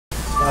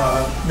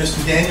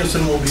Mr.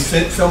 Danielson will be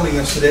filming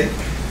us today.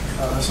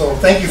 So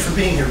thank you for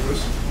being here,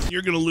 Bruce.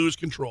 You're going to lose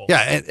control.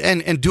 Yeah,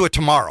 and do it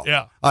tomorrow.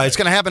 Yeah. It's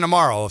going to happen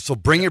tomorrow. So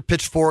bring your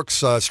pitchforks,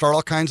 start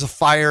all kinds of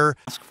fire.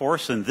 Task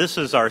Force, and this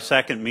is our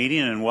second meeting,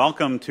 and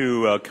welcome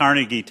to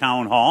Carnegie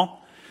Town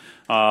Hall.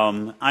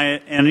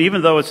 And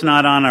even though it's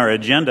not on our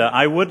agenda,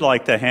 I would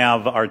like to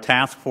have our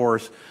task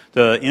force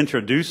to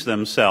introduce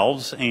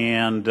themselves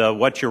and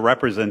what your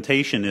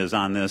representation is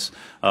on this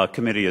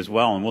committee as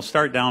well. And we'll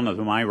start down to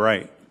my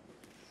right.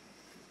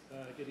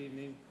 Good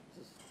evening.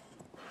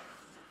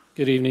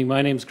 Good evening.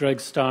 My name's Greg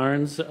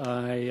Starnes.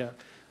 I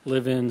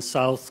live in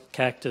South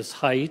Cactus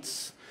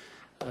Heights.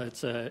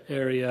 It's an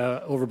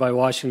area over by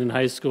Washington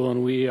High School,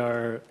 and we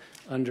are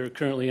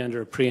currently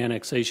under a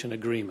pre-annexation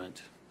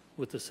agreement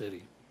with the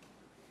city.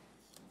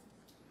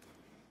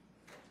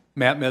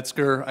 Matt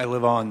Metzger. I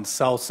live on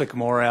South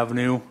Sycamore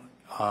Avenue,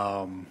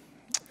 and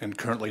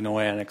currently no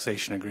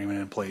annexation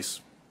agreement in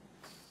place.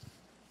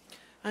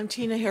 I'm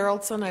Tina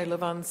Haraldson. I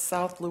live on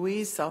South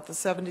Louise, south of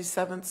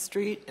 77th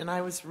Street, and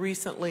I was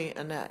recently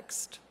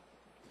annexed.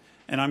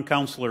 And I'm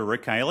Councilor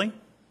Rick Kiley.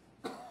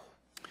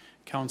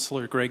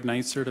 Councilor Greg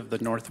Neisert of the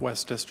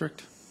Northwest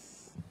District.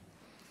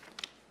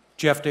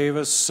 Jeff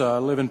Davis,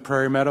 live in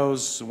Prairie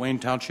Meadows, Wayne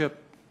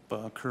Township,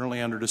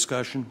 currently under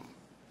discussion.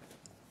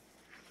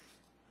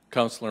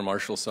 Councilor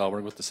Marshall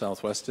Salberg with the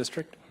Southwest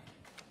District.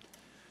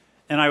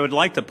 And I would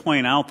like to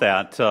point out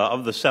that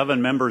of the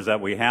 7 members that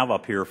we have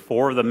up here,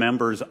 4 of the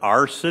members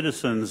are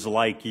citizens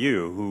like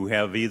you who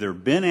have either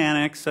been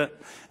annexed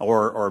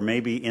or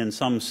maybe in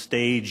some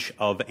stage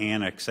of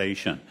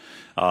annexation.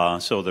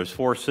 So there's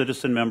 4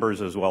 citizen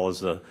members as well as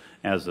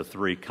the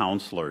 3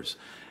 councilors.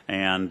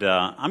 And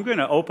I'm going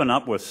to open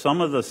up with some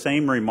of the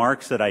same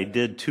remarks that I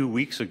did 2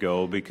 weeks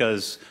ago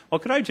because, well,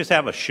 could I just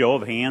have a show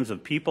of hands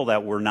of people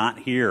that were not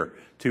here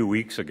 2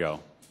 weeks ago?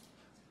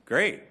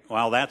 Great.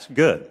 Well, that's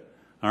good.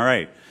 All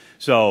right.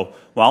 So,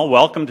 well,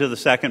 welcome to the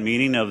second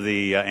meeting of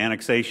the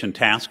Annexation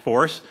Task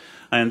Force.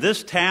 And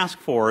this task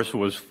force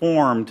was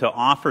formed to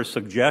offer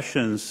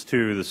suggestions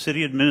to the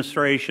city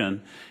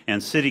administration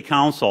and city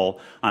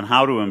council on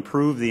how to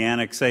improve the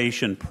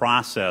annexation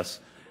process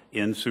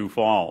in Sioux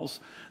Falls.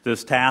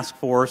 This task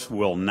force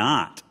will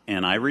not,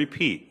 and I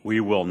repeat, we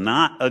will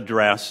not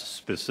address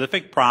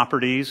specific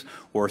properties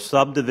or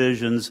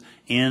subdivisions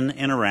in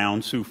and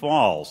around Sioux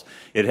Falls.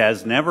 It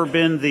has never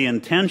been the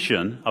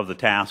intention of the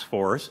task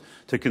force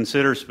to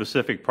consider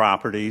specific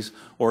properties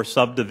or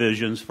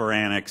subdivisions for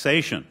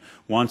annexation.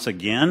 Once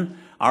again,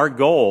 our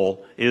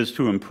goal is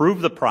to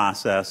improve the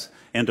process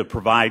and to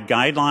provide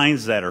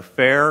guidelines that are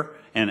fair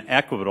and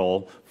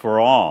equitable for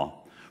all.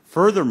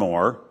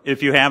 Furthermore,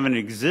 if you have an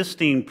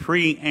existing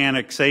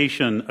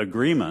pre-annexation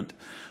agreement,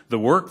 the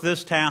work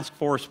this task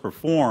force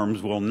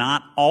performs will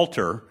not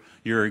alter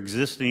your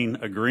existing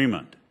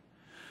agreement.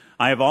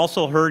 I have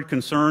also heard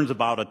concerns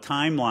about a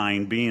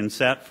timeline being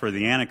set for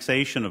the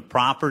annexation of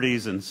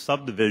properties and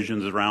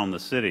subdivisions around the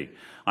city.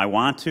 I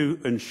want to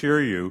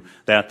assure you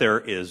that there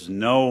is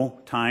no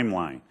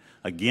timeline.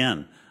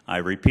 Again, I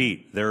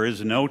repeat, there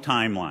is no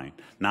timeline.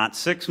 Not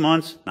 6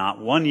 months, not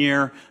 1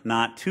 year,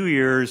 not 2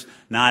 years,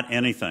 not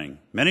anything.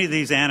 Many of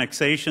these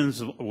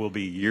annexations will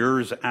be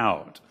years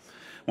out.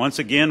 Once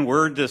again,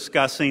 we're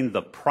discussing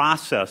the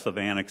process of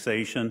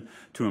annexation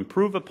to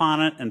improve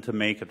upon it and to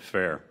make it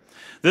fair.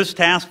 This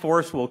task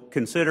force will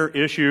consider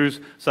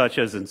issues such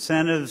as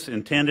incentives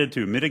intended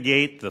to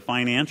mitigate the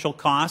financial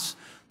costs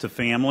to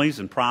families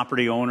and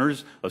property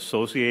owners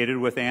associated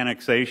with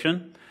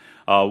annexation.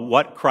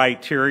 What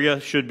criteria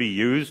should be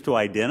used to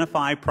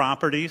identify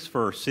properties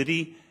for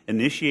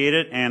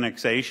city-initiated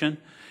annexation,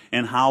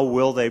 and how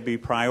will they be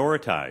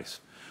prioritized?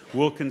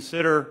 We'll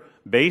consider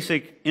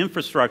basic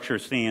infrastructure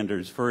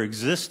standards for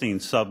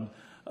existing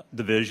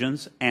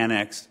subdivisions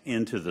annexed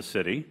into the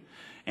city,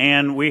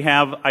 and we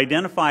have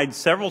identified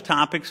several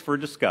topics for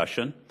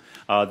discussion.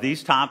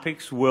 These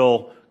topics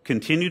will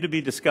continue to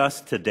be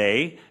discussed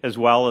today as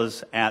well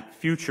as at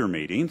future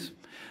meetings.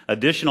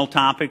 Additional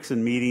topics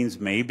and meetings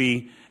may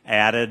be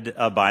added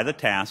by the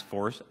task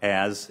force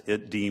as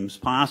it deems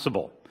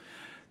possible.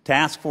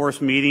 Task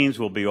force meetings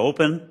will be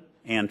open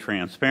and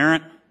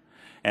transparent.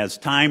 As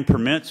time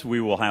permits, we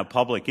will have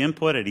public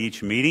input at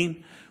each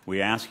meeting. We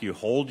ask you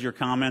hold your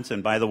comments,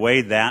 and by the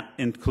way, that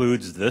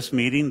includes this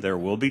meeting. There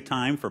will be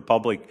time for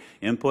public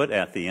input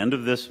at the end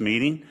of this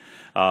meeting.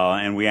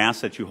 And we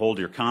ask that you hold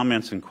your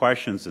comments and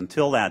questions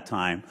until that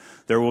time.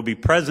 There will be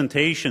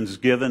presentations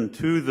given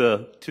to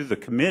the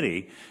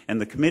committee, and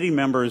the committee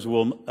members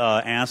will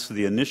ask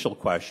the initial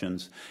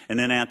questions, and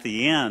then at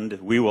the end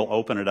we will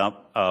open it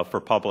up for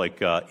public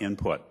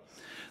input.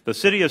 The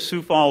City of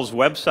Sioux Falls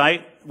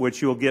website,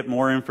 which you'll get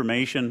more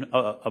information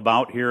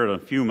about here in a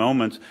few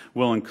moments,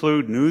 will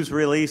include news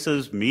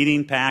releases,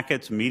 meeting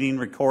packets, meeting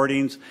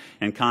recordings,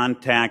 and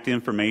contact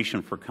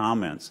information for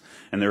comments.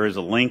 And there is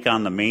a link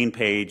on the main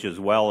page as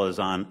well as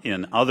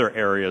in other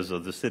areas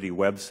of the city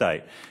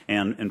website.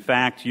 And in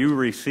fact, you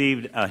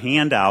received a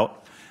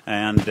handout,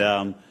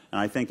 and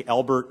I think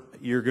Albert,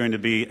 you're going to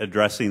be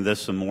addressing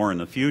this some more in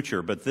the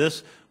future, but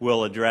this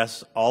will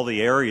address all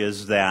the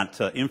areas that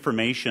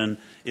information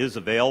is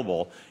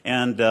available.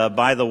 And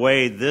by the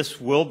way,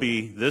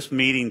 this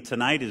meeting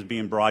tonight is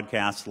being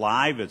broadcast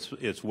live.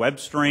 It's web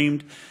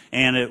streamed,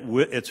 and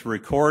it's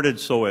recorded,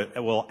 so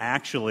it will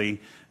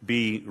actually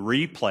be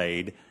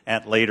replayed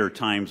at later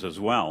times as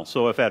well.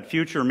 So if at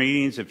future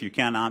meetings, if you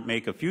cannot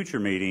make a future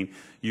meeting,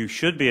 you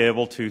should be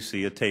able to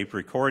see a tape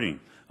recording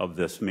of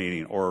this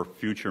meeting or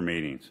future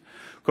meetings.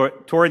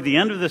 Toward the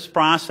end of this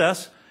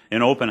process,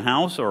 an open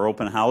house or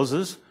open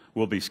houses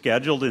will be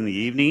scheduled in the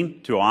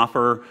evening to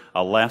offer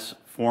a less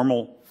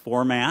formal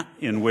format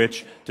in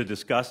which to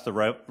discuss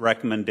the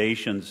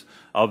recommendations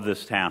of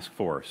this task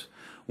force.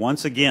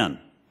 Once again,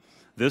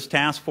 this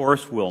task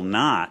force will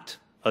not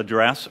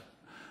address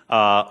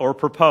or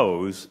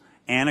propose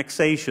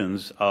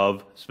annexations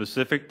of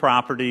specific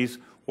properties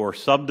or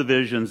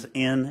subdivisions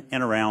in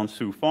and around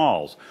Sioux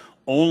Falls.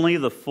 Only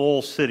the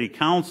full City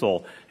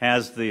Council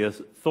has the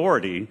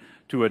authority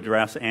to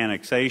address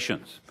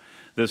annexations.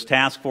 This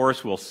task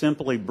force will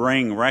simply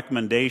bring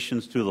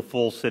recommendations to the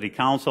full City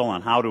Council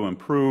on how to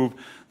improve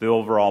the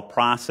overall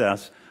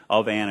process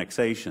of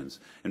annexations.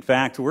 In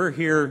fact, we're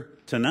here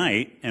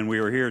tonight, and we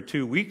were here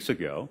 2 weeks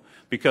ago,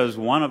 because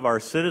one of our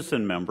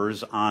citizen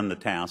members on the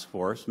task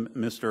force,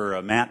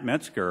 Mr. Matt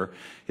Metzger,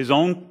 his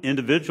own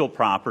individual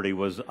property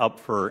was up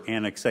for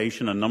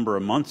annexation a number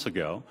of months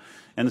ago,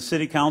 and the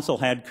City Council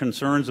had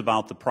concerns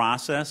about the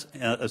process,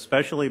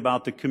 especially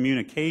about the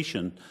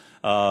communication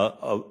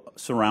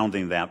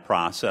surrounding that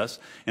process.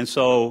 And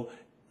so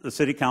the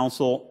City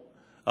Council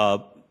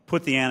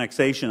put the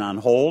annexation on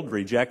hold,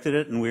 rejected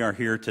it, and we are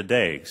here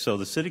today. So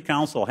the City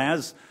Council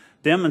has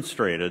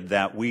demonstrated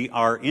that we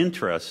are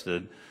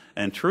interested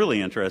and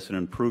truly interested in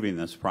improving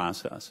this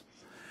process.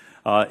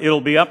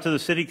 It'll be up to the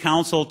City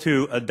Council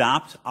to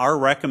adopt our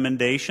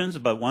recommendations,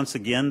 but once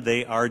again,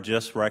 they are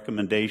just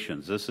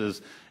recommendations. This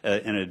is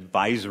an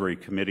advisory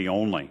committee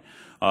only.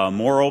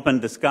 More open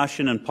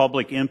discussion and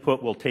public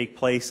input will take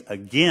place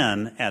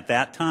again at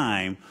that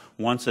time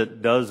once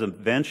it does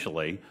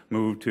eventually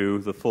move to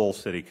the full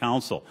City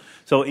Council.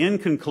 So in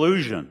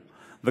conclusion,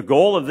 the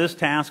goal of this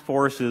task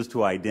force is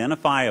to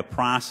identify a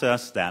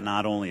process that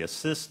not only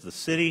assists the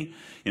city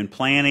in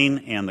planning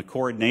and the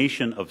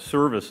coordination of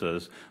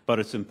services, but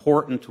it's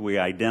important we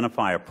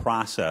identify a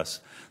process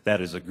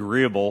that is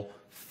agreeable,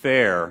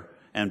 fair,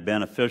 and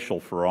beneficial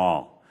for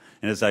all.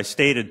 And as I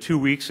stated 2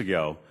 weeks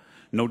ago,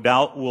 no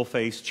doubt we'll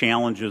face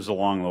challenges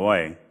along the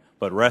way,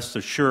 but rest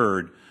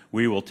assured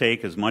we will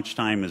take as much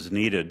time as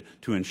needed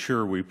to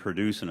ensure we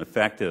produce an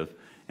effective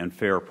and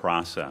fair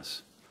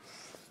process.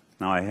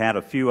 Now, I had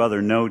a few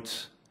other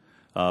notes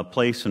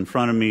placed in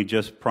front of me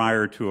just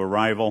prior to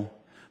arrival,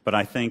 but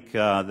I think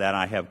that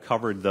I have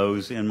covered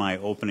those in my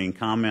opening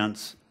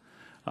comments.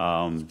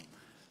 And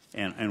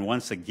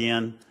once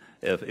again,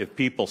 if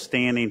people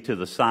standing to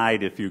the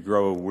side, if you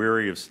grow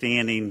weary of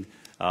standing,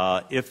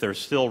 if there's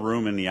still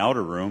room in the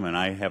outer room, and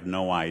I have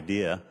no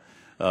idea,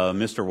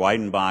 Mr.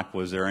 Weidenbach,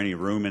 was there any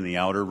room in the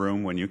outer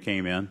room when you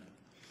came in?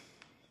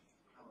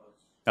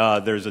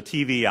 There's a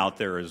TV out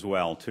there as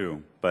well,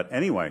 too. But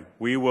anyway,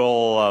 we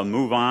will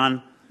move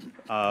on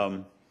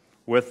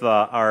with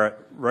our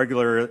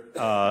regular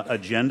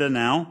agenda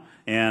now.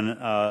 And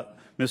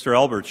Mr.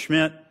 Albert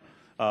Schmidt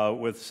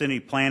with City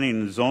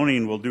Planning and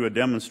Zoning will do a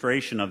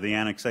demonstration of the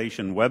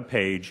annexation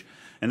webpage.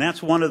 And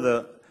that's one of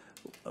the,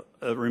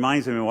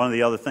 reminds me of one of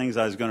the other things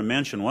I was going to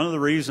mention. One of the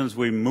reasons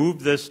we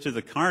moved this to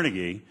the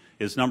Carnegie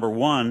is, number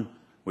one,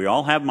 we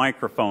all have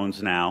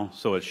microphones now,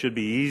 so it should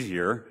be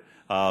easier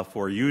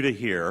for you to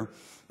hear.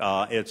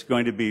 It's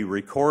going to be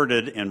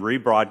recorded and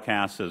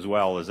rebroadcast as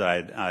well, as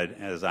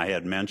I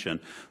had mentioned.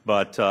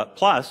 But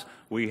plus,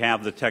 we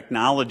have the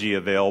technology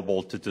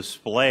available to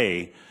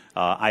display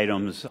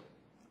items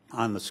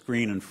on the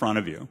screen in front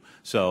of you.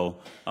 So,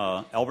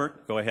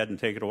 Albert, go ahead and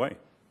take it away.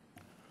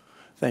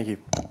 Thank you.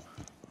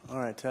 All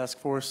right, Task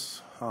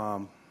Force,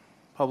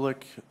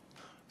 public.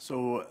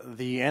 So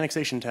the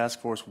Annexation Task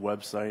Force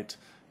website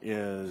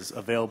is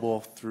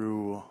available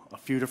through a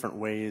few different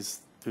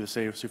ways through the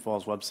City of Sioux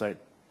Falls website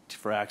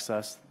for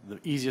access. The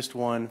easiest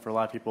one for a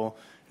lot of people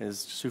is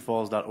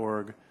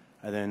siouxfalls.org.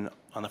 And then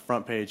on the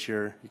front page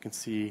here, you can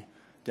see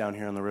down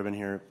here on the ribbon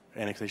here,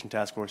 Annexation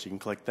Task Force. You can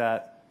click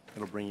that.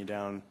 It'll bring you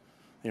down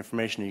the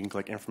information. You can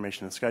click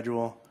Information and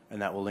Schedule,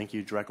 and that will link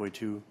you directly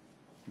to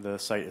the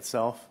site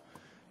itself.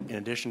 In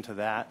addition to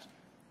that,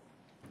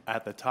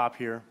 at the top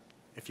here,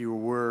 if you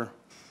were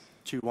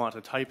to want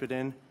to type it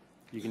in,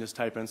 you can just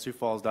type in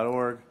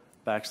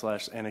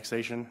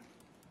siouxfalls.org/annexation,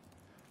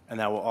 and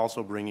that will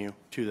also bring you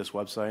to this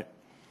website.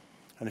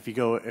 And if you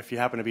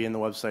happen to be in the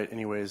website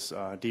anyways,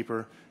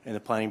 deeper in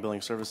the Planning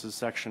Building Services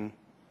section,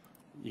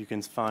 you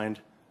can find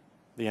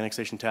the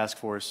Annexation Task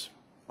Force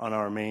on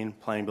our main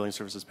Planning Building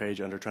Services page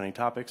under Trending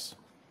Topics.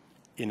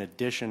 In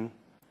addition,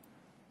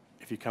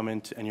 if you come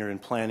in and you're in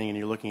planning and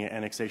you're looking at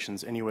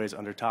annexations anyways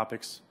under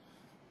topics,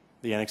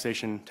 the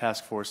Annexation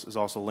Task Force is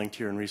also linked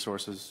here in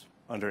resources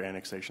under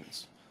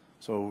annexations.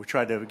 So we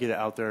tried to get it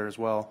out there as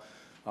well.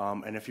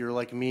 And if you're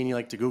like me and you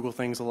like to Google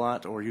things a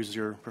lot or use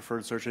your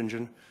preferred search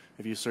engine,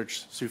 if you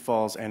search Sioux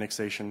Falls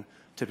annexation,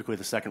 typically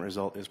the second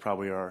result is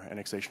probably our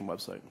annexation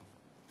website.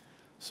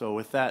 So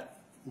with that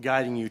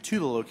guiding you to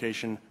the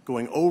location,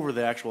 going over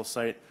the actual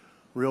site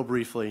real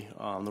briefly,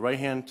 on the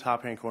right-hand,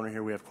 top-hand corner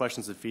here, we have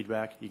questions and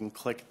feedback. You can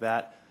click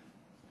that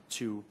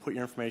to put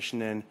your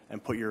information in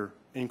and put your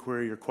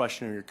inquiry, your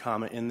question, or your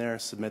comment in there,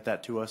 submit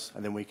that to us,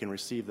 and then we can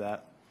receive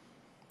that.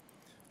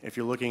 If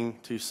you're looking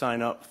to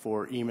sign up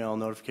for email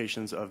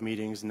notifications of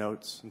meetings,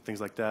 notes, and things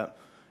like that,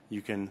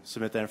 you can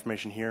submit that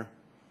information here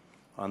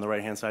on the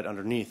right-hand side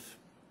underneath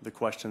the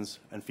questions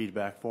and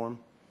feedback form.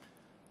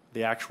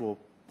 The actual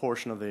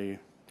portion of the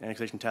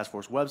Annexation Task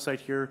Force website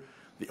here,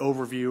 the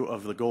overview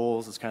of the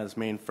goals is kind of this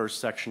main first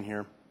section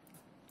here.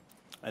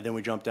 And then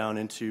we jump down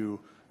into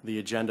the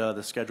agenda,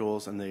 the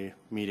schedules, and the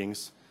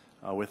meetings,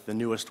 with the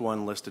newest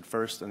one listed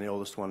first and the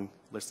oldest one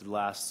listed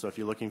last. So if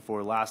you're looking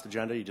for last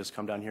agenda, you just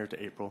come down here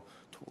to April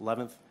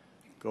 11th,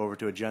 go over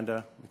to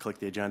agenda, and click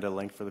the agenda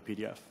link for the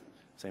PDF.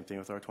 Same thing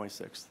with our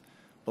 26th.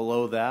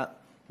 Below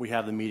that, we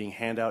have the meeting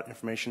handout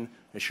information.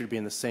 It should be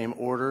in the same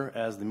order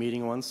as the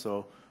meeting ones,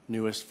 so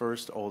newest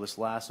first, oldest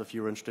last. So if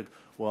you were interested,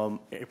 well,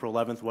 April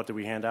 11th, what did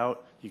we hand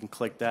out? You can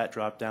click that,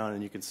 drop down,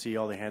 and you can see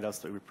all the handouts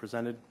that we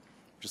presented.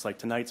 Just like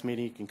tonight's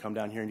meeting, you can come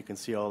down here and you can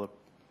see all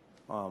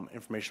the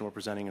information we're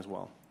presenting as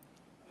well.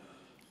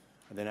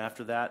 And then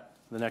after that,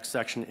 the next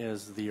section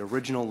is the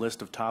original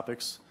list of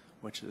topics,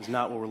 which is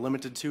not what we're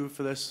limited to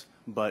for this,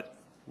 but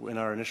in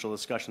our initial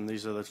discussion,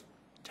 these are the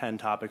 10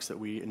 topics that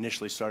we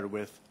initially started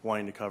with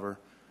wanting to cover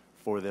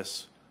for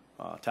this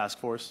task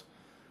force.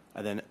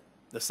 And then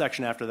the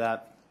section after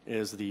that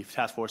is the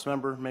task force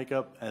member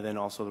makeup, and then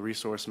also the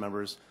resource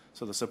members,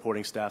 so the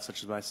supporting staff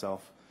such as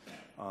myself,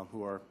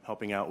 who are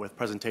helping out with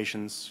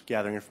presentations,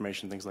 gathering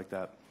information, things like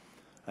that.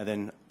 And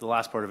then the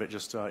last part of it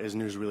just is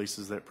news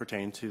releases that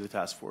pertain to the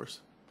task force.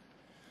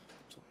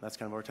 So that's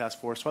kind of our task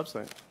force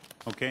website.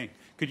 Okay.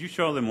 Could you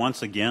show them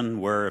once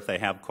again where, if they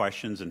have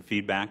questions and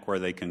feedback, where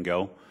they can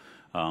go?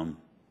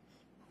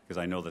 Because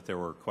I know that there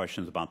were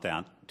questions about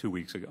that 2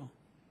 weeks ago.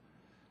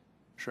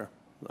 Sure.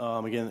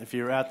 Again, if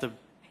you're at the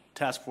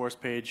task force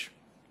page,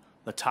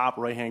 the top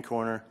right-hand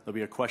corner, there'll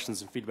be a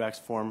questions and feedbacks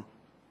form,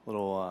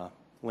 little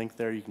link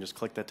there. You can just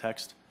click that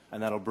text,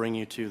 and that'll bring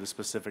you to the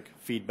specific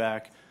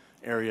feedback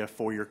area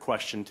for your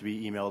question to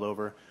be emailed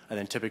over. And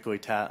then typically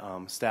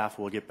staff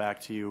will get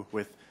back to you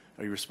with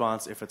a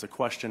response. If it's a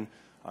question,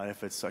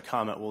 if it's a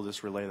comment, we'll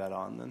just relay that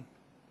on then.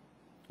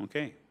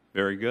 Okay,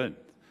 very good.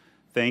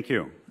 Thank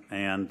you.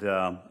 And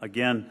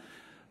again,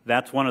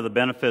 that's one of the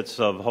benefits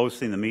of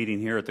hosting the meeting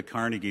here at the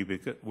Carnegie.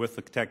 Because with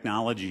the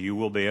technology, you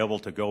will be able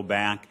to go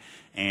back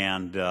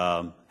and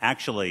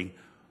actually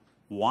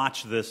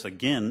watch this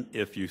again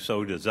if you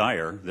so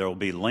desire. There will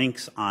be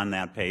links on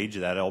that page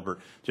that Albert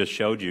just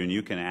showed you, and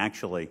you can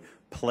actually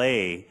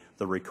play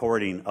the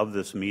recording of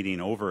this meeting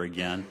over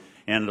again.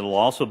 And it'll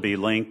also be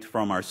linked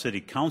from our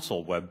City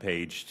Council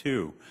webpage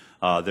too.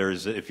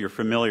 If you're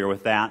familiar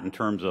with that in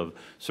terms of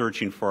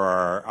searching for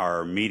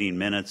our meeting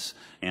minutes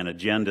and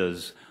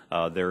agendas,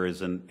 there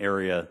is an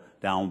area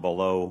down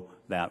below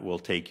that will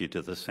take you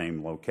to the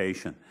same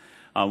location.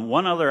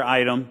 One other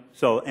item,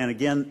 and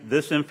again,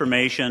 this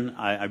information,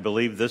 I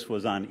believe this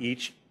was on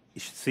each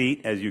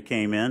seat as you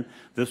came in.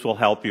 This will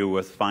help you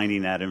with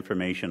finding that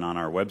information on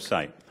our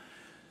website.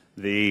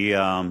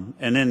 And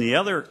then the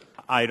other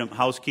item,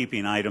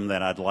 housekeeping item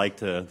that I'd like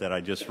to, that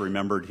I just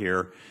remembered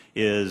here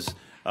is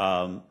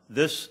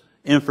this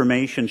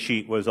information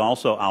sheet was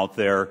also out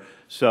there.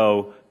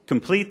 So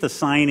complete the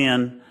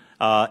sign-in.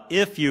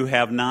 If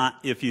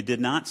you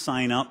did not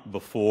sign up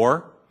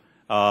before,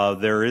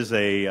 there is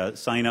a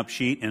sign-up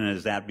sheet, and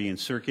is that being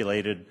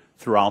circulated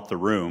throughout the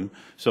room.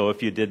 So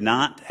if you did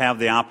not have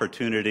the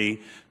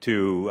opportunity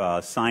to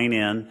sign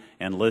in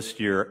and list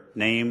your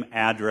name,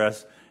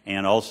 address,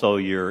 and also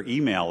your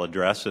email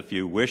address, if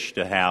you wish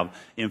to have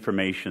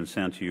information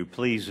sent to you,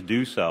 please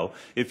do so.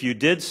 If you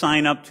did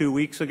sign up 2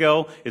 weeks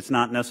ago, it's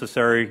not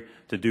necessary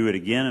to do it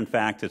again. In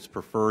fact, it's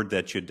preferred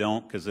that you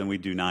don't, because then we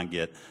do not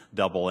get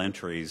double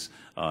entries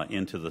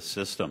into the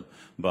system.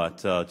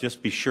 But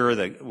just be sure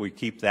that we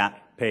keep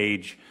that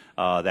page,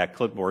 that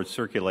clipboard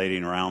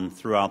circulating around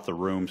throughout the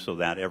room so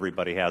that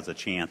everybody has a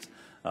chance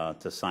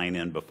to sign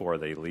in before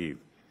they leave.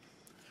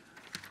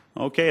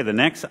 Okay, the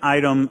next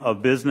item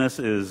of business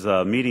is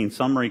meeting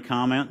summary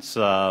comments,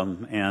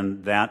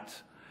 and that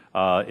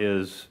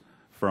is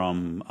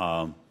from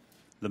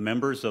the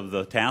members of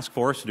the task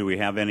force. Do we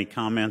have any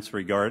comments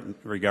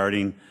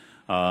regarding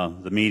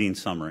the meeting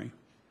summary?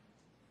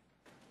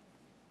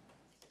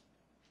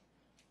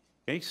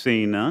 Okay,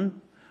 seeing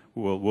none,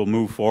 we'll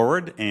move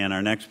forward, and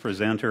our next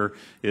presenter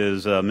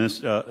is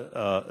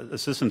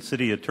Assistant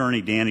City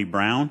Attorney Danny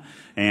Brown,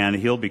 and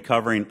he'll be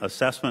covering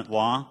assessment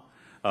law,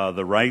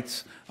 the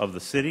rights of the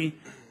city,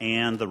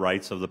 and the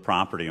rights of the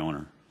property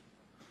owner.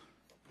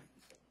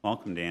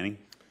 Welcome, Danny.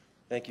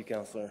 Thank you,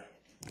 Councilor.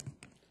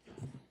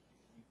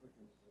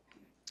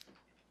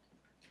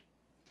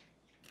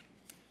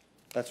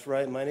 That's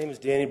right. My name is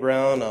Danny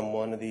Brown. I'm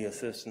one of the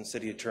assistant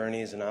city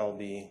attorneys, and I will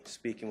be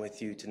speaking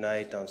with you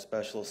tonight on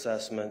special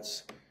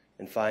assessments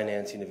and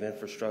financing of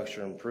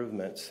infrastructure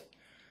improvements.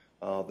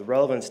 The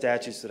relevant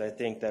statutes that I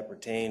think that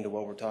pertain to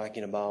what we're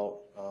talking about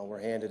were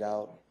handed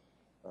out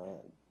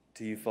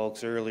to you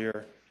folks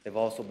earlier. They've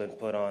also been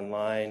put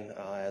online,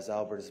 as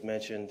Albert has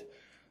mentioned.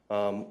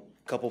 A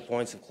couple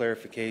points of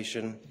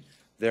clarification.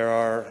 There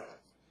are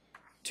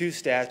two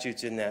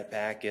statutes in that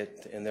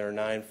packet, and they're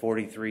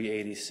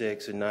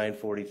 94386 and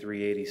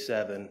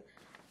 94387.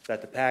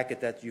 That the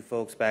packet that you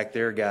folks back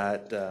there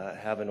got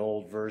have an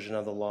old version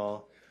of the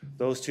law.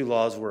 Those two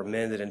laws were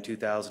amended in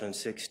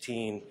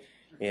 2016,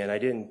 and I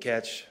didn't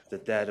catch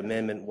that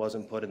amendment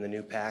wasn't put in the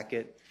new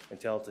packet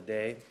until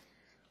today.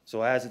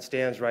 So as it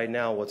stands right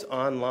now, what's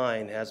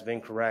online has been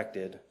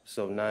corrected.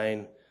 So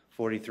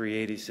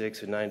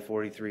 94386 and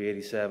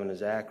 94387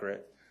 is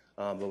accurate.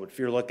 But if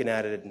you're looking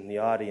at it in the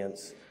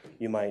audience,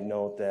 you might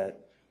note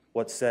that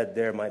what's said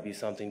there might be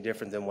something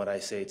different than what I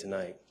say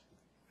tonight.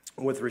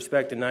 With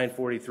respect to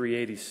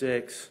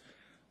 94386,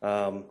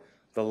 the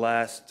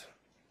last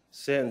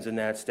sentence in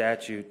that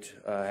statute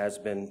has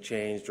been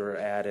changed or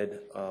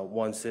added.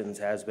 One sentence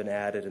has been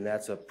added, and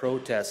that's a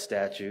protest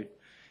statute,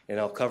 and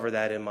I'll cover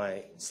that in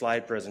my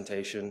slide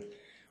presentation.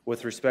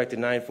 With respect to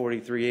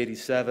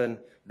 94387,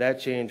 that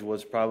change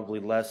was probably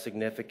less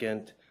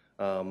significant.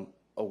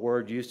 A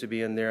word used to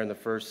be in there in the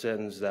first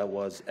sentence that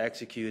was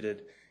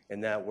executed,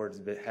 and that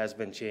word has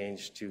been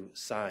changed to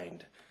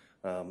signed.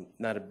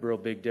 Not a real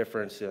big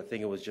difference. I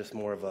think it was just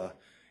more of a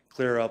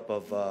clear up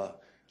of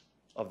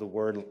the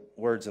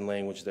words and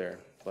language there.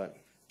 But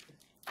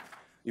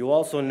you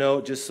also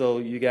note, just so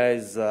you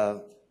guys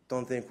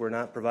don't think we're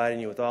not providing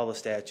you with all the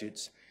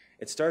statutes,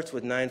 it starts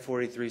with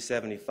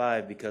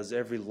 94375 because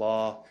every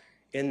law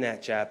in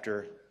that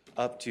chapter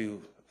up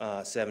to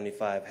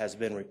 75 has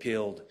been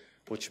repealed,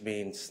 which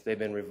means they've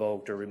been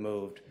revoked or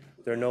removed.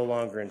 They're no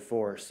longer in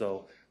force.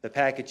 So the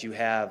package you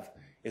have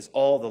is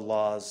all the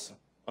laws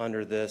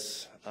under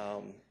this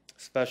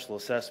special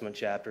assessment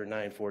chapter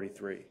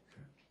 943.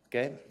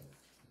 Okay?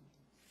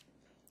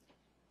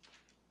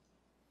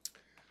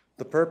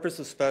 The purpose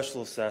of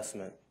special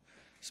assessment.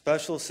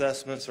 Special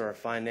assessments are a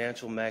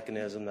financial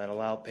mechanism that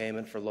allow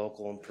payment for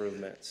local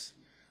improvements.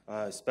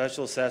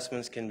 Special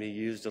assessments can be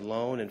used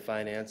alone in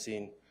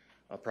financing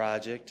a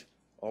project,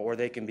 or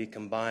they can be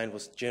combined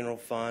with general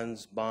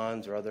funds,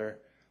 bonds, or other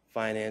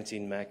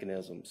financing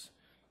mechanisms.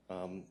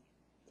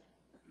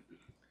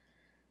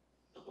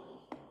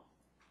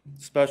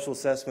 Special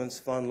assessments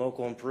fund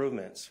local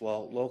improvements.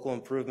 Well, local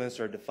improvements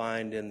are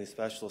defined in the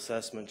special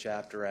assessment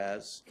chapter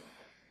as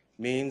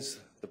means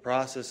the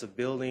process of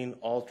building,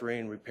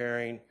 altering,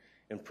 repairing,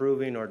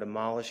 improving, or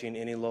demolishing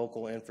any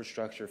local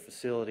infrastructure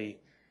facility,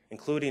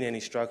 including any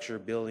structure,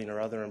 building, or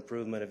other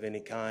improvement of any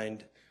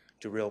kind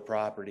to real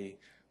property,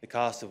 the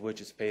cost of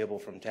which is payable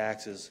from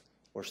taxes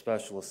or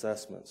special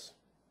assessments.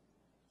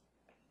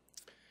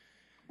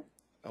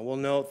 I will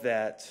note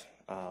that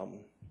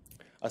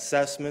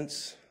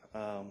assessments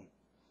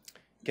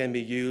can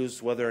be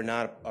used whether or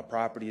not a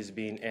property is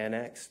being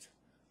annexed,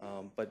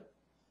 but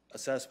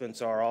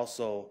assessments are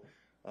also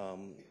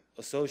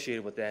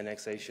associated with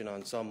annexation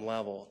on some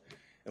level.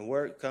 And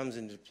where it comes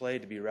into play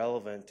to be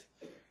relevant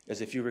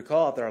is, if you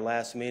recall at our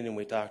last meeting,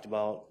 we talked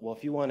about, well,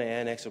 if you want to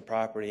annex a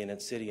property and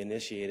it's city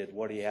initiated,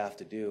 what do you have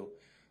to do?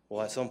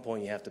 Well, at some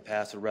point you have to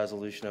pass a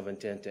resolution of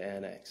intent to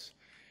annex.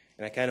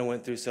 And I kind of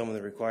went through some of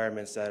the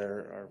requirements that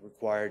are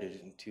required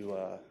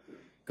to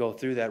go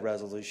through that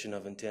resolution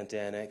of intent to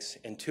annex.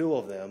 And two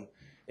of them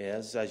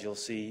is, as you'll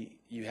see,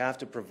 you have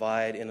to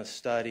provide in a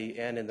study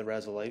and in the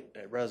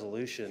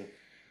resolution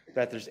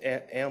that there's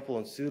ample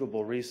and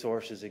suitable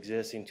resources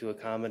existing to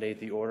accommodate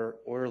the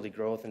orderly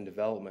growth and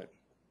development.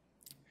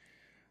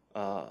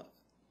 The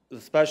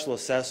special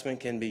assessment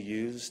can be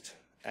used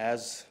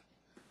as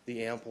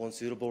the ample and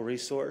suitable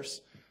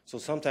resource. So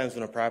sometimes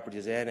when a property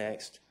is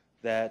annexed,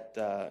 that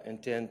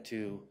intent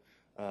to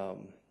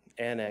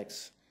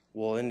annex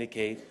will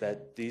indicate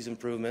that these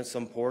improvements,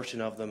 some portion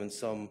of them in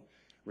some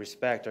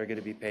respect, are going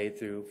to be paid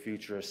through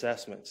future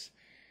assessments.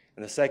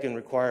 And the second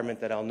requirement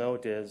that I'll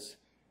note is,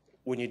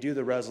 when you do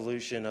the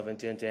resolution of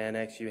intent to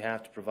annex, you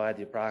have to provide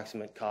the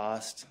approximate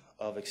cost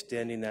of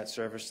extending that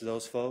service to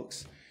those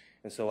folks.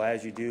 And so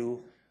as you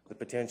do the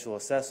potential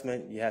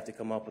assessment, you have to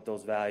come up with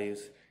those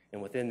values.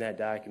 And within that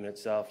document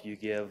itself, you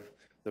give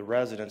the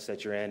residents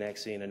that you're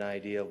annexing an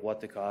idea of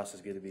what the cost is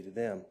going to be to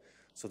them.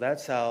 So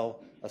that's how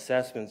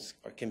assessments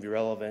can be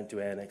relevant to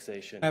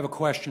annexation. I have a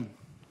question.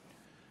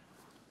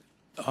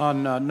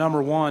 On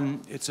number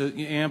one, it's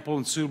ample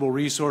and suitable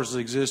resources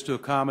exist to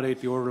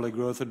accommodate the orderly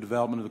growth and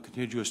development of the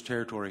contiguous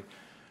territory.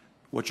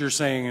 What you're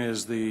saying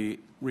is the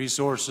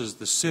resources,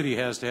 the city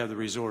has to have the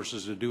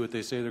resources to do what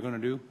they say they're going to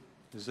do?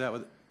 Is that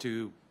what,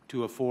 to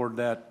afford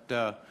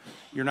that?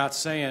 You're not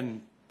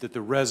saying that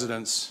the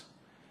residents,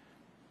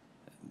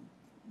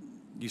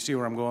 you see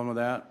where I'm going with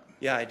that?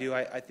 Yeah, I do.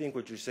 I think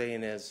what you're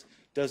saying is,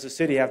 does the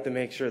city have to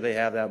make sure they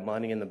have that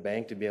money in the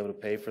bank to be able to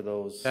pay for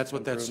those? That's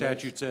what that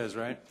statute says,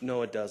 right?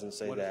 No, it doesn't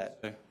say What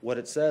that. does it say? What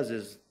it says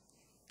is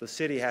the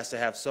city has to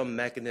have some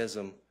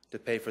mechanism to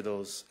pay for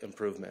those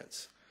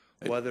improvements,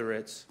 whether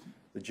it's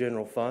the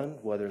general fund,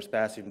 whether it's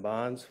passing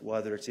bonds,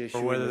 whether it's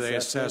issuing Or whether they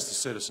assessments, assess the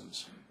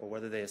citizens. or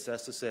whether they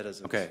assess the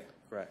citizens. Okay.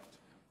 Correct.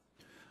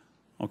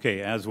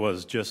 Okay, as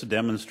was just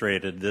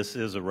demonstrated, this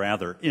is a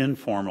rather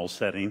informal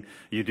setting.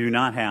 You do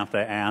not have to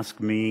ask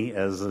me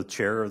as the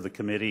chair of the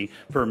committee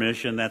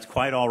permission. That's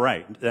quite all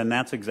right. And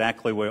that's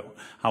exactly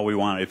how we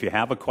want it. If you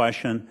have a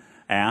question,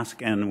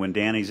 ask, and when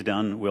Danny's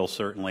done, we'll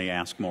certainly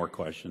ask more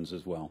questions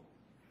as well.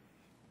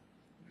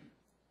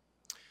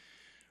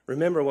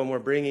 Remember, when we're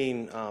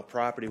bringing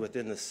property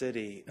within the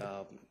city,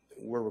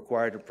 we're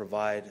required to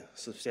provide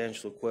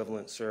substantial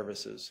equivalent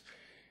services.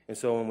 And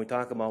so when we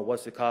talk about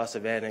what's the cost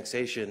of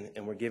annexation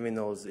and we're giving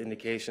those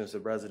indications to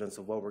residents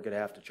of what we're going to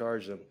have to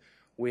charge them,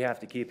 we have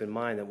to keep in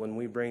mind that when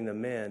we bring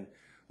them in,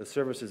 the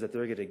services that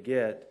they're going to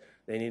get,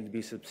 they need to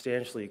be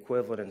substantially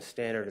equivalent in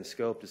standard and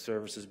scope to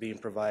services being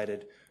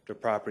provided to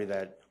property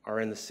that are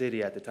in the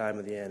city at the time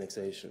of the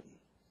annexation.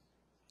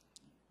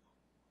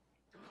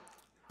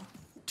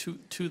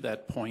 To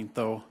that point,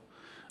 though,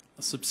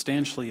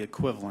 substantially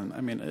equivalent.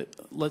 I mean,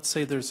 let's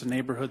say there's a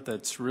neighborhood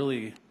that's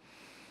really,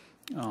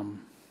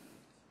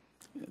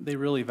 they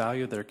really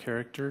value their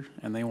character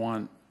and they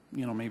want,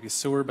 you know, maybe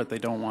sewer, but they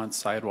don't want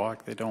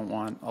sidewalk. They don't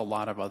want a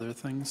lot of other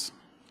things.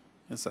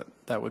 Is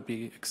that would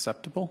be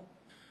acceptable?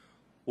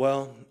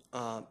 Well,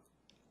 on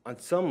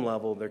some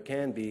level, there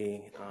can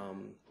be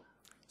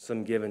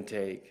some give and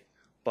take,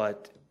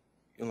 but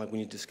you know, like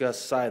when you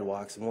discuss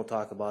sidewalks, and we'll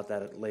talk about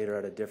that later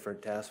at a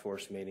different task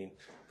force meeting,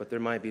 but there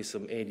might be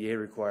some ADA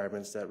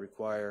requirements that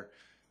require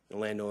the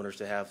landowners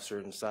to have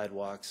certain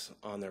sidewalks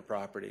on their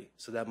property.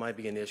 So that might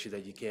be an issue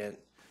that you can't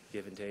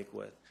give and take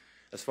with.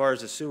 As far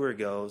as the sewer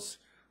goes,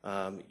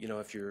 you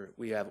know,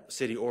 we have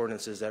city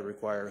ordinances that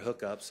require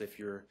hookups if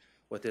you're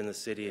within the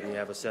city and you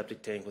have a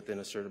septic tank within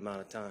a certain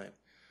amount of time.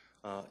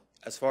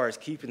 As far as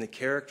keeping the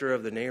character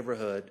of the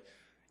neighborhood,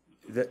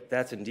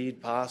 that's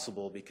indeed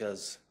possible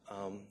because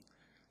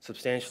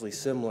substantially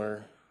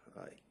similar,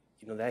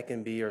 you know, that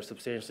can be, or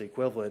substantially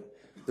equivalent.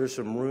 There's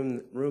some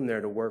room there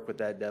to work with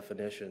that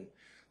definition.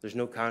 There's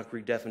no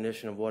concrete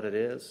definition of what it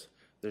is.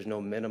 There's no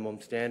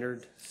minimum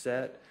standard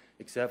set,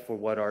 except for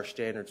what our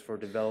standards for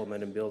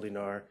development and building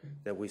are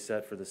that we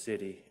set for the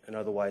city and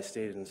otherwise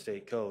stated in the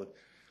state code.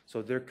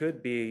 So there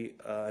could be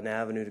an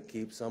avenue to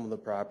keep some of the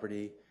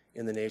property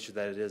in the nature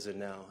that it is in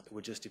now. It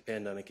would just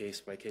depend on a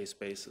case-by-case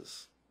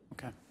basis.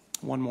 Okay.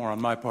 One more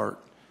on my part.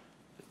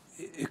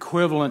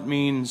 Equivalent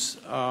means,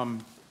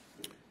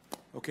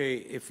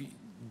 okay,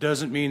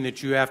 doesn't mean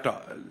that you have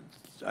to,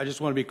 I just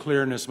want to be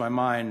clear in this in my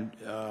mind,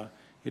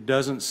 it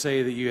doesn't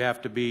say that you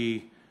have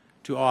to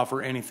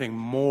offer anything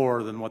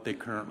more than what they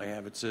currently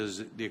have. It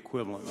says the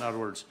equivalent. In other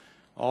words,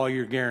 all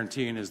you're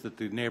guaranteeing is that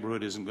the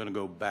neighborhood isn't going to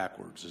go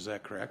backwards. Is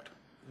that correct?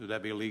 Would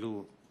that be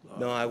illegal?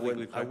 No, I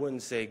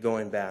wouldn't say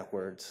going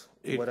backwards.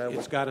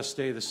 It's got to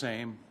stay the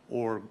same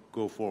or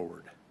go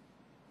forward.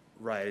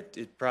 Right.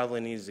 It probably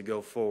needs to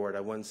go forward. I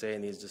wouldn't say it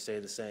needs to stay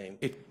the same.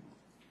 It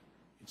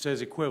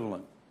says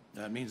equivalent.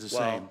 That means the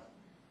same.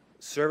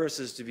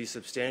 Services to be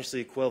substantially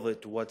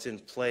equivalent to what's in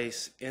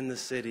place in the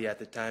city at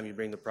the time you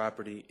bring the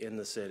property in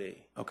the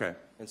city. Okay.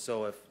 And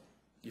so if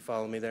you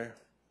follow me there?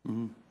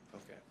 Mm-hmm.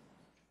 Okay.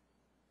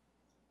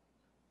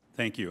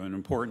 Thank you. An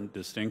important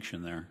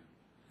distinction there.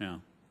 Yeah.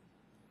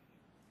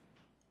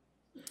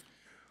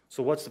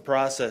 So what's the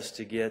process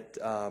to get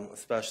a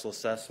special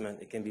assessment?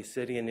 It can be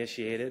city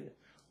initiated,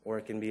 or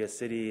it can be a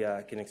city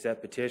can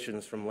accept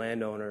petitions from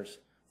landowners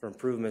for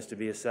improvements to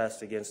be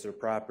assessed against their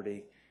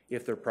property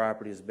if their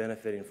property is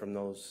benefiting from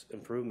those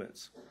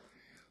improvements.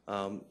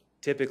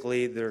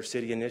 Typically, they're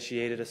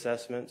city-initiated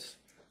assessments,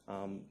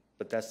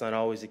 but that's not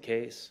always the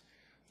case.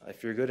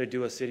 If you're going to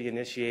do a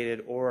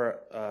city-initiated or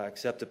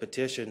accept a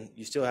petition,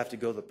 you still have to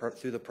go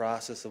through the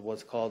process of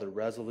what's called a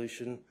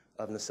resolution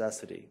of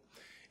necessity.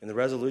 And the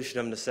resolution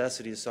of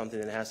necessity is something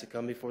that has to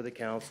come before the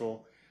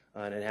council,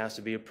 and it has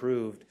to be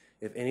approved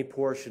if any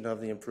portion of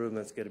the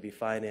improvement is going to be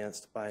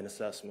financed by an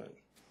assessment.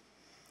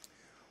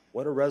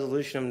 What a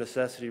resolution of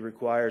necessity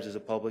requires is a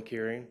public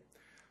hearing.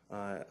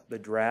 The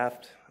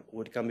draft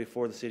would come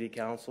before the city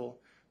council.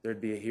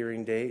 There'd be a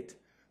hearing date.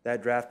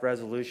 That draft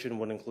resolution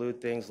would include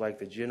things like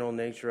the general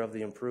nature of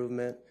the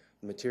improvement,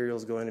 the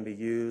materials going to be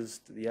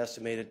used, the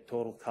estimated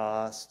total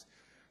cost,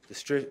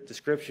 the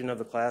description of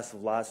the class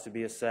of lots to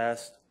be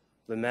assessed,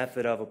 the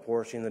method of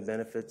apportioning the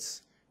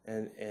benefits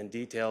and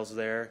details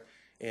there.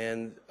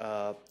 And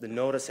the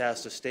notice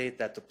has to state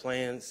that the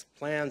plans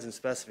and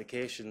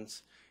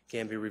specifications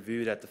can be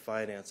reviewed at the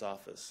finance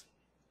office.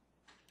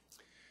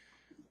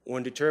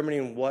 When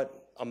determining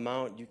what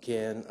amount you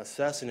can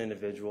assess an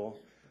individual,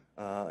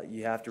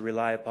 you have to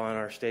rely upon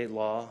our state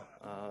law.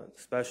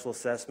 Special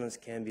assessments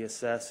can be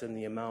assessed in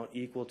the amount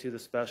equal to the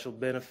special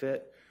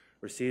benefit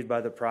received by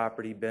the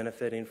property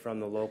benefiting from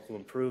the local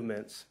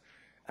improvements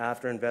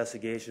after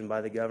investigation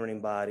by the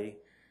governing body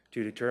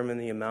to determine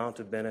the amount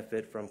of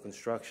benefit from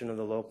construction of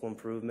the local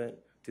improvement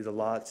to the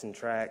lots and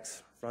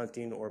tracts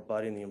fronting or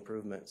butting the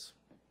improvements.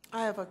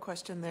 I have a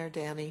question there,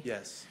 Danny.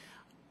 Yes.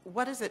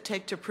 what does it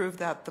take to prove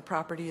that the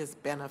property is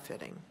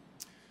benefiting?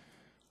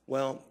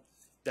 Well,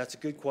 that's a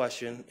good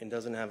question and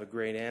doesn't have a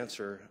great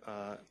answer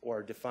or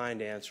a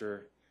defined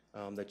answer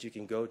that you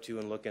can go to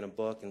and look in a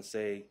book and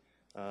say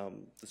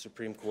the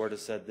Supreme Court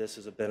has said this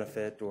is a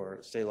benefit, or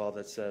state law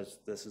that says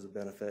this is a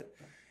benefit.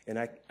 And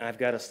I've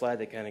got a slide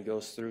that kind of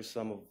goes through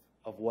some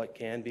of what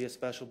can be a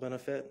special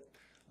benefit.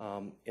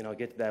 And I'll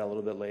get to that a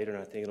little bit later,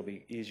 and I think it'll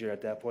be easier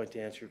at that point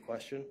to answer your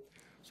question.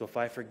 So if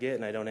I forget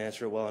and I don't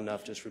answer it well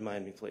enough, just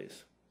remind me,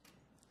 please.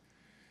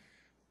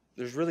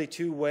 There's really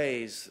two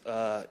ways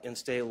in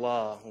state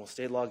law. Well,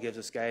 state law gives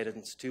us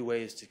guidance, two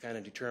ways to kind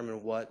of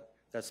determine what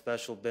that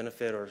special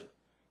benefit or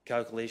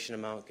calculation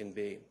amount can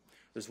be.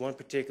 There's one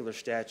particular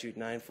statute,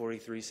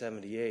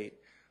 94378,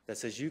 that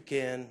says you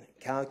can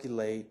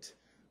calculate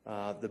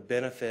the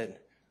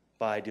benefit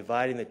by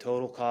dividing the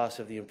total cost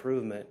of the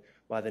improvement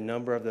by the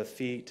number of the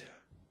feet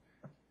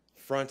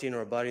fronting or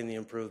abutting the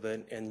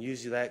improvement, and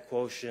use that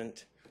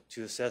quotient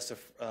to assess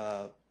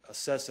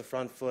the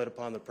front foot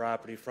upon the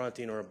property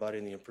fronting or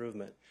abutting the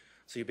improvement.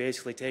 So you're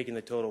basically taking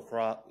the total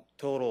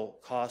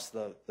cost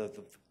of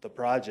the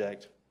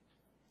project,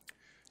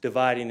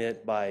 dividing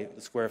it by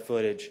the square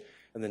footage,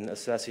 and then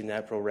assessing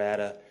that pro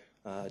rata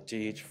to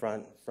each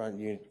frontage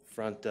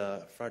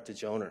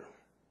owner.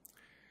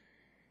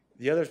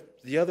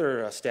 The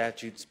other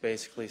statutes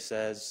basically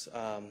says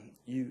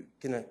you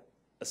can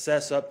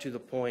assess up to the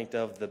point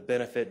of the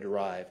benefit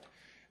derived.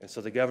 And so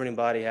the governing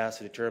body has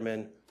to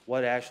determine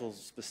what actual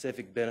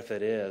specific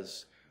benefit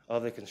is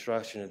of the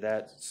construction of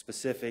that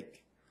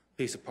specific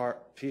piece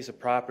of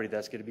property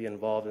that's going to be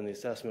involved in the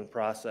assessment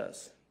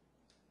process.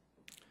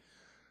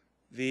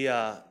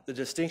 The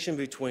distinction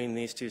between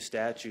these two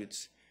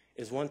statutes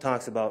is one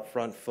talks about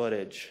front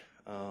footage,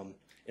 and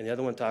the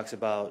other one talks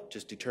about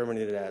just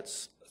determining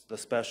that's the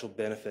special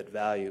benefit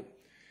value.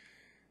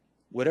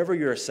 Whatever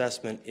your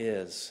assessment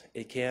is,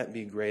 it can't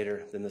be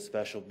greater than the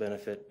special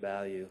benefit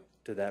value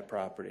to that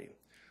property.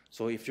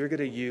 So if you're going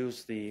to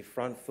use the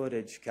front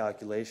footage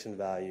calculation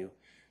value,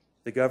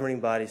 the governing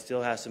body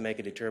still has to make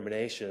a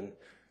determination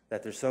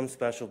that there's some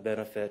special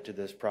benefit to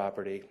this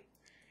property,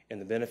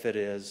 and the benefit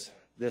is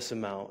this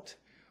amount.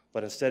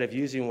 But instead of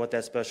using what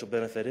that special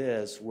benefit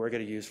is, we're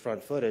going to use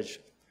front footage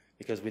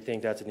because we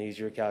think that's an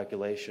easier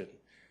calculation.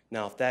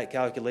 Now, if that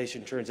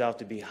calculation turns out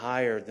to be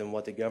higher than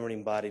what the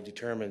governing body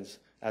determines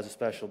as a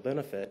special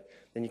benefit,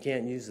 then you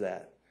can't use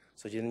that.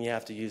 So then you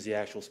have to use the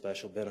actual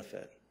special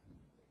benefit.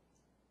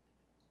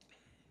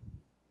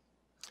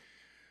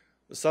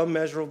 Some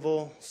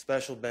measurable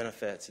special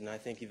benefits, and I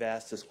think you've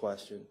asked this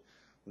question.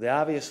 The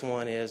obvious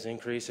one is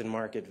increase in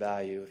market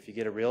value. If you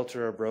get a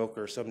realtor or a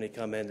broker or somebody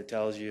come in that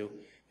tells you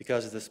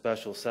because of the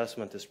special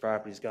assessment this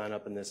property's gone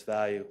up in this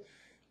value,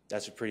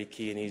 that's a pretty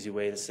key and easy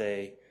way to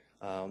say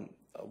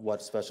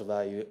what a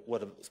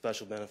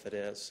special benefit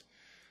is.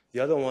 The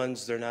other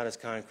ones, they're not as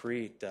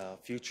concrete.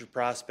 Future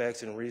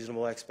prospects and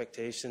reasonable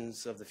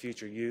expectations of the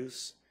future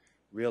use,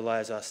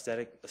 realize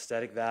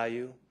aesthetic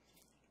value,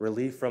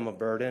 relief from a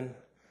burden,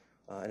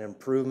 an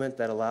improvement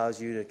that allows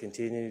you to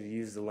continue to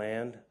use the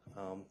land.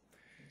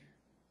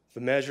 The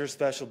measure of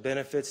special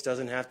benefits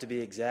doesn't have to be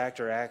exact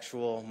or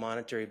actual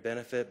monetary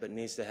benefit, but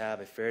needs to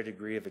have a fair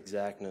degree of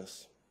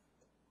exactness.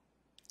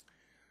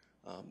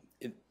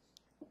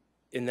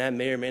 And that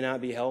may or may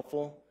not be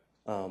helpful,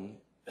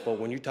 but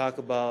when you talk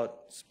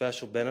about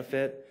special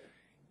benefit,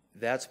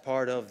 that's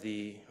part of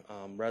the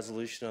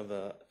resolution of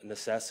a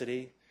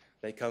necessity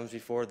that comes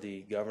before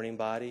the governing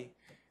body.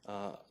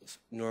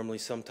 Normally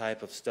some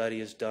type of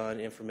study is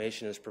done,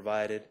 information is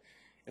provided,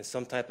 and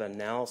some type of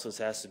analysis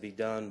has to be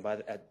done.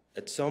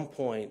 At some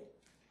point,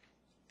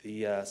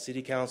 the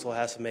city council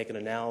has to make an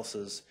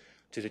analysis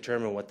to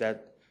determine what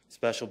that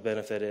special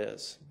benefit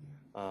is.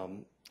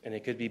 And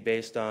it could be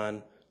based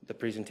on the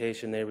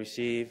presentation they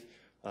receive,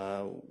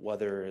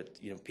 whether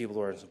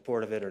people are in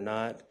support of it or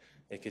not.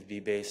 It could be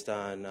based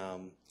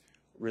on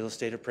real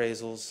estate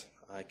appraisals.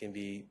 It can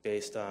be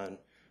based on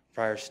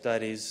prior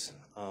studies.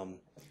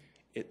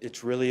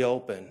 It's really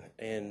open,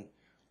 and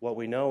what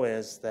we know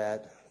is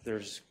that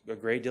there's a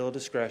great deal of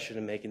discretion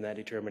in making that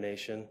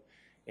determination,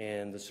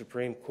 and the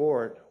Supreme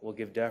Court will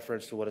give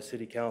deference to what a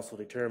city council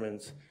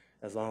determines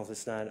as long as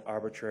it's not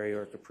arbitrary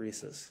or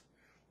capricious.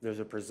 There's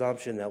a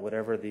presumption that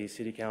whatever the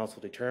city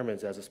council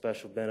determines as a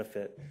special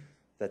benefit,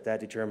 that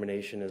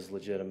determination is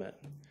legitimate.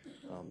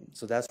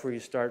 So that's where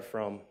you start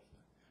from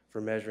for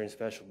measuring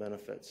special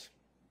benefits.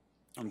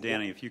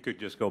 Danny, if you could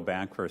just go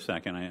back for a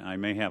second. I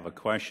may have a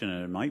question,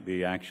 and it might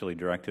be actually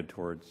directed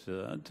towards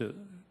to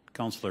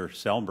Councilor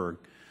Selberg.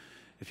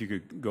 If you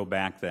could go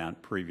back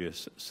that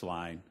previous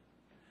slide.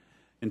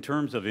 In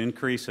terms of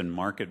increase in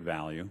market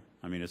value,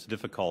 I mean, it's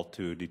difficult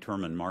to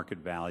determine market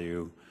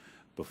value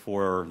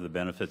before the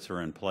benefits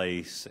are in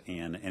place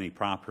and any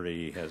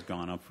property has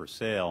gone up for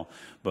sale,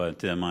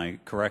 but am I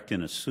correct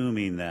in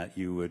assuming that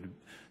you would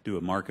do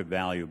a market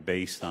value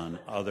based on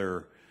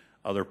other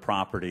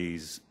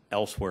properties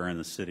elsewhere in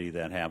the city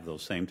that have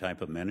those same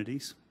type of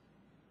amenities?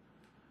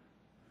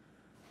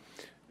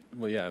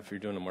 Well, yeah, if you're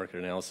doing a market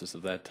analysis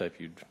of that type,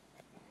 you'd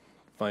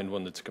find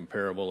one that's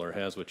comparable or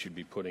has what you'd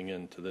be putting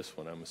into this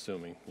one, I'm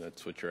assuming.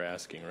 That's what you're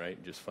asking,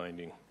 right? Just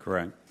finding.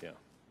 Correct. Yeah.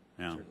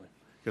 Yeah. Certainly.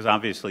 Because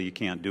obviously you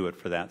can't do it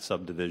for that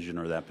subdivision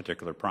or that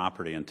particular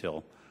property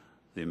until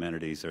the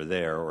amenities are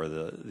there or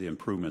the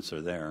improvements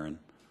are there. And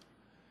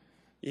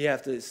You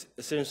have to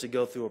essentially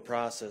go through a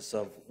process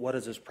of what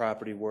is this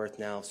property worth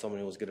now if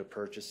somebody was going to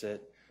purchase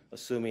it,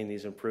 assuming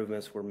these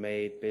improvements were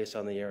made based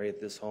on the area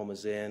that this home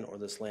is in or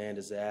this land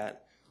is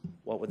at,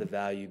 what would the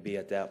value be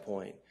at that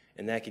point?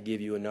 And that could give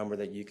you a number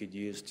that you could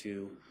use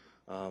to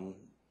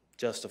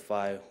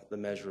justify the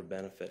measure of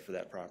benefit for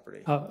that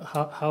property.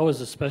 How is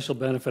the special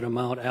benefit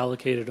amount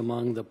allocated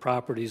among the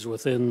properties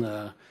within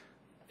the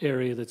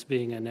area that's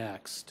being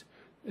annexed?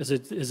 Is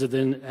it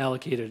then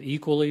allocated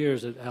equally, or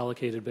is it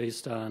allocated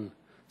based on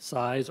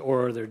size,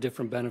 or are there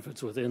different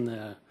benefits within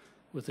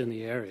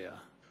the area?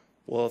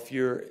 Well,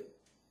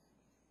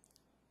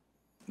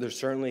 there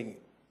certainly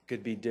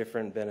could be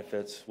different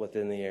benefits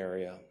within the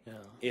area. Yeah.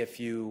 If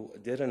you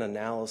did an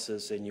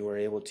analysis and you were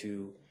able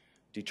to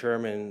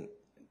determine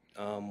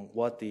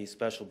what the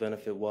special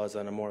benefit was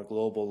on a more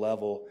global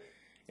level,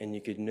 and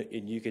you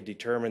could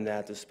determine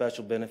that the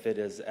special benefit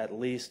is at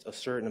least a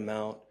certain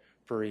amount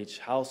per each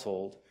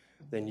household,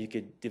 then you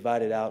could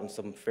divide it out in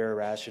some fair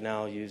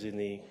rationale using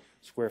the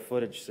square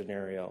footage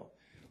scenario.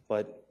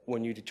 But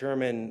when you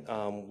determine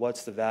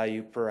what's the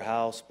value per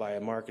house by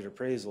a market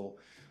appraisal,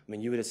 I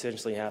mean, you would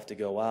essentially have to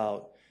go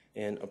out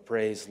and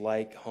appraise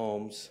like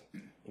homes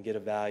and get a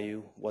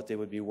value, what they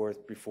would be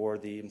worth before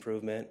the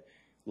improvement,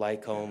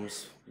 like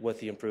homes with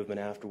the improvement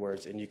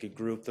afterwards, and you could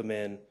group them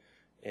in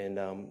and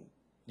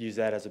use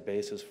that as a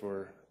basis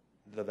for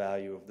the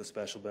value of the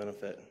special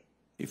benefit.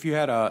 If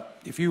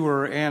you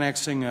were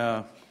annexing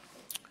a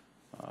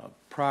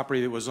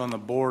property that was on the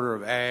border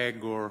of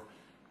ag or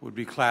would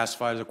be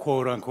classified as a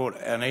quote-unquote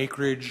an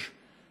acreage,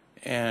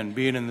 and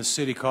being in the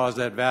city caused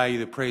that value,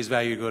 the appraised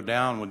value to go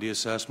down, would the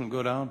assessment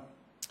go down?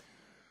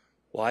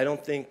 Well, I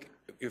don't think,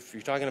 if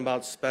you're talking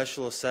about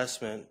special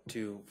assessment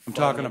I'm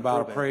talking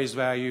about appraised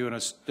value and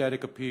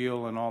aesthetic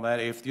appeal and all that.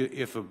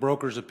 If a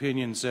broker's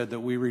opinion said that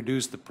we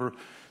reduce the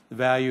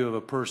value of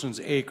a person's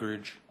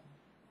acreage,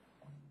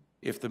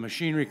 if the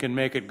machinery can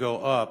make it go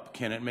up,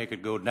 can it make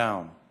it go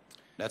down?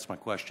 That's my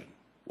question.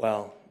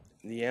 Well,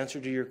 the answer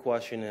to your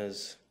question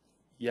is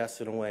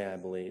yes, in a way, I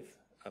believe.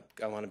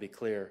 I want to be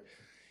clear.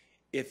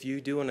 If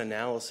you do an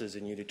analysis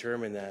and you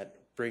determine that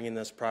bringing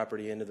this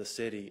property into the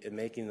city and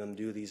making them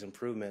do these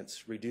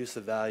improvements reduce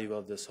the value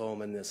of this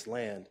home and this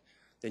land,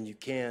 then you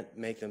can't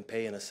make them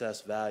pay an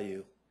assessed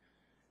value.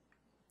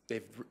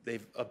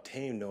 They've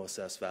obtained no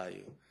assessed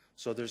value.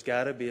 So there's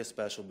got to be a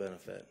special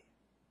benefit.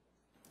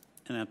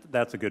 And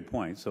that's a good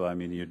point. So, I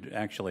mean, you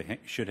actually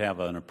should have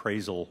an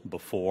appraisal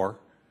before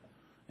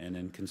and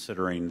then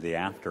considering the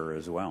after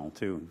as well,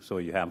 too. So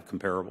you have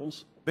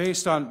comparables.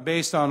 Based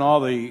on all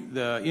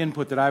the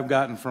input that I've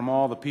gotten from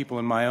all the people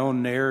in my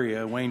own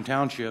area, Wayne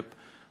Township,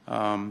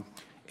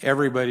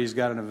 everybody's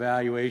got an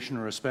evaluation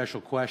or a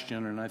special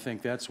question, and I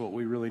think that's what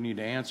we really need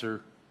to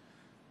answer.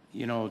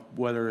 You know,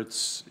 whether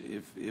it's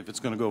if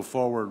it's going to go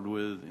forward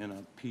in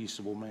a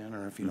peaceable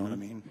manner, if you know what I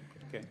mean.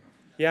 Okay.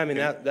 Yeah, I mean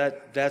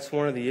that's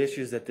one of the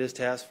issues that this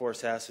task force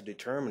has to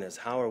determine is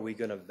how are we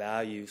going to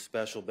value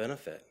special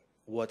benefit?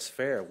 What's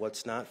fair?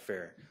 What's not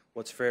fair?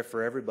 What's fair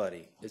for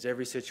everybody? Is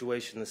every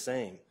situation the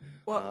same?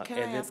 Well, can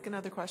I ask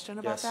another question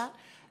about yes. that?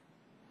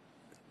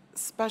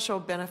 Special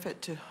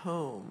benefit to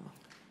whom?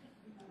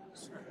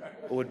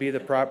 It would be the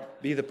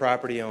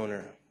property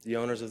owner, the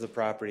owners of the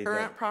property.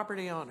 Current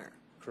property owner.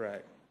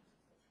 Correct.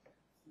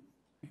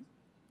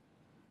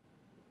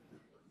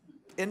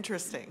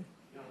 Interesting.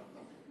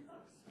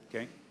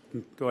 Okay.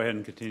 Go ahead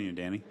and continue,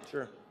 Danny.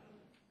 Sure.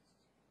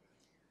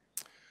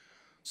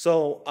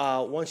 So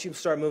once you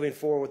start moving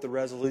forward with the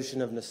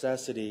resolution of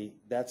necessity,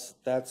 that's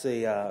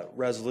a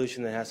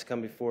resolution that has to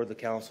come before the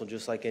council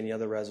just like any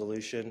other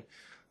resolution.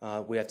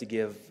 We have to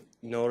give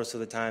notice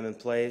of the time and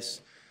place.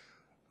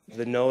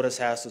 The notice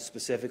has to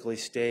specifically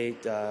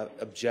state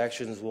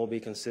objections will be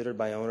considered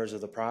by owners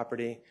of the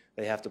property.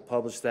 They have to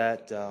publish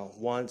that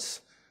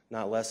once,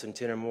 not less than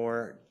 10 or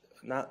more,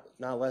 not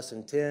less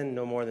than 10,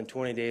 no more than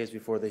 20 days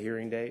before the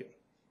hearing date.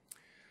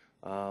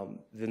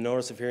 The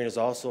notice of hearing is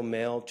also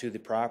mailed to the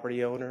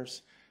property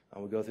owners.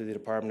 We go through the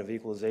Department of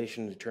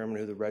Equalization to determine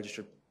who the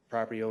registered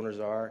property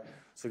owners are.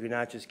 So you're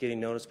not just getting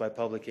notice by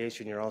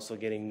publication, you're also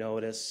getting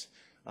notice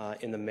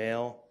in the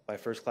mail, by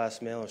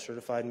first-class mail or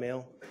certified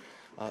mail.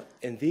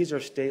 And these are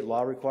state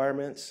law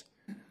requirements.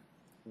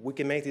 We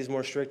can make these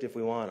more strict if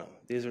we want them.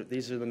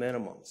 These are the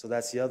minimum. So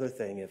that's the other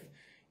thing.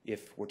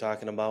 If we're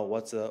talking about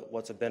what's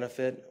a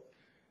benefit,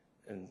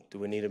 and do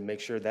we need to make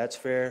sure that's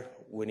fair?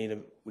 We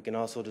can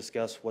also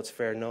discuss what's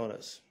fair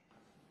notice.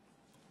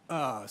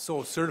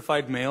 So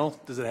certified mail,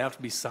 does it have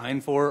to be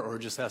signed for or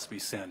just has to be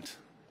sent?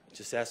 It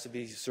just has to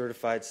be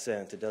certified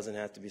sent. It doesn't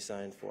have to be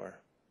signed for.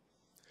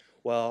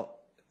 Well,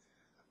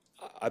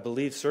 I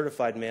believe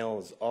certified mail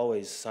is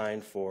always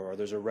signed for, or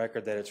there's a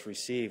record that it's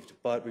received.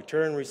 But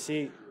return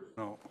receipt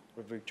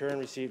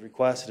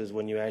requested is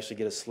when you actually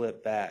get a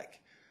slip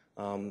back.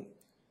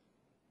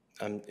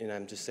 and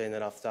I'm just saying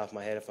that off the top of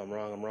my head. If I'm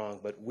wrong,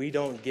 but we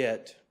don't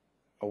get,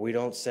 or we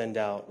don't send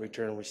out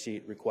return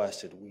receipt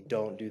requested. We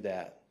don't do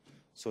that.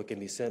 So it can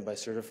be sent by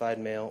certified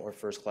mail or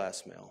first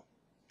class mail.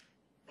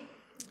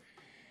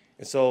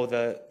 And so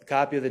the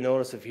copy of the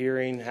notice of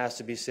hearing has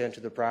to be sent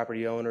to the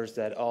property owners.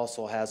 That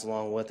also has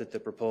along with it the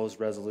proposed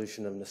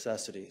resolution of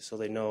necessity, so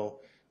they know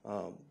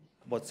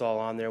what's all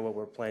on there, what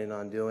we're planning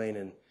on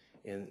doing,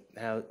 and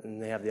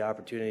they have the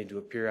opportunity to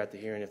appear at the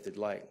hearing if they'd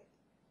like.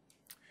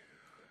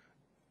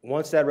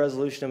 Once that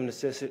resolution of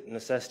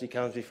necessity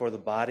comes before the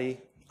body,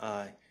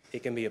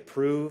 it can be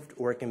approved,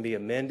 or it can be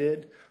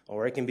amended,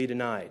 or it can be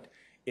denied.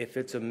 If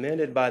it's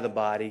amended by the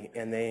body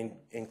and they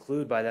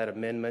include by that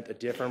amendment a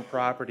different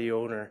property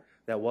owner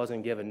that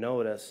wasn't given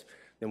notice,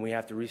 then we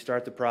have to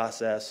restart the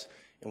process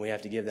and we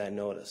have to give that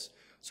notice.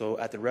 So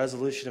at the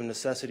resolution of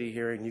necessity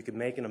hearing, you can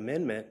make an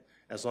amendment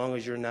as long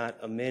as you're not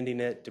amending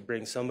it to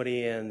bring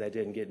somebody in that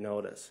didn't get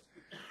notice.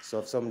 So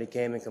if somebody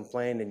came and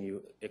complained and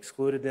you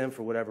excluded them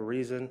for whatever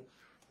reason,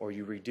 or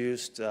you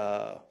reduced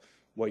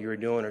what you were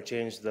doing or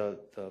changed the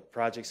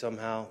project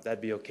somehow,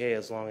 that'd be okay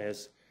as long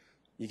as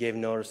you gave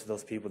notice to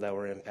those people that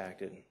were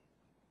impacted.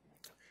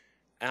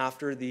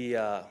 After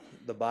the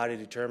body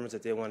determines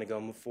that they want to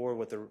go move forward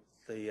with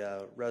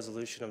the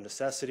resolution of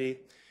necessity,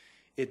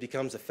 it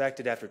becomes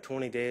effective after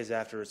 20 days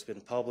after it's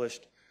been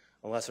published,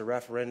 unless a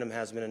referendum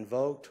has been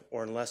invoked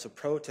or unless a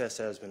protest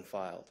has been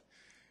filed.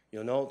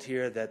 You'll note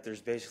here that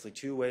there's basically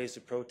two ways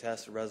to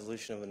protest a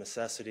resolution of a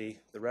necessity: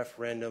 the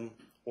referendum,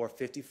 or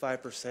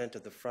 55%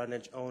 of the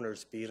frontage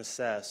owners being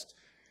assessed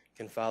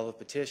can file a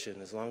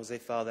petition. As long as they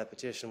file that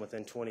petition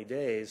within 20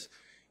 days,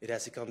 it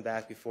has to come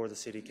back before the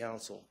city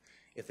council.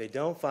 If they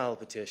don't file a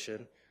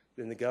petition,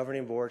 then the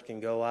governing board can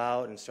go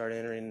out and start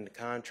entering into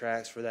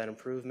contracts for that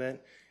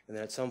improvement, and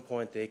then at some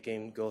point they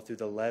can go through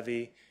the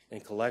levy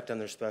and collect on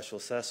their special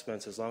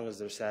assessments as long as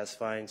they're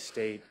satisfying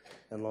state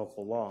and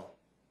local law.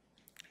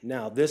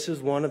 Now, this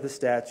is one of the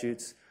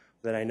statutes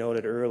that I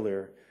noted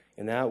earlier,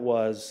 and that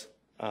was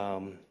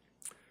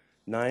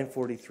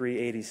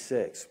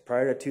 94386.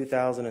 Prior to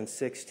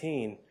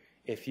 2016,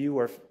 if you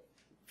were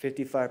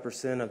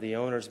 55% of the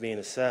owners being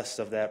assessed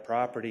of that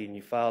property and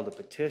you filed a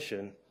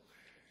petition,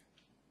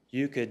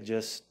 you could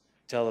just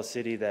tell the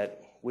city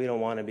that we don't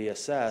want to be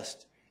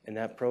assessed, and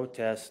that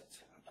protest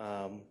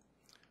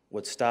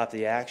would stop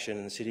the action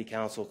and the city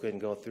council couldn't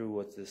go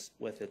through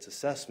with its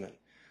assessment.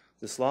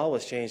 This law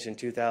was changed in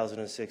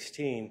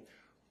 2016,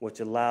 which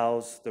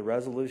allows the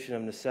resolution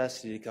of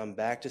necessity to come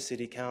back to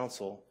city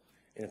council.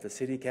 And if the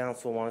city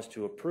council wants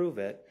to approve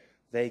it,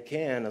 they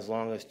can, as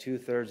long as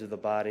 2/3 of the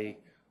body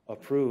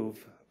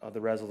approve of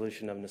the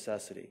resolution of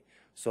necessity.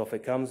 So if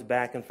it comes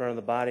back in front of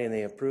the body and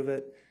they approve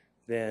it,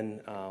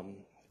 then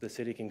the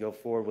city can go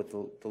forward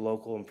with the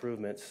local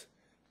improvements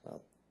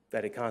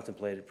that it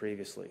contemplated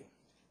previously.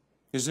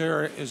 Is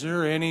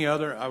there any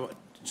other,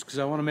 because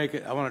I want to make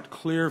it, I want it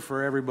clear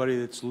for everybody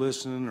that's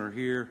listening or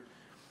here,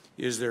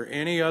 is there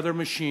any other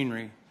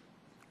machinery,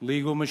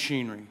 legal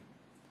machinery,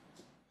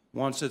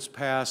 once it's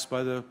passed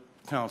by the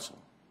council,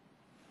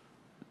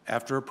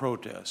 after a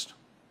protest,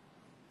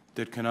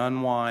 that can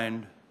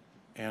unwind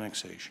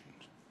annexations?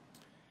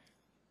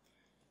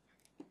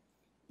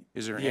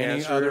 Is there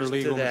any other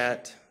legal?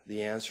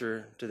 The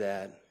answer to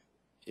that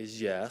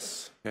is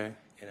yes. Okay.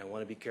 And I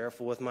want to be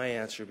careful with my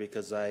answer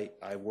because I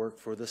work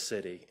for the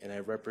city and I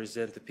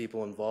represent the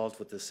people involved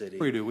with the city.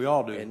 We do. We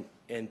all do.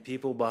 And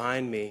people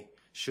behind me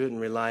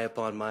shouldn't rely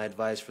upon my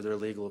advice for their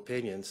legal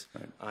opinions.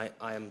 Right.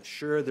 I am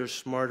sure there's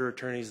smarter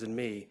attorneys than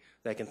me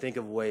that can think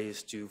of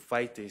ways to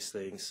fight these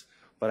things,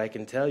 but I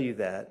can tell you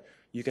that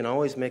you can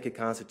always make a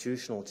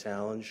constitutional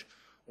challenge.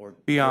 Or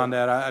beyond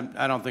that,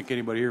 I don't think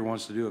anybody here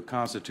wants to do a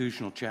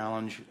constitutional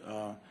challenge.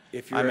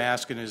 I'm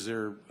asking, is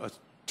there a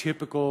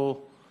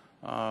typical,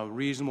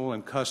 reasonable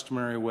and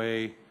customary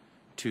way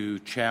to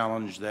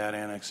challenge that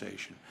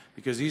annexation?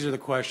 Because these are the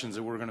questions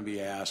that we're going to be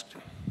asked.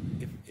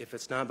 If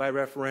it's not by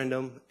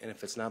referendum and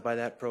if it's not by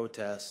that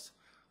protest,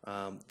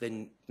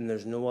 then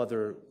there's no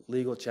other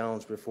legal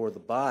challenge before the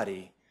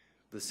body,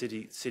 the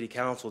city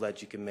council,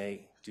 that you can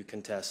make to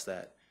contest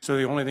that. So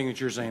the only thing that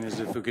you're saying is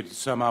if we could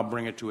somehow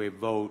bring it to a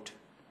vote,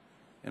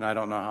 and I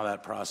don't know how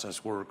that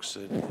process works.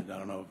 I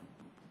don't know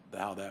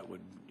how that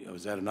would,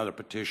 is that another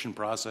petition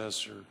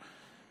process? Or?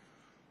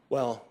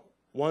 Well,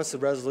 once the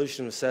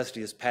resolution of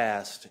necessity is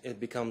passed, it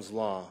becomes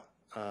law.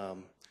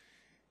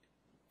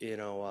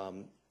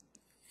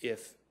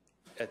 If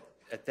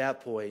at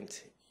that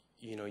point,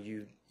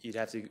 you'd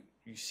have to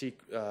seek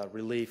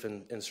relief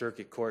in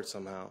circuit court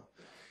somehow.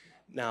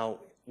 Now,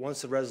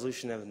 once the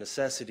resolution of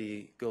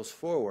necessity goes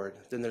forward,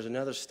 then there's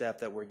another step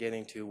that we're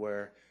getting to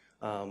where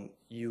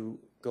you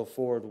go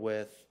forward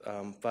with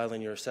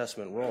filing your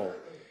assessment roll.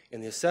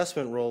 And the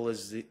assessment roll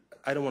is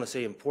I don't want to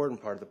say important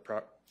part of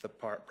the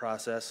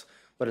process,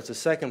 but it's the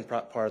second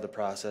part of the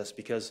process,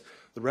 because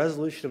the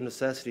resolution of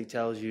necessity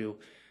tells you,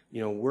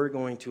 we're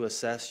going to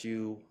assess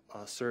you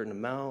a certain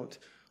amount,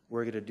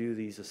 we're going to do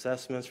these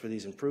assessments for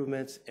these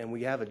improvements, and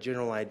we have a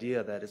general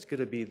idea that it's going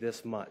to be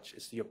this much.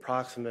 It's the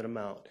approximate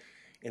amount.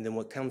 And then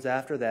what comes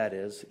after that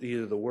is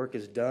either the work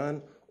is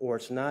done or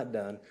it's not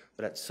done,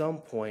 but at some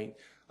point,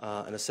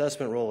 an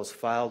assessment roll is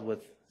filed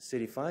with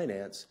city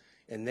finance,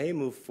 and they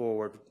move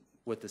forward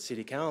with the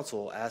city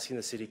council, asking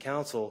the city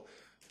council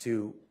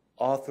to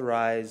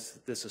authorize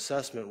this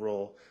assessment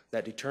roll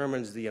that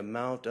determines the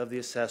amount of the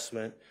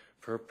assessment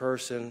per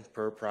person,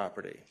 per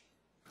property.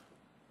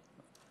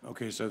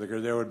 Okay, so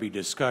there would be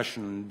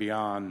discussion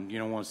beyond,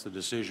 once the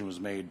decision was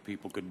made,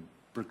 people could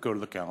go to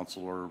the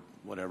council or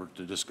whatever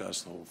to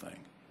discuss the whole thing.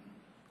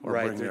 Or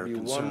Right, bring their there'd be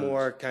concerns. one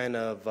more kind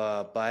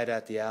of bite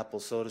at the apple,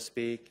 so to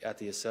speak, at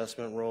the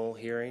assessment roll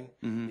hearing,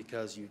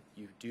 because you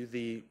do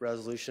the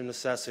resolution of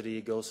necessity,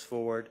 it goes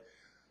forward.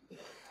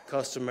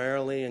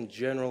 Customarily and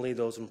generally,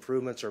 those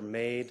improvements are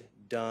made,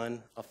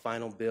 done, a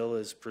final bill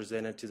is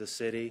presented to the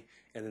city,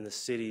 and then the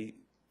city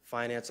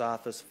finance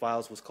office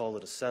files what's called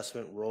an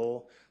assessment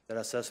roll. That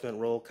assessment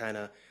roll kind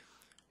of,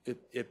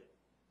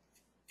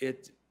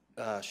 it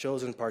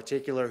shows in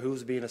particular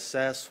who's being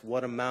assessed,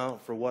 what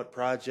amount for what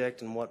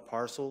project and what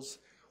parcels.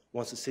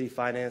 Once the city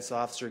finance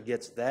officer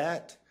gets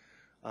that,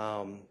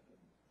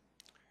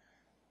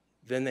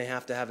 then they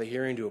have to have a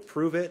hearing to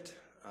approve it.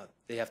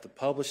 They have to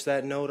publish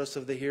that notice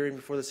of the hearing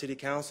before the city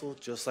council,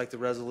 just like the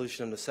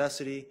resolution of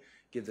necessity,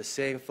 give the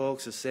same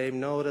folks the same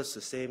notice, the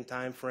same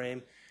time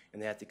frame,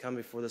 and they have to come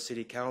before the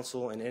city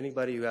council, and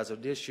anybody who has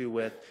an issue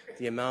with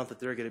the amount that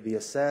they're going to be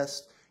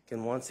assessed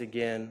can once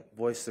again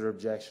voice their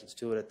objections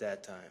to it at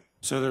that time.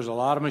 So there's a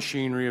lot of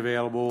machinery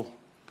available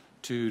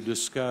to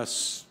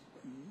discuss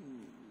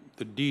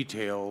the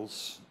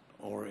details,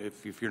 or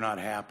if you're not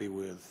happy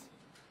with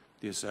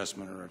the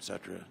assessment or et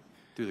cetera,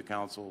 through the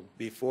council.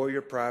 Before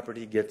your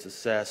property gets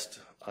assessed,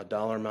 a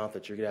dollar amount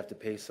that you're going to have to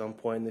pay some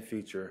point in the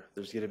future,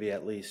 there's going to be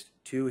at least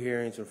 2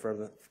 hearings in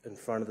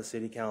front of the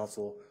city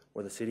council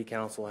where the city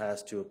council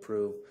has to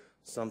approve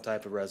some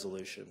type of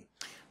resolution.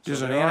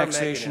 There's an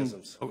annexation.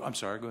 Oh, I'm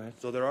sorry, go ahead.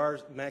 So there are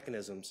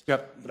mechanisms.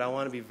 Yep. But I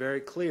want to be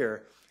very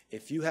clear.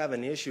 If you have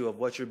an issue of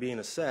what you're being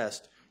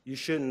assessed, you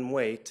shouldn't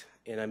wait,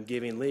 and I'm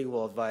giving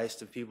legal advice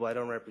to people I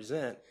don't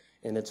represent,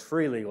 and it's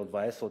free legal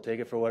advice, so take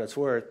it for what it's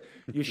worth.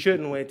 You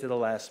shouldn't wait to the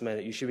last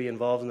minute. You should be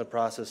involved in the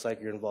process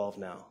like you're involved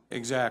now.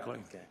 Exactly.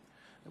 Okay.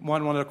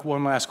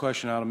 One last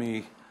question out of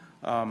me.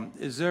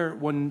 Is there,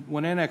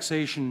 when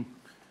annexation,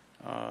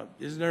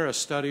 is there a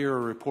study or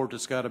a report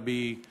that's got to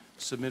be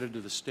submitted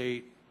to the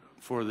state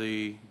for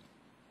the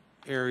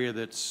area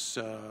that's,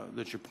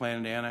 that you're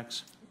planning to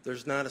annex?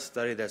 There's not a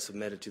study that's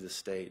submitted to the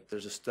state.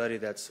 There's a study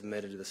that's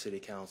submitted to the city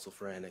council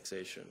for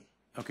annexation.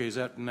 Okay, is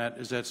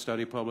that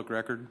study public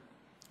record?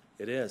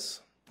 It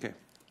is. Okay.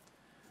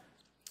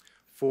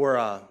 For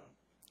a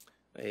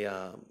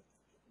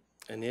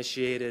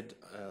initiated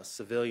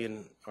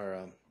civilian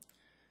or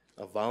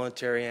a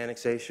voluntary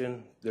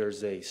annexation,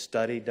 there's a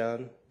study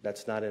done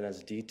that's not in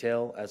as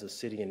detail as a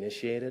city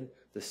initiated.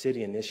 The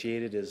city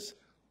initiated is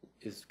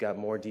got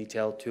more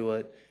detail to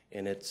it,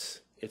 and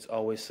it's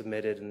always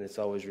submitted and it's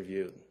always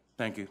reviewed.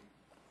 Thank you.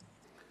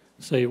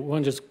 Say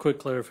one just quick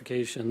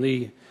clarification.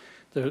 The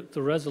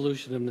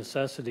resolution of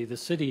necessity, the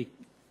city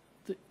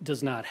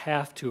does not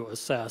have to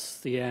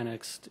assess the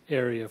annexed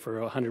area for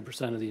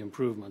 100% of the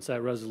improvements.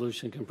 That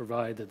resolution can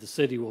provide that the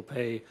city will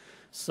pay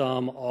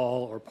some,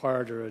 all, or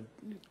part, or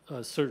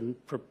a certain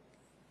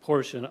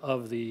proportion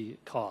of the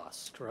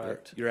cost,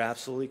 correct? You're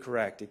absolutely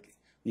correct.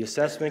 The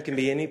assessment can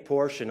be any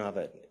portion of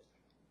it.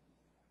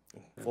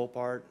 Full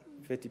part,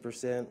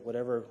 50%,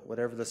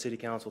 whatever the city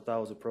council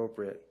thought was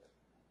appropriate.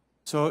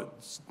 So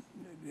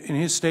in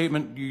his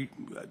statement,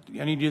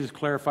 I need you to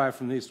clarify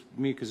from me,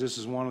 because this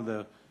is one of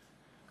the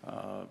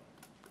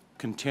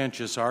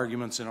contentious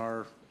arguments in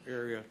our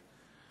area.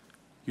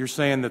 You're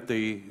saying that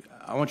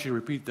I want you to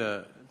repeat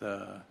the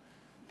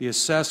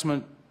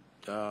assessment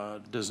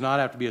does not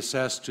have to be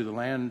assessed to the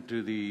land,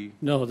 to the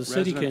no, the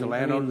city can, the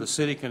landowner. The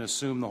city can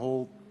assume the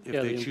whole if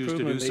they choose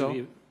to do so.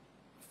 May be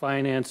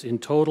financed in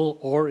total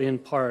or in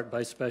part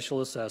by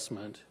special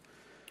assessment.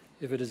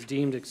 If it is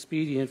deemed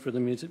expedient for the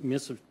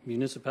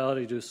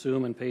municipality to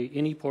assume and pay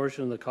any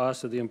portion of the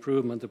cost of the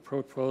improvement, the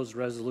proposed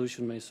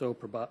resolution may so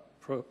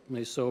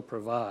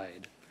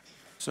provide.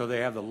 So they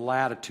have the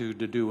latitude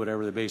to do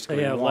whatever they basically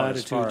They have want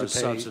as far latitude as to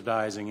pay.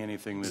 subsidizing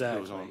anything that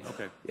Exactly. goes on.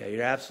 Okay. Yeah,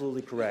 you're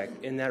absolutely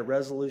correct. In that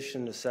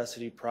resolution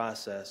necessity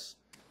process,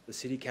 the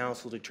city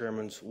council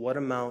determines what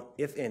amount,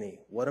 if any,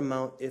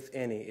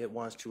 it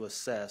wants to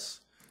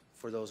assess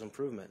for those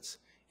improvements.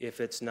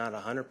 If it's not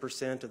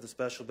 100% of the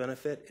special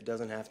benefit, it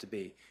doesn't have to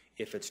be.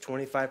 If it's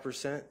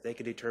 25%, they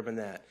can determine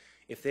that.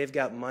 If they've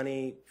got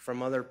money from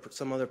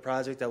some other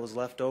project that was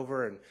left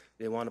over and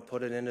they want to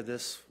put it into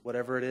this,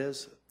 whatever it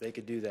is, they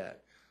could do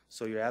that.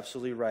 So you're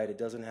absolutely right. It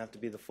doesn't have to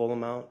be the full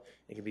amount.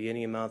 It can be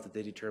any amount that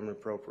they determine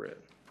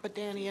appropriate. But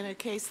Danny, in a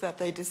case that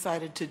they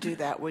decided to do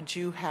that, would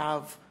you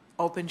have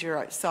opened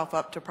yourself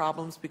up to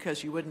problems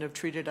because you wouldn't have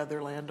treated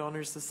other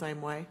landowners the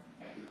same way?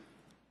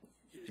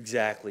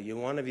 Exactly. You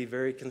want to be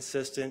very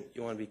consistent.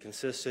 You want to be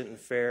consistent and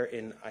fair,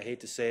 and I hate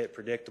to say it,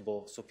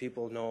 predictable, so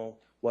people know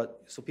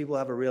so people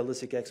have a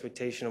realistic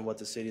expectation of what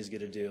the city is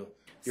going to do.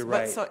 You're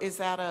But right. so is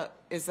that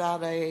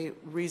a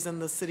reason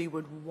the city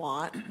would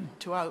want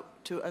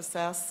to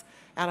assess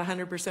at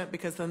 100%?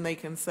 Because then they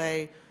can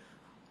say,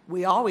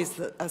 we always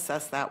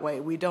assess that way.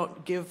 We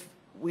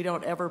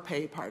don't ever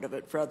pay part of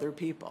it for other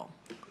people.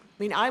 I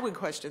mean, I would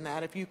question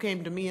that if you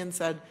came to me and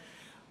said,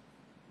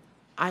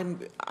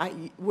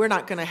 we're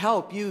not going to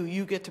help you.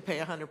 You get to pay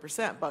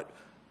 100%,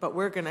 but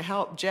we're going to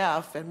help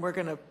Jeff, and we're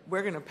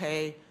going to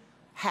pay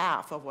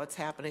half of what's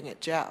happening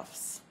at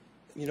Jeff's.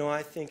 You know,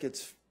 I think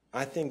it's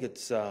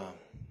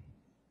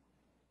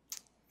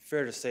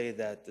fair to say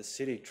that the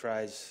city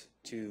tries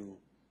to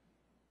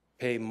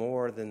pay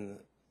more than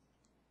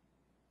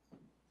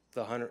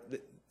the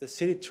 100. The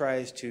city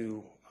tries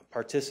to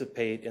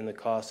participate in the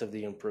cost of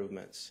the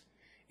improvements,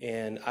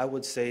 and I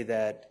would say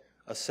that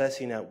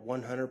assessing at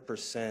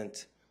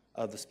 100%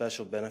 of the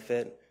special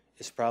benefit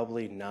is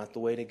probably not the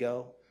way to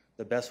go.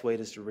 The best way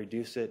is to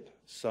reduce it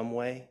some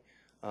way,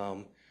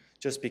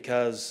 just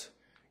because,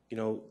 you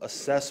know,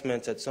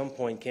 assessments at some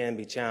point can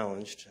be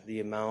challenged, the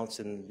amounts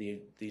and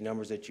the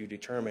numbers that you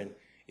determine.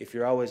 If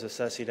you're always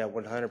assessing at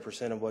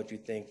 100% of what you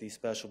think the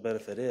special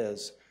benefit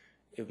is,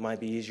 it might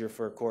be easier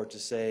for a court to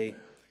say,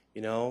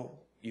 you know,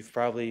 you've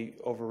probably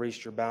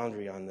overreached your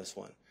boundary on this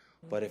one.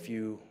 But if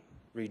you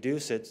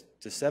reduce it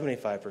to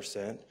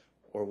 75%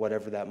 or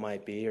whatever that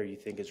might be, or you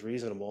think is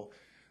reasonable,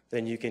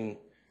 then you can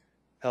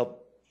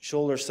help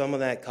shoulder some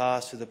of that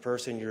cost to the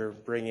person you're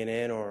bringing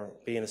in or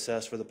being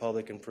assessed for the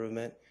public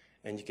improvement,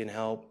 and you can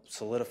help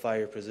solidify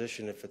your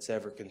position if it's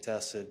ever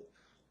contested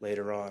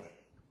later on.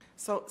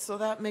 So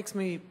that makes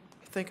me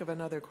think of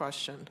another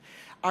question.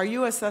 Are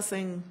you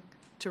assessing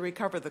to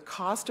recover the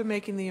cost of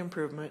making the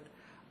improvement?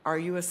 Are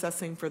you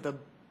assessing for the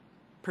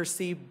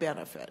perceived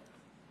benefit?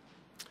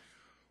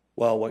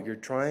 Well, what you're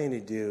trying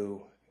to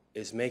do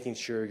is making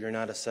sure you're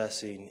not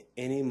assessing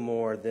any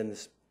more than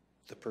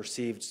the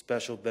perceived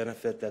special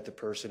benefit that the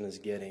person is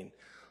getting.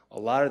 A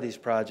lot of these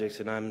projects,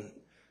 and I'm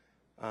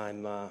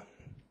not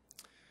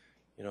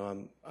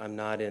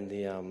in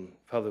the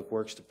public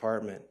works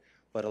department,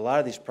 but a lot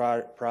of these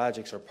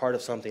projects are part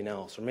of something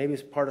else, or maybe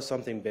it's part of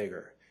something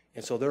bigger.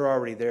 And so they're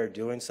already there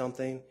doing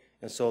something,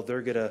 and so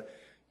they're gonna,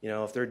 you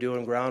know, if they're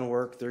doing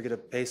groundwork, they're gonna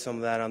pay some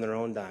of that on their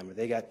own dime. If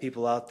they got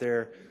people out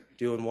there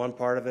doing one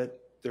part of it,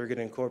 they're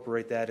gonna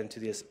incorporate that into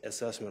the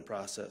assessment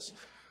process.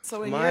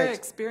 So in your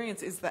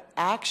experience, is the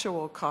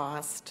actual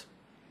cost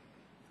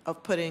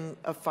of putting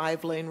a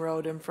 5-lane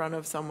road in front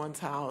of someone's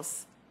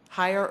house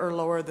higher or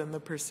lower than the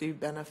perceived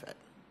benefit?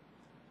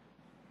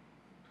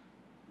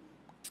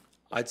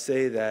 I'd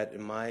say that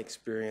in my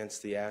experience,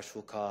 the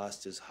actual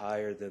cost is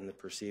higher than the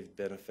perceived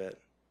benefit,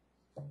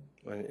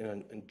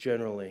 and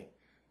generally.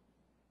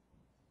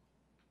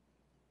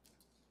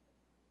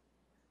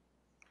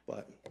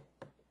 But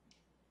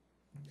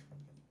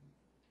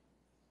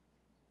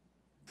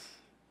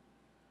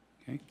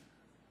Okay.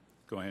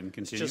 Go ahead and it's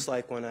continue. just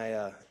like when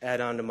I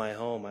add on to my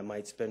home, I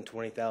might spend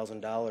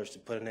 $20,000 to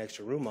put an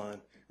extra room on,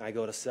 and I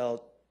go to sell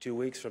it 2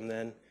 weeks from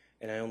then,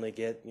 and I only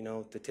get, you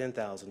know, the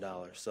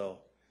 $10,000. So,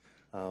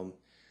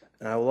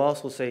 and I will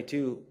also say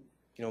too,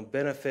 you know,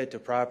 benefit to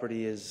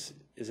property is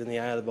in the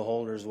eye of the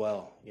beholder as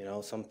well. You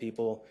know, some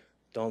people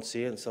don't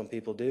see it, and some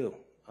people do,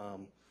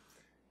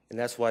 and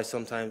that's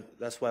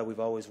why we've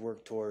always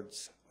worked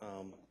towards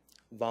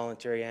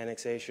voluntary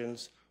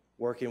annexations,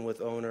 working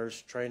with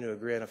owners, trying to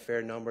agree on a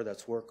fair number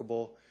that's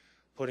workable,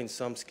 putting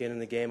some skin in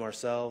the game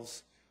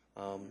ourselves,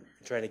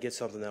 trying to get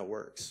something that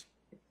works.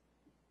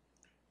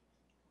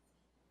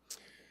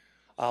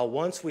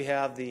 Once we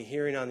have the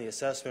hearing on the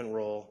assessment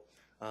roll,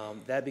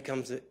 that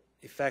becomes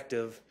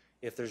effective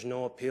if there's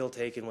no appeal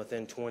taken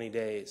within 20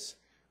 days.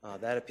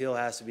 That appeal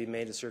has to be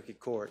made to circuit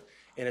court.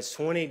 And it's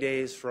 20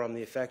 days from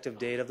the effective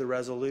date of the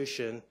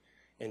resolution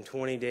and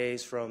 20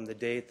 days from the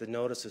date the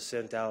notice is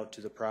sent out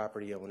to the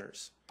property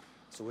owners.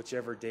 So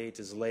whichever date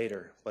is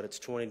later, but it's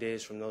 20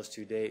 days from those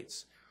two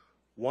dates.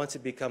 Once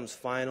it becomes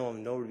final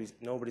and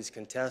nobody's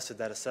contested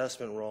that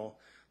assessment roll,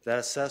 that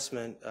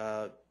assessment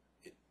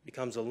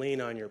becomes a lien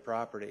on your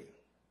property.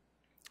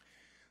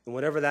 And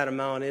whatever that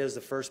amount is,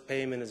 the first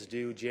payment is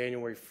due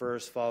January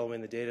 1st following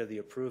the date of the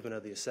approval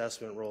of the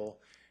assessment roll,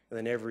 and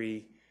then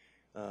every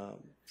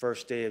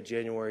first day of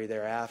January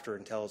thereafter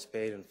until it's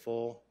paid in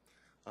full.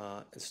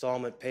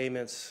 Installment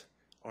payments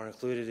are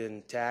included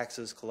in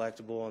taxes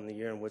collectible in the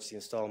year in which the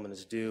installment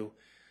is due.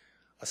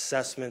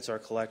 Assessments are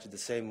collected the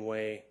same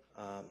way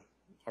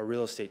our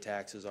real estate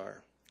taxes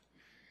are.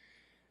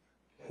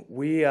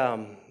 We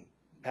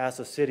passed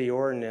a city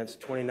ordinance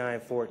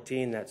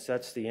 2914 that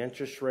sets the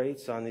interest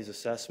rates on these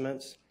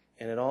assessments,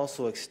 and it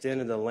also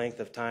extended the length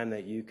of time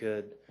that you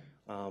could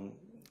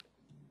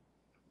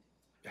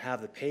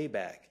have the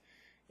payback.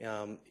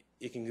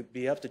 It can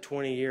be up to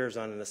 20 years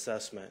on an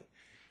assessment,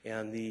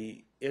 and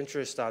the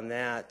interest on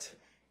that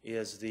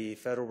is the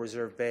Federal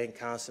Reserve Bank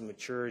constant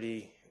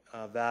maturity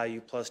value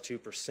plus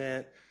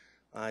 2%.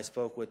 I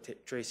spoke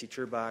with Tracy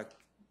Turbach,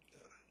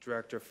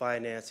 Director of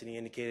Finance, and he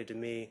indicated to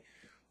me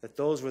that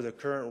those were the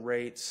current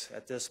rates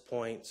at this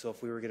point. So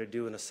if we were going to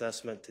do an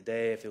assessment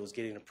today, if it was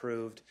getting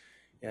approved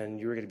and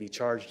you were going to be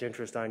charged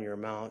interest on your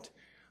amount,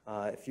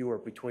 if you were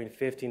between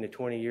 15 to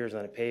 20 years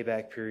on a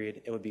payback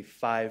period, it would be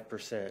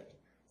 5%.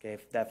 Okay,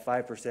 if that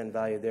 5%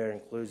 value there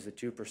includes the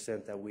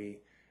 2% that we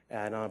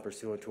add on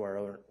pursuant to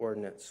our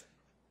ordinance.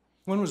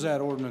 When was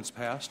that ordinance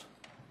passed?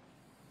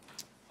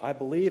 I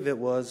believe it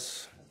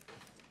was,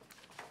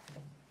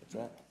 what's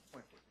that?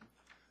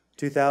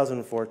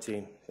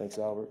 2014. Thanks,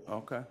 Albert.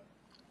 Okay.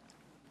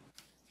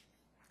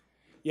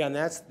 Yeah, and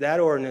that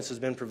ordinance has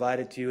been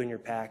provided to you in your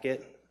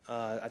packet.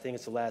 I think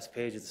it's the last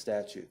page of the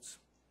statutes.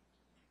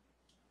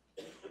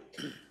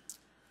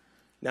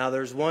 Now,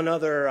 there's one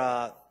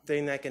other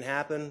thing that can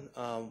happen.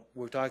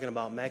 We're talking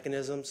about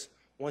mechanisms.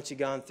 Once you've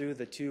gone through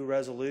the two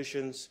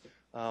resolutions,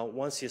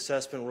 once the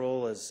assessment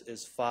rule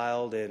is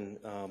filed and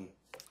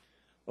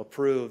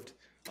approved,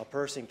 a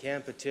person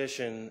can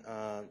petition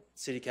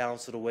City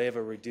Council to waive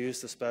or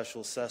reduce the special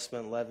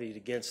assessment levied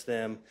against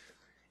them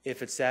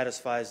if it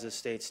satisfies the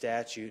state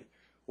statute,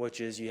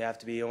 which is you have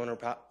to be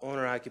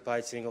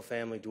owner-occupied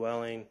single-family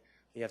dwelling,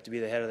 you have to be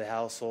the head of the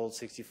household,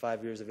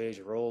 65 years of age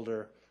or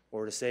older,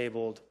 or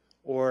disabled,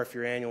 or if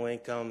your annual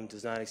income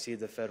does not exceed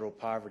the federal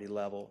poverty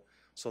level.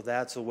 So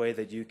that's a way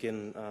that you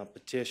can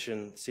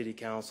petition City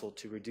Council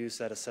to reduce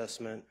that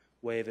assessment,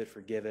 waive it,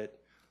 forgive it.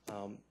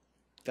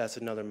 That's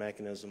another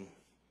mechanism.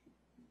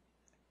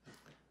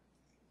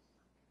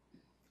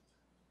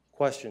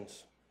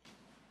 Questions?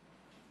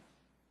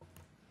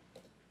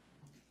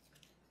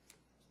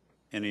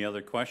 Any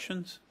other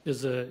questions?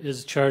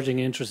 Is charging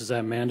interest, is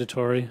that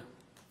mandatory?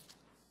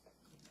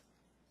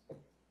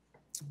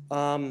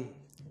 I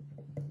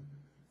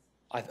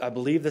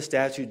believe the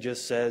statute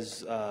just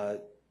says the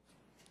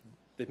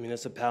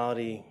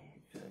municipality,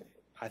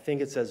 I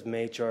think it says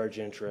may charge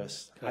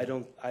interest.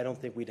 Okay. I don't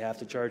think we'd have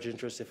to charge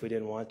interest if we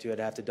didn't want to. I'd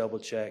have to double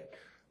check.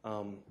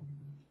 But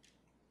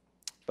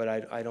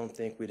I don't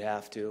think we'd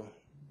have to.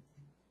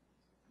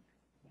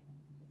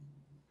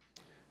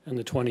 And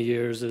the 20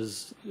 years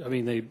is, I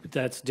mean,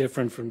 that's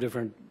different from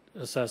different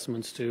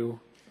assessments too?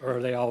 Or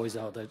are they always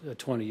out, a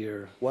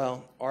 20-year?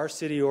 Well, our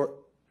city,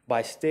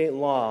 by state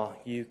law,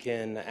 you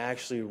can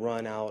actually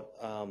run out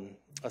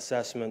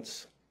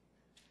assessments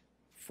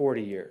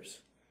 40 years.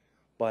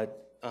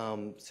 But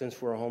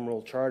since we're a home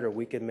rule charter,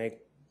 we can make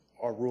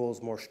our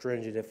rules more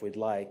stringent if we'd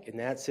like. And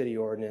that city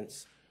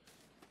ordinance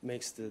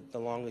makes the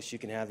longest you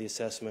can have the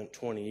assessment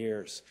 20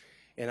 years.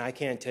 And I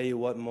can't tell you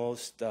what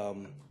most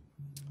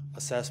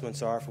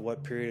assessments are for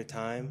what period of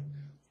time,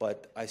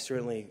 but I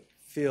certainly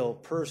feel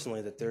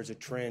personally that there's a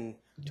trend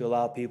to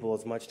allow people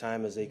as much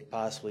time as they could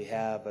possibly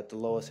have at the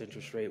lowest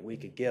interest rate we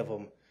could give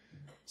them.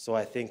 So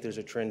I think there's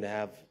a trend to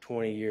have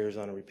 20 years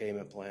on a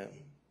repayment plan.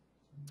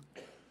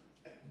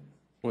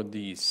 Would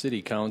the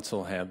city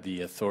council have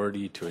the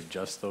authority to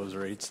adjust those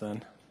rates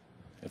then?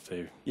 If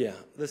they... Yeah,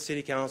 the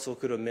city council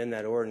could amend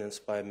that ordinance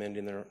by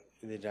amending their,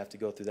 they'd have to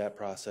go through that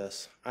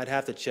process. I'd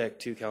have to check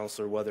too,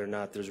 Councilor, whether or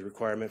not there's a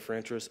requirement for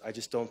interest. I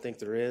just don't think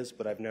there is,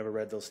 but I've never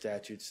read those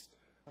statutes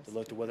to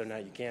look to whether or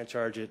not you can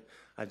charge it.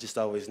 I've just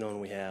always known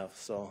we have,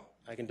 so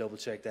I can double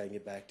check that and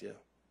get back to you.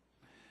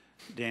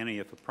 Danny,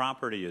 if a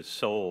property is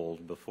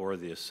sold before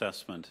the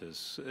assessment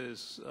is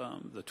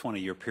the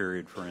 20-year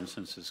period, for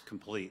instance, is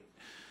complete,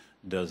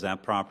 does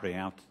that property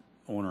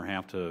owner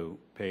have to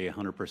pay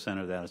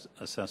 100% of that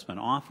assessment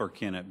off, or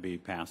can it be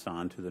passed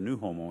on to the new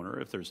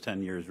homeowner if there's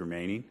 10 years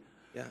remaining?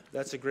 Yeah,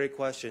 that's a great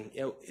question.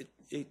 You know,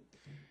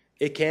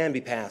 it can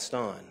be passed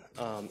on.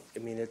 I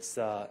mean, it's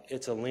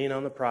a lien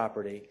on the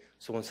property.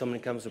 So when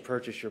somebody comes to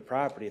purchase your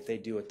property, if they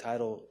do a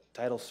title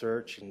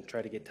search and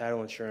try to get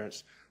title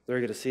insurance, they're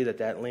going to see that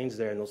that lien's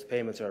there and those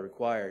payments are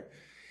required.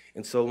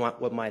 And so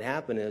what might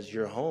happen is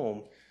your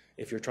home,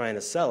 if you're trying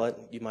to sell it,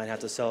 you might have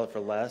to sell it for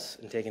less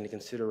and take into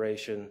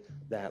consideration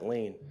that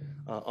lien.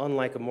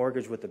 Unlike a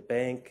mortgage with a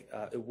bank,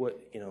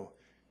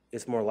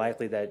 it's more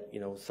likely that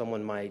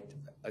someone might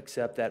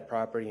accept that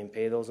property and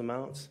pay those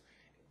amounts.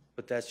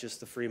 But that's just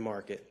the free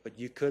market. But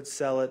you could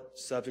sell it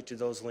subject to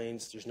those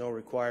liens. There's no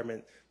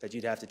requirement that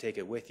you'd have to take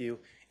it with you,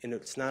 and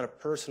it's not a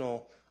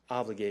personal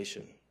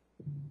obligation.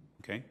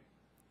 Okay,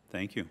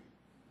 thank you.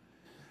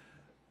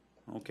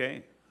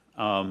 Okay.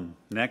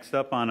 Next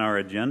up on our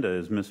agenda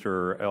is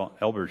Mr.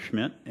 Albert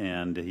Schmidt,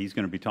 and he's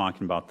going to be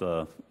talking about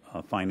the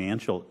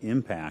financial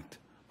impact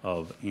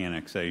of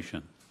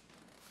annexation.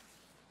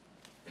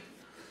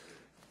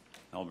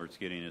 Albert's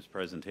getting his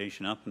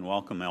presentation up, and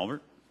welcome,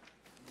 Albert.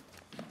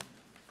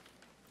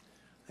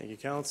 Thank you,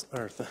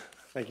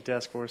 thank you,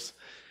 Task Force.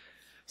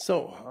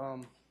 So,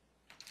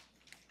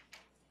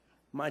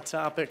 my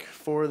topic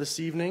for this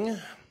evening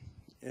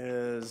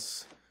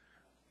is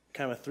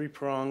kind of a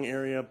three-prong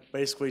area,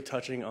 basically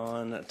touching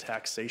on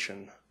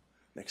taxation,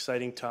 an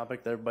exciting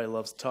topic that everybody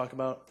loves to talk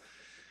about.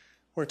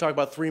 We're going to talk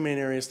about three main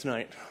areas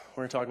tonight.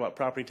 We're going to talk about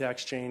property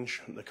tax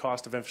change, the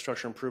cost of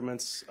infrastructure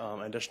improvements,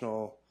 and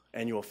additional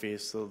annual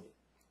fees. So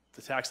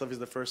the tax levy is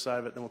the first side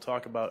of it. Then we'll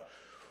talk about,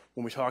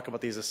 when we talk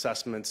about these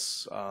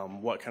assessments,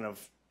 what kind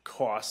of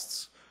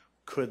costs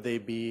could they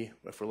be,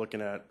 if we're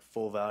looking at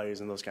full values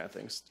and those kind of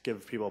things,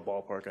 give people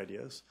ballpark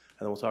ideas.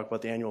 And then we'll talk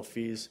about the annual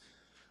fees.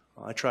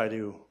 I try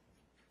to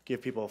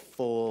give people a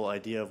full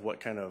idea of what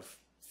kind of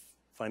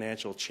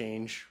financial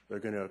change they're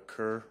going to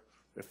occur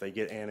if they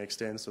get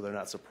annexed in, so they're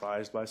not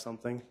surprised by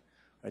something.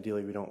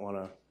 Ideally, we don't want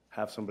to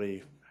have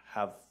somebody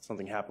have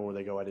something happen where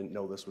they go, I didn't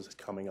know this was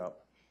coming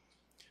up.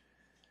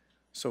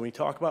 So when we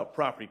talk about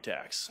property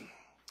tax,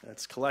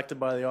 it's collected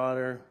by the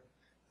auditor,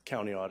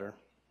 county auditor.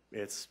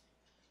 It's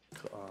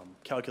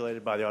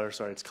calculated by the auditor,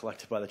 sorry, it's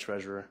collected by the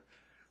treasurer.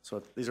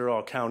 So these are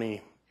all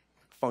county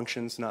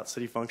functions, not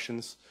city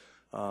functions.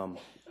 And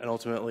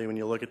ultimately, when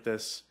you look at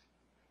this,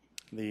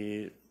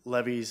 the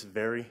levies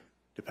vary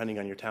depending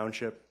on your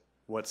township,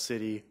 what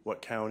city,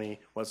 what county,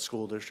 what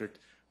school district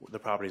the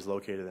property is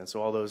located in.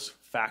 So all those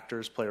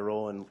factors play a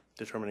role in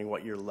determining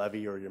what your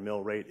levy or your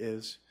mill rate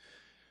is.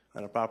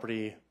 And a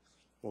property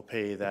will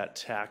pay that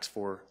tax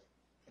for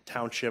a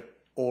township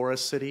or a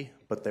city,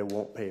 but they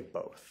won't pay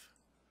both.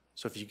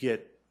 So if you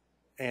get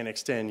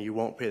annexed in, you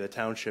won't pay the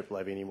township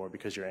levy anymore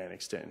because you're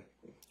annexed in.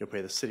 You'll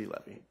pay the city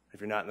levy.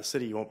 If you're not in the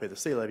city, you won't pay the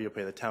city levy, you'll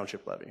pay the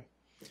township levy.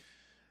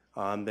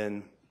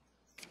 Then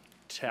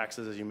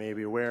taxes, as you may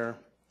be aware,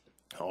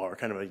 are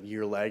kind of a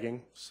year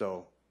lagging.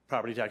 So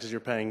property taxes you're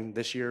paying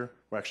this year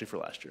were actually for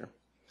last year.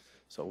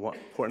 So what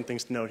important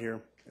things to note here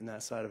in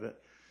that side of it.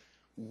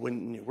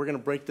 When we're going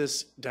to break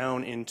this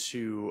down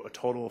into a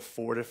total of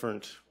 4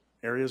 different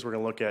areas. We're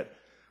going to look at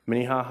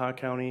Minnehaha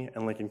County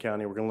and Lincoln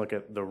County. We're going to look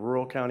at the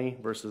rural county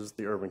versus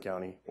the urban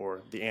county,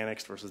 or the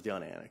annexed versus the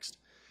unannexed.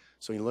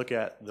 So you look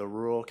at the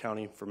rural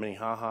county for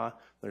Minnehaha,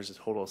 there's a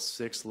total of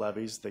 6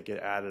 levies that get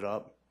added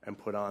up and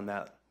put on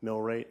that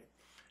mill rate.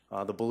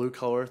 The blue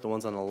color, the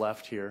ones on the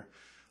left here,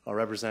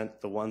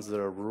 represent the ones that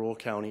are rural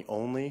county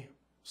only.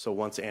 So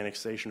once the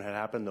annexation had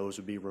happened, those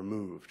would be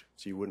removed.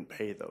 So you wouldn't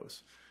pay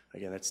those.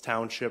 Again, it's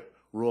township,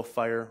 rural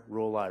fire,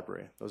 rural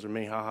library. Those are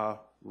Minnehaha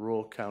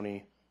rural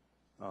county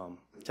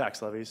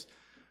tax levies.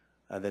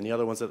 And then the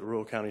other ones that the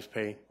rural counties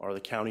pay are the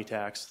county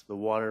tax, the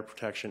water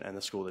protection, and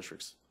the school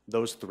districts.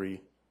 Those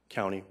 3,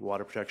 county,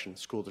 water protection,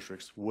 school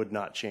districts, would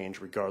not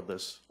change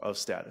regardless of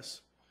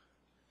status.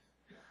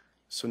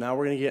 So now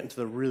we're going to get into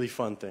the really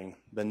fun thing,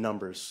 the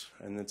numbers.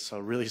 And it's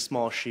a really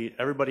small sheet.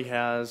 Everybody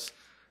has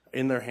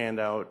in their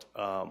handout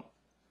a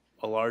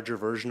larger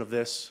version of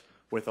this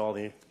with all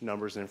the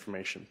numbers and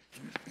information.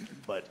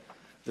 But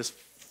this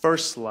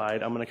first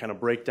slide, I'm going to kind of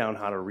break down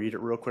how to read it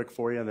real quick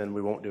for you, and then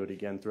we won't do it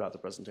again throughout the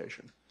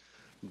presentation.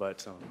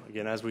 But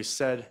again, as we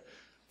said,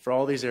 for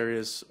all these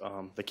areas,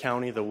 the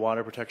county, the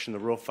water protection, the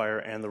rural fire,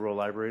 and the rural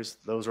libraries,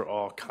 those are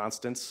all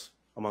constants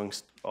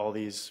amongst all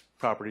these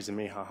properties in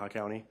Minnehaha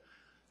County.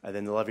 And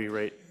then the levy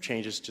rate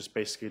changes just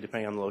basically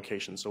depending on the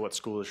location. So what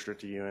school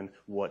district are you in?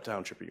 What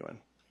township are you in?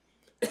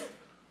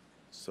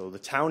 So the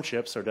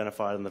townships are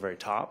identified on the very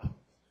top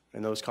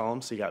in those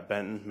columns. So you got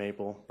Benton,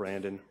 Maple,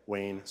 Brandon,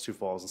 Wayne, Sioux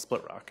Falls, and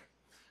Split Rock.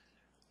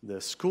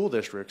 The school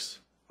districts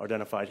are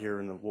identified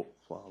here in the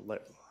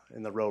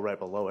row right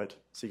below it.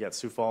 So you got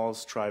Sioux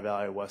Falls,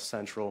 Tri-Valley, West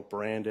Central,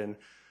 Brandon,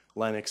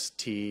 Lenox,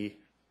 T,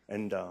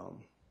 and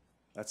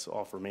that's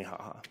all for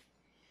Minnehaha.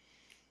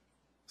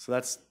 So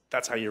that's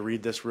how you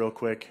read this real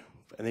quick.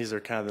 And these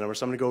are kind of the numbers.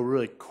 So I'm going to go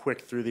really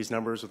quick through these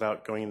numbers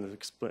without going into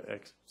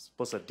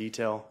explicit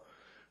detail.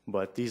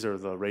 But these are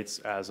the rates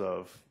as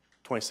of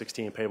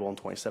 2016 payable in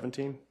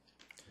 2017.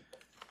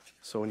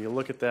 So when you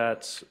look at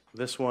that,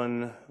 this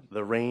one,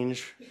 the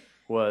range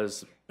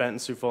was Benton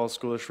Sioux Falls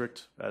School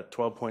District at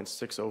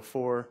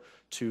 12.604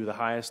 to the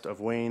highest of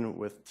Wayne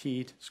with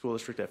T School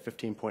District at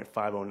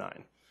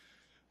 15.509.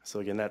 So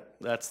again,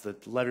 that's the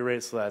levy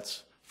rate. So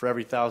that's for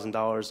every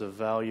 $1,000 of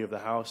value of the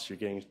house, you're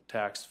getting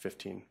taxed the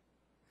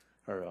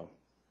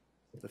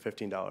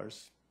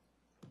 $15.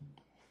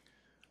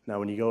 Now,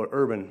 when you go to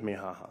urban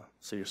Minnehaha,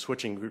 so you're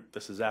switching group.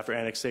 This is after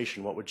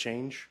annexation. What would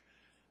change?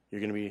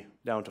 You're going to be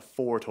down to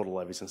 4 total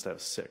levies instead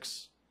of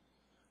 6.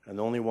 And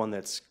the only one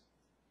that's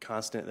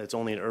constant, that's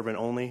only an urban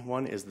only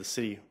one, is the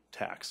city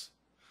tax.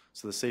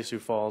 So the Sioux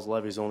Falls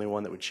levy is the only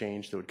one that would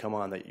change, that would come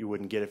on, that you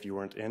wouldn't get if you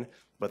weren't in.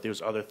 But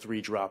those other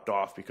 3 dropped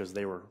off because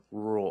they were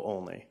rural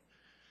only.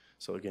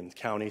 So again,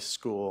 county,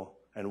 school,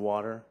 and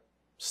water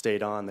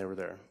stayed on, they were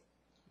there.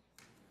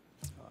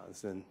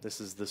 Then this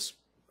is this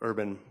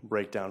urban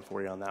breakdown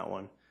for you on that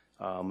one.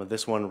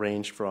 This one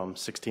ranged from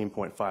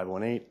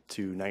 16.518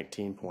 to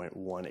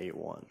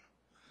 19.181.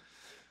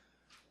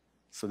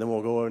 So then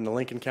we'll go into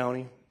Lincoln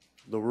County.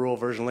 The rural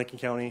version of Lincoln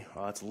County,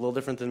 it's a little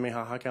different than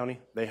Minnehaha County.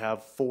 They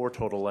have 4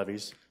 total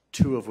levies,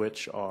 2 of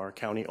which are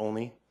county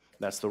only.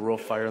 That's the rural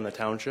fire in the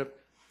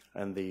township,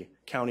 and the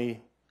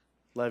county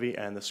levy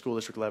and the school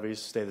district levies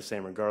stay the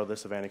same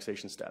regardless of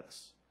annexation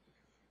status.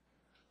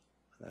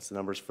 That's the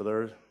numbers for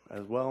there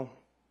as well.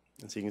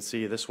 And so you can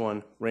see this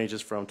one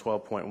ranges from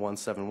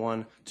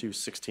 12.171 to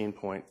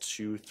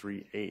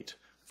 16.238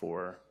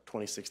 for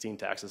 2016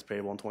 taxes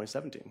payable in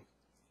 2017.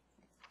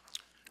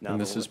 Now,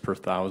 and this is per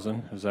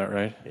 1,000, is that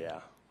right?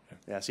 Yeah.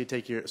 Yeah, so you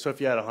take so if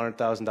you had a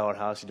 $100,000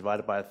 house, you divide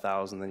it by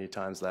 1,000, then you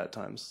times that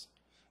times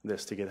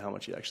this to get how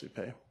much you actually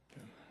pay.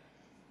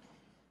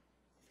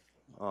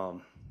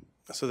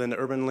 So then the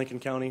urban Lincoln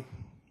County,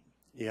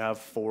 you have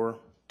 4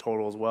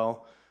 total as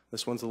well.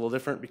 This one's a little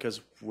different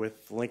because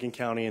with Lincoln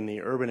County in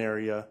the urban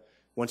area,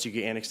 once you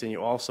get annexed in,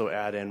 you also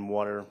add in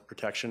water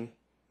protection.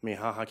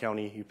 Minnehaha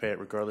County, you pay it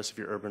regardless if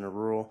you're urban or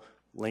rural.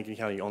 Lincoln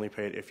County, you only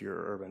pay it if you're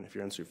urban, if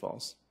you're in Sioux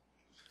Falls.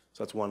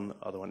 So that's one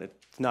other one.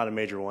 It's not a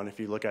major one. If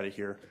you look at it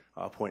here,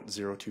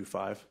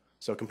 0.025.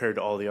 So compared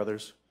to all the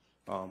others,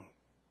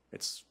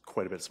 it's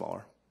quite a bit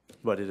smaller,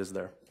 but it is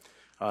there.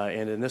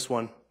 And in this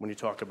one, when you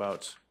talk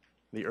about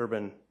the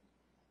urban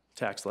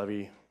tax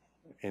levy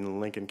in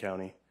Lincoln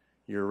County,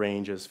 your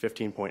range is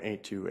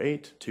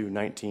 15.828 to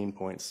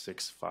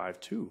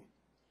 19.652.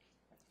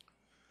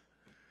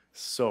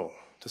 So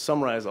to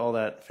summarize all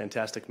that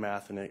fantastic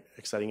math and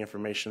exciting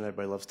information that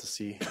everybody loves to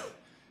see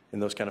in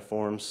those kind of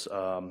forms,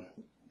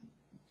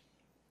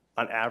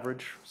 on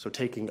average, so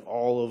taking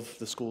all of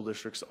the school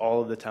districts,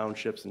 all of the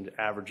townships and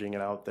averaging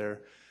it out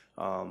there,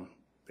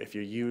 if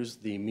you use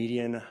the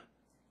median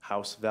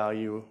house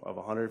value of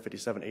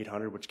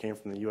 $157,800, which came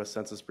from the U.S.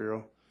 Census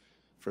Bureau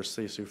for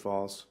City of Sioux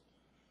Falls,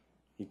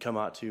 you come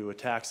out to a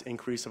tax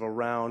increase of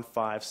around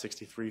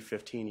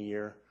 $563.15 a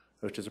year,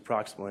 which is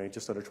approximately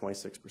just under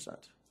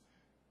 26%.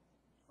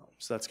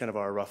 So that's kind of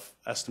our rough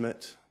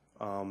estimate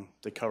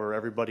to cover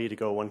everybody. To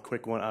go one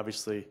quick one,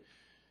 obviously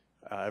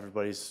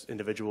everybody's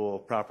individual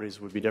properties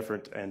would be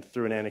different, and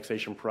through an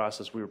annexation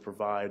process we would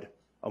provide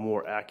a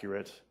more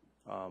accurate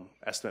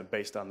estimate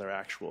based on their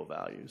actual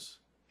values.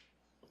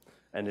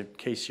 And in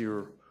case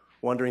you're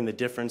wondering the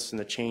difference in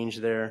the change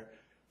there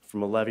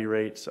from a levy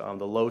rate, on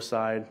the low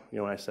side, you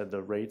know, when I said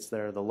the rates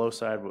there, the low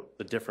side,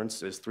 the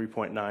difference is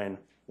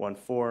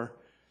 3.914,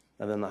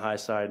 and then the high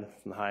side,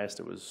 from the highest,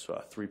 it was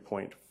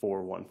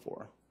 3.414.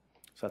 So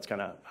that's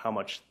kind of how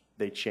much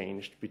they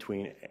changed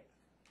between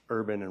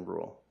urban and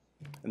rural,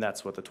 and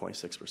that's what the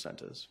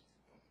 26% is.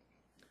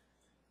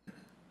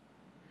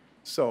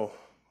 So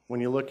when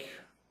you look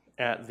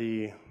at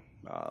the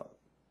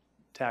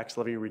tax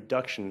levy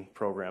reduction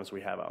programs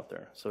we have out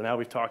there. So now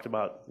we've talked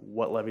about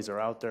what levies are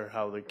out there,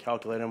 how they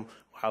calculate them,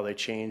 how they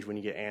change when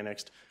you get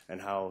annexed, and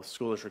how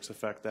school districts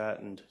affect that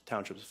and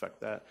townships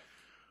affect that.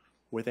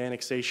 With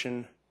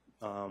annexation,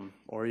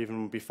 or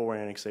even before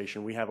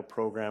annexation, we have a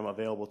program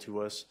available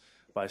to us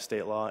by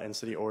state law and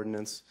city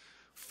ordinance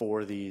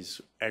for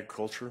these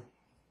agriculture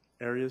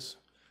areas,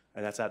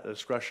 and that's at the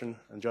discretion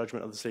and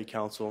judgment of the city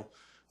council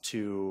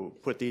to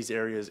put these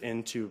areas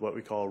into what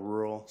we call a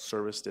rural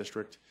service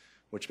district,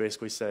 which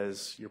basically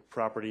says your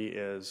property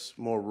is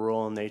more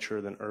rural in nature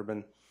than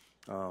urban,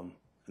 and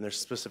there's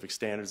specific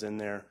standards in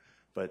there,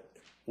 but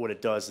what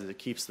it does is it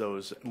keeps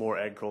those more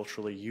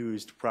agriculturally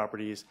used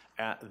properties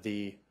at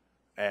the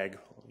ag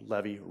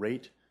levy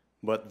rate,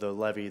 but the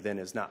levy then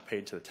is not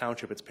paid to the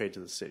township, it's paid to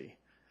the city.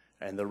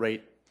 And the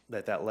rate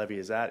that that levy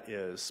is at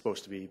is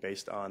supposed to be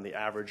based on the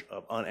average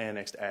of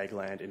unannexed ag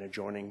land in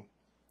adjoining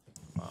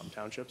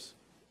townships,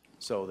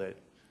 so that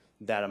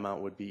that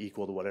amount would be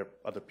equal to whatever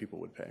other people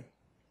would pay.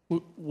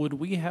 Would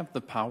we have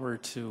the power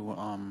to,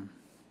 and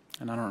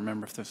I don't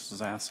remember if this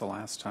was asked the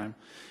last time,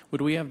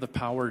 would we have the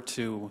power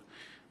to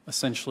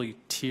essentially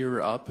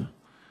tier up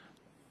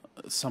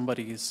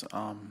somebody's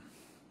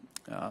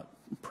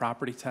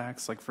property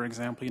tax? Like, for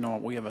example, you know,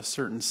 we have a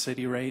certain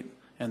city rate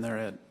and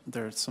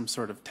there's some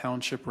sort of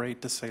township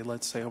rate to say,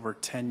 let's say over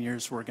 10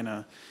 years we're going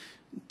to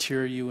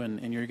tier you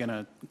and you're going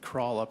to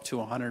crawl up to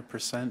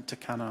 100% to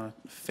kind of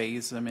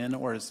phase them in,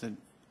 or is it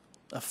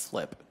a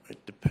flip?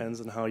 It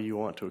depends on how you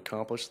want to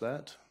accomplish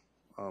that.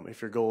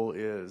 If your goal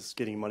is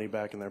getting money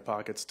back in their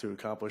pockets to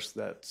accomplish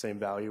that same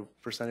value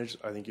percentage,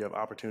 I think you have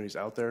opportunities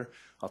out there.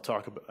 I'll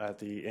talk about at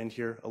the end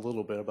here a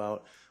little bit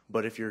about,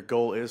 but if your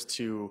goal is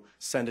to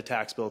send a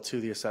tax bill to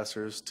the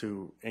assessors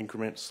to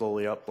increment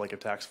slowly up like a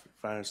tax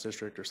finance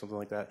district or something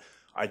like that,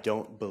 I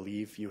don't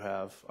believe you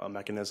have a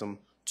mechanism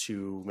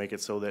to make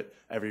it so that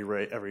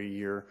every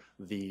year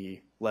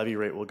the levy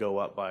rate will go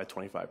up by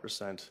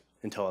 25%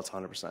 until it's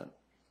 100%.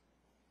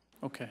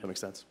 Okay. That makes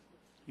sense?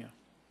 Yeah.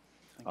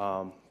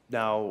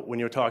 Now, when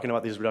you're talking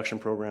about these reduction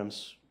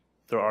programs,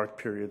 there are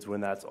periods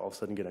when that's all of a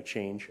sudden going to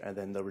change, and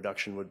then the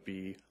reduction would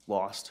be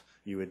lost.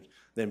 You would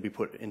then be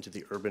put into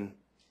the urban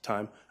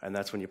time, and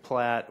that's when you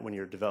plat, when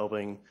you're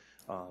developing,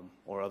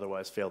 or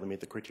otherwise fail to meet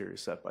the criteria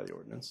set by the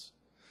ordinance.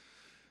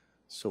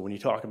 So when you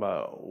talk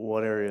about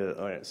what area,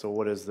 all right, so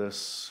what is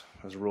this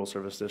as a rural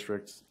service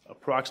district?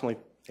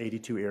 Approximately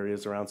 82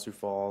 areas around Sioux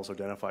Falls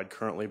identified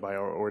currently by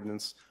our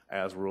ordinance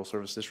as rural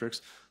service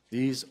districts.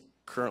 These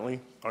currently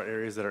are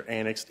areas that are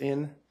annexed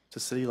in to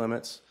city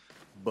limits,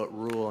 but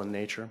rural in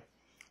nature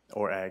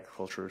or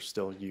agriculture is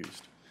still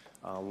used.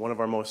 One of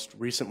our most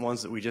recent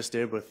ones that we just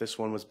did, but this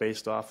one was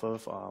based off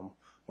of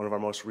one of our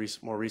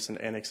more recent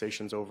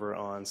annexations over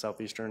on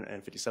Southeastern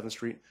and 57th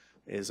Street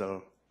is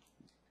a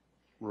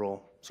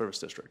rural service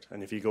district.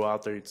 And if you go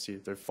out there, you'd see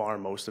they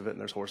farm most of it, and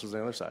there's horses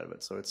on the other side of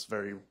it. So it's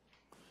very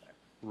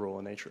rural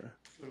in nature.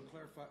 So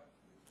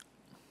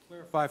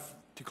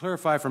to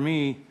clarify for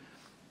me,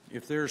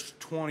 if there's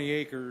 20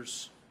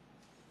 acres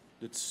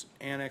that's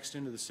annexed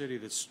into the city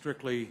that's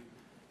strictly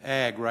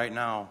ag right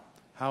now,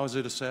 how is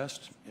it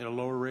assessed? At a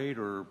lower rate,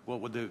 or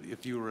what would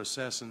if you were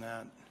assessing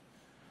that?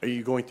 Are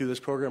you going through this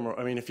program? Or,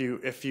 I mean, if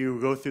you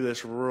go through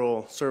this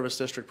rural service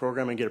district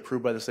program and get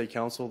approved by the state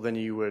council, then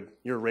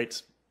your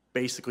rates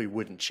basically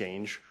wouldn't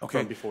change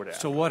from before to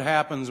after. So what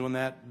happens when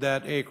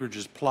that acreage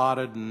is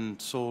plotted and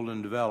sold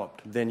and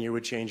developed? Then you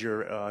would change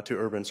your to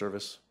urban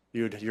service.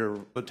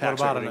 But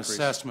tax what about rate an increase.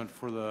 assessment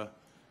for the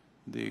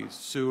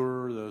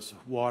sewer, the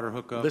water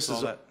hookups, This all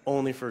is that?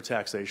 only for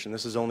taxation.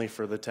 This is only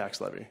for the tax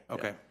levy.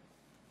 Okay.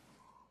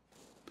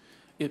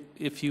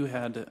 If you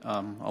had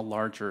a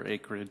larger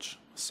acreage,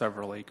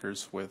 several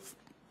acres with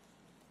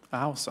a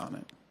house on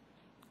it,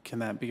 can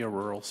that be a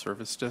rural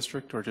service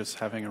district, or just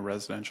having a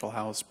residential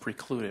house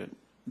preclude it,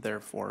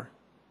 therefore?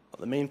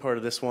 The main part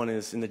of this one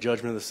is in the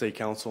judgment of the state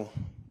council,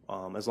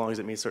 as long as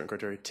it meets certain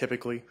criteria.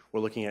 Typically, we're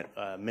looking at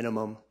a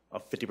minimum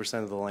of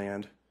 50% of the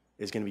land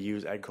is going to be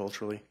used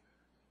agriculturally.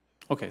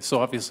 Okay, so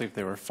obviously if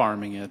they were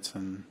farming it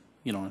and,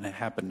 and it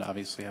happened to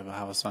obviously have a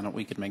house on it,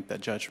 we could make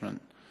that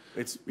judgment.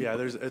 It's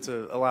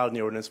allowed in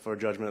the ordinance for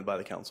judgment by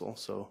the council.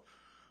 So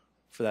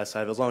for that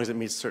side, as long as it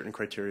meets certain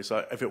criteria.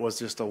 So if it was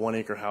just a 1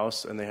 acre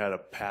house and they had a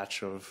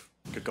patch of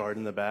a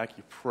garden in the back,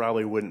 you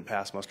probably wouldn't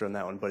pass muster on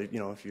that one. But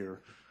if you're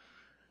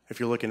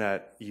looking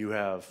at, you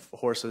have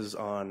horses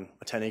on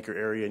a 10 acre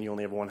area and you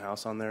only have one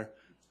house on there,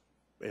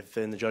 if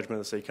in the judgment of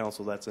the state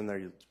council that's in there,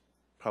 you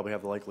probably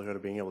have the likelihood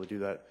of being able to do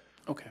that.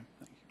 Okay,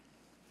 thank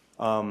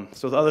you.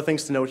 So the other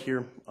things to note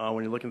here,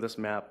 when you're looking at this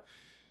map,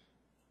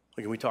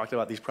 like we talked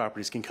about, these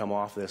properties can come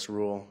off this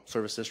rural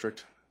service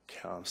district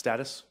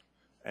status.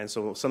 And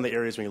so some of the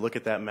areas when you look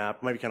at that map,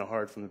 it might be kind of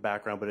hard from the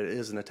background, but it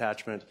is an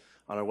attachment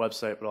on our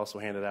website, but also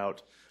handed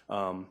out.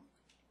 Some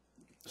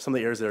of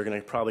the areas that are going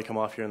to probably come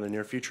off here in the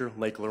near future,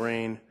 Lake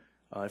Lorraine,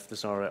 if this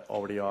is not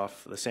already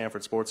off, the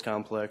Sanford Sports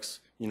Complex,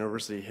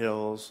 University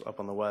Hills up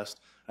on the west,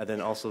 and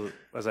then also,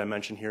 as I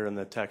mentioned here in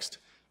the text,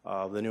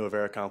 the new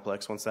Avera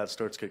Complex, once that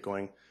starts to get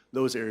going,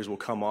 those areas will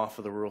come off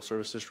of the rural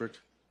service district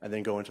and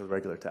then go into the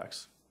regular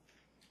tax.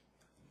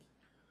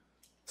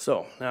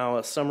 So now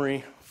a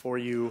summary for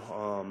you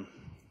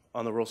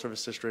on the rural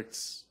service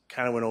districts.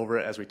 Kind of went over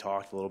it as we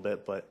talked a little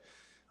bit, but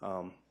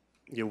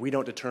we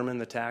don't determine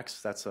the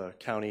tax. That's a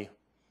county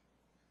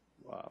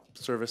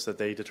service that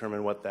they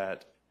determine what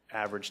that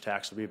average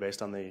tax will be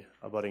based on the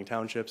abutting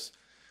townships,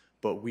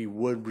 but we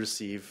would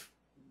receive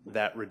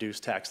that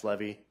reduced tax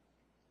levy,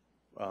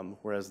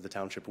 whereas the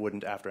township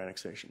wouldn't after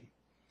annexation.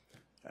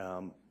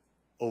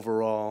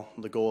 Overall,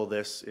 the goal of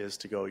this is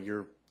to go,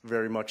 you're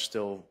very much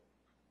still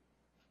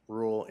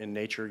rural in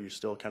nature, you're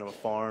still kind of a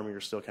farm, you're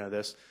still kind of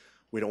this.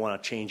 We don't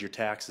want to change your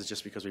taxes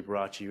just because we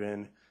brought you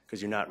in,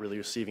 because you're not really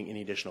receiving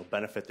any additional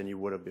benefit than you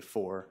would have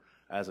before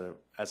as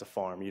a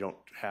farm. You don't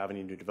have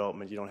any new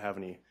development, you don't have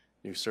any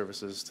new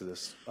services to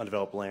this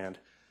undeveloped land.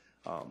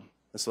 And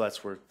so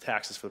that's where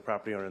taxes for the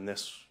property owner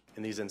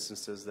in these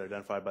instances that are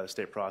identified by the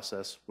state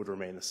process would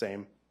remain the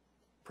same,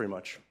 pretty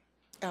much.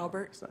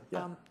 Albert,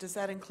 Yeah. Does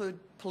that include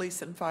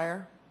police and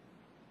fire?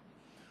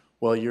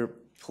 Well, your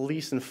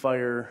police and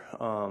fire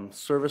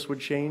service would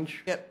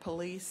change. Get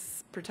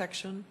police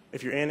protection?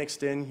 If you're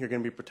annexed in, you're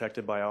going to be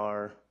protected by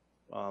our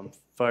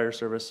fire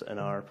service and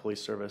our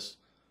police service.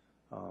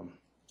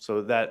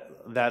 So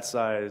that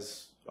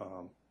size,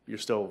 you're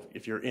still,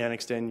 if you're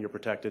annexed in, you're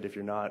protected. If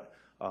you're not,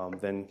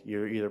 then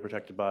you're either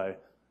protected by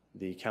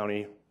the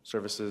county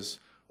services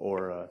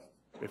or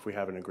if we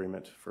have an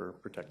agreement for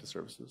protected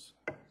services.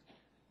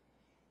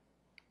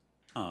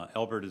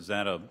 Albert, is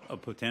that a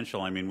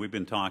potential? I mean, we've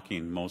been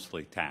talking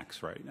mostly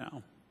tax right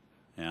now.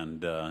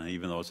 And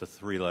even though it's a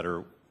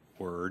 3-letter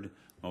word,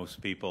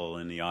 most people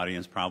in the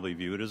audience probably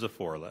view it as a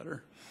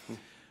 4-letter.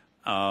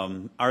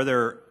 Are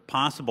there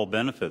possible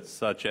benefits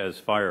such as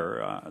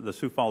fire? The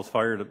Sioux Falls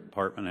Fire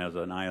Department has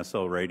an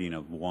ISO rating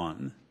of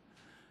 1.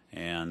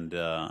 And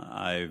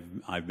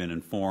I've been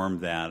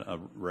informed that a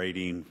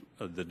rating,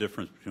 the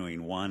difference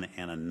between 1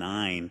 and a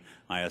 9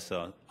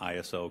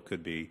 ISO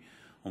could be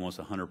almost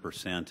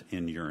 100%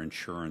 in your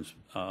insurance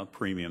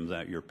premium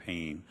that you're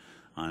paying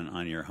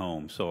on your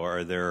home. So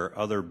are there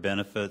other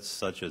benefits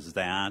such as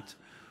that,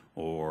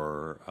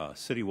 or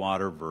city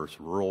water versus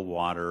rural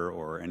water,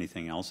 or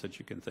anything else that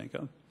you can think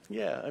of?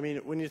 Yeah, I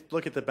mean, when you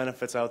look at the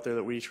benefits out there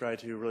that we try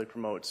to really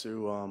promote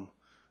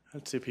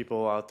to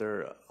people out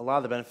there, a lot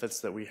of the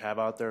benefits that we have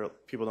out there,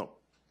 people don't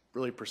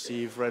really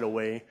perceive right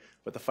away,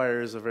 but the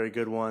fire is a very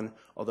good one,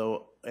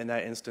 although in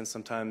that instance,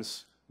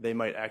 sometimes they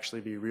might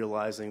actually be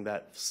realizing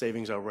that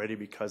savings already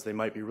because they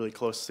might be really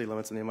close to city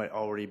limits and they might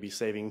already be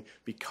saving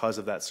because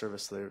of that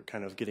service. They're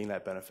kind of getting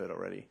that benefit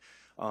already.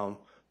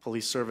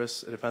 Police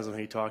service, it depends on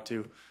who you talk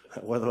to,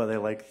 whether they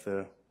like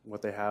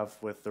what they have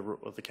with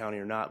the county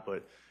or not.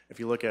 But if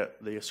you look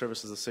at the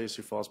services the city of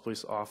Sioux Falls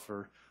Police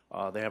offer,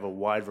 they have a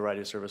wide variety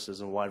of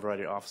services and a wide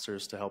variety of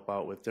officers to help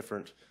out with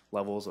different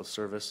levels of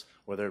service,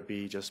 whether it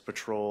be just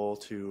patrol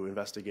to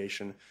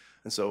investigation.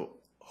 And so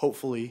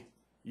hopefully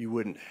you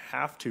wouldn't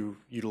have to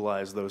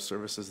utilize those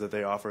services that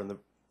they offer and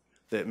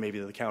that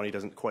maybe the county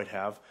doesn't quite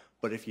have,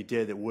 but if you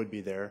did, it would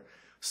be there.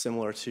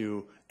 Similar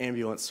to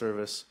ambulance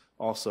service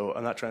also.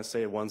 I'm not trying to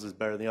say one's is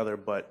better than the other,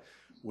 but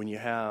when you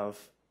have,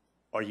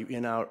 are you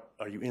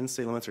in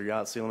city limits, or are you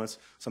out city limits?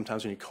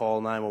 Sometimes when you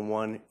call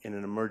 911 in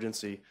an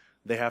emergency,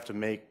 they have to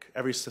make,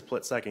 every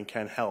split second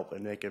can help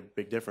and make a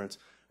big difference.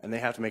 And they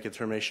have to make a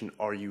determination,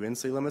 are you in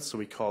city limits, so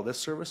we call this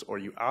service, or are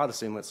you out of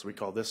city limits, so we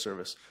call this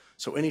service.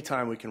 So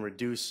anytime we can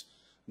reduce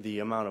the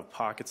amount of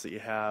pockets that you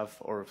have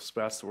or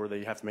spots where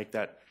you have to make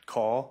that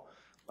call,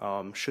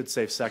 should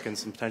save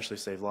seconds and potentially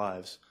save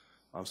lives.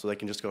 So they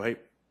can just go, hey,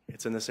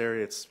 it's in this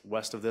area, it's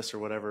west of this or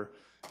whatever.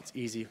 It's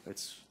easy.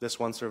 It's this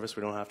one service.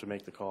 We don't have to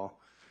make the call.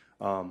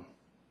 Then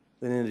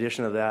in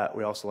addition to that,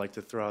 we also like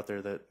to throw out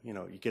there that,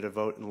 you get a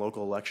vote in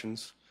local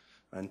elections.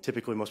 And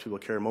typically most people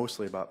care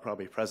mostly about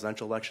probably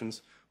presidential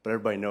elections, but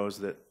everybody knows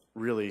that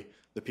really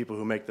the people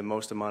who make the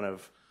most amount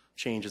of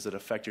changes that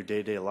affect your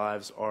day-to-day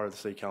lives are the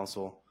city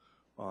council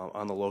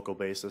on the local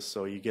basis.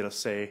 So you get a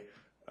say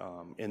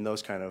in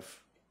those kind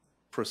of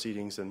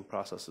proceedings and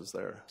processes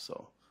there.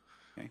 So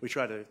we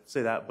try to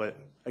say that, but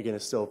again,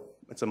 it's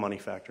a money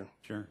factor.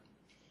 Sure.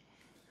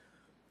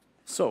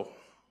 So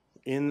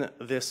in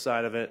this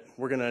side of it,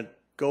 we're going to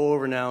go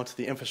over now to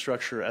the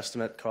infrastructure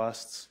estimate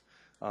costs.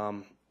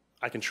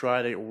 I can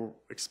try to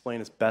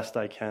explain as best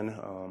I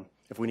can.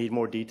 If we need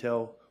more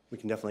detail, we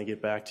can definitely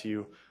get back to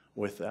you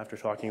after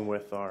talking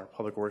with our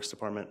Public Works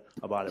Department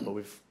about it. But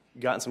we've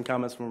gotten some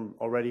comments from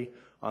already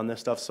on this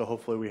stuff, so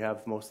hopefully we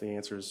have most of the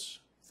answers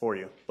for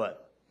you.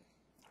 But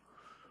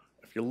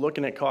if you're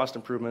looking at cost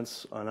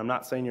improvements, and I'm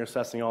not saying you're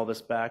assessing all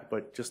this back,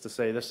 but just to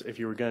say this, if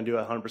you were going to do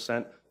it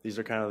 100%, these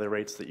are kind of the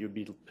rates that you'd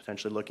be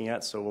potentially looking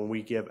at. So when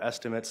we give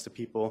estimates to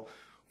people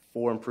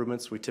for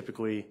improvements, we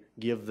typically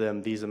give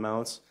them these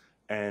amounts,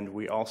 and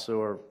we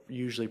also are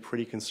usually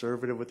pretty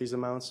conservative with these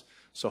amounts.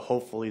 So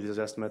hopefully these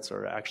estimates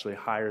are actually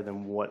higher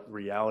than what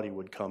reality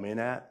would come in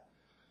at,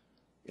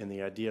 in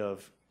the idea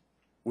of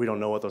we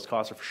don't know what those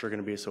costs are for sure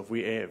going to be. So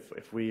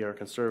if we are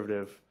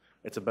conservative,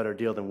 it's a better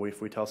deal than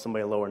if we tell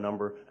somebody a lower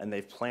number and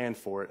they've planned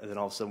for it, and then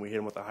all of a sudden we hit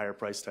them with a higher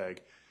price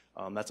tag.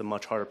 That's a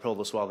much harder pill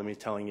to swallow than me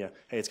telling you,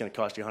 hey, it's going to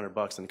cost you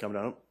 $100 and come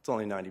down, oh, it's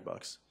only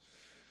 $90.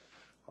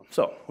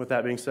 So with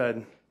that being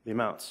said, the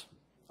amounts.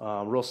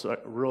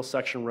 Rural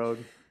section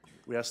road,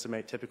 we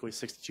estimate typically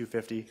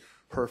 $62.50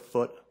 per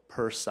foot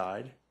per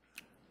side.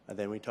 And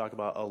then we talk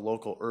about a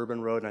local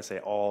urban road, and I say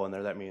all in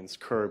there. That means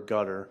curb,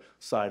 gutter,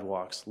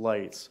 sidewalks,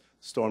 lights,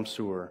 storm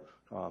sewer,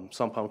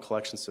 sump pump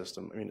collection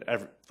system. I mean,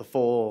 the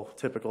full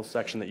typical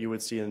section that you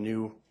would see in a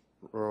new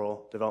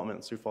rural development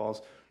in Sioux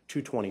Falls,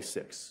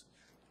 $226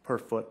 per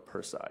foot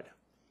per side.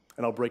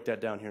 And I'll break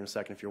that down here in a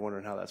second if you're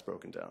wondering how that's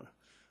broken down.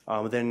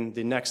 Then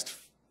the next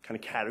kind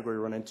of category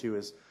we run into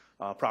is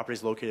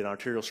properties located on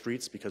arterial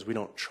streets, because we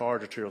don't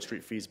charge arterial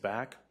street fees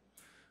back,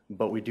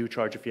 but we do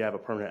charge if you have a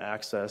permanent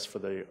access for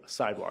the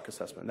sidewalk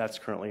assessment. That's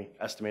currently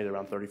estimated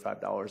around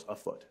 $35 a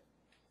foot.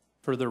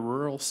 For the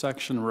rural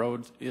section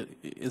road,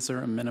 is there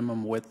a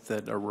minimum width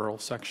that a rural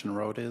section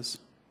road is?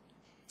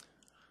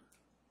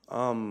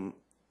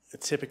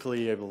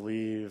 Typically, I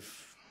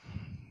believe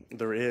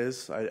there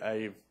is.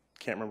 I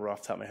can't remember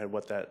off the top of my head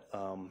what that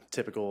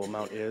typical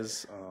amount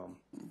is.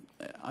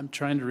 I'm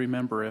trying to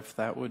remember if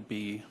that would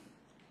be.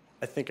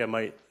 I think I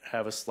might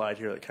have a slide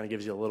here that kind of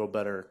gives you a little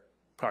better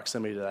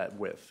proximity to that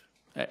width.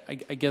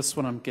 I guess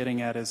what I'm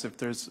getting at is if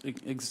there's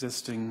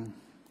existing,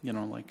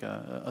 like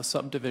a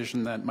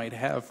subdivision that might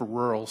have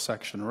rural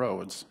section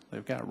roads.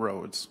 They've got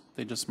roads.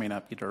 They just may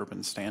not be to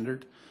urban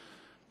standard.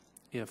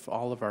 If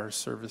all of our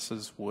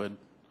services would,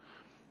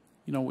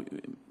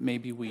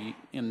 maybe we,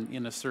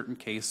 in a certain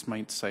case,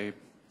 might say,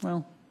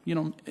 well,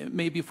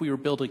 maybe if we were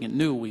building it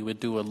new, we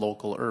would do a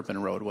local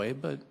urban roadway,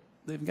 but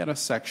they've got a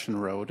section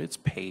road. It's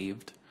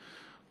paved.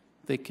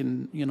 They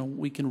can,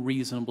 we can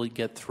reasonably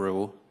get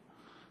through.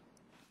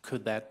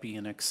 Could that be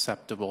an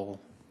acceptable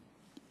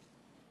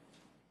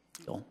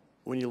deal?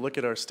 When you look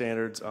at our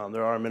standards,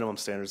 there are minimum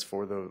standards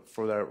for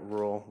that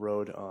rural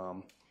road.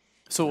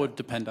 So it would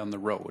depend on the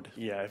road.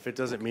 Yeah, if it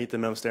doesn't meet the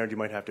minimum standard, you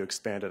might have to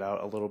expand it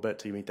out a little bit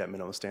to meet that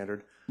minimum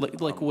standard.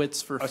 Like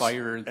widths for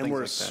fire and things like that. And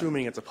we're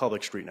assuming it's a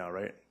public street now,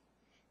 right?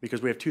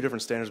 Because we have two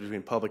different standards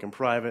between public and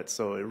private,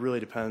 so it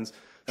really depends.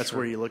 That's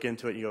where you look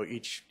into it. You go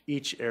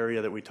each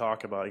area that we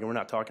talk about. We're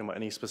not talking about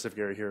any specific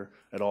area here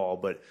at all,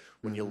 but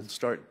when you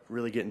start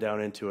really getting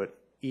down into it,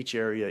 each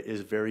area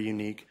is very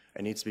unique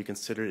and needs to be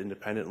considered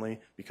independently,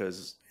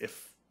 because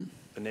if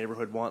the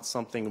neighborhood wants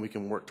something and we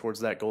can work towards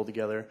that goal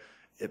together,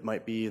 it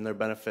might be in their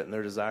benefit and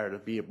their desire to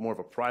be more of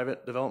a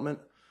private development,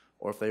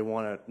 or if they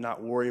want to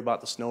not worry about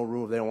the snow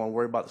removal, they don't want to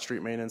worry about the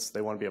street maintenance,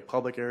 they want to be a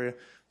public area,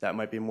 that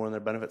might be more in their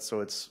benefit.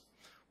 So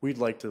we'd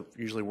like to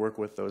usually work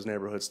with those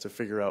neighborhoods to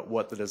figure out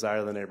what the desire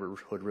of the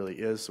neighborhood really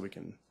is, so we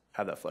can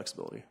have that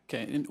flexibility.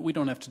 Okay, and we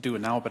don't have to do it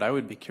now, but I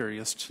would be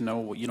curious to know,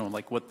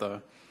 like what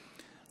the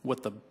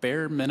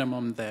bare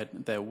minimum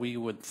that we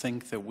would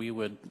think that we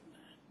would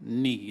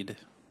need,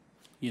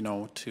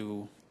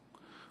 to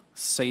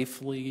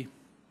safely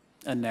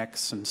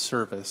annex and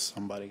service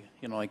somebody,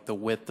 like the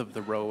width of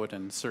the road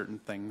and certain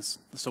things,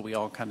 so we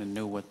all kind of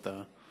knew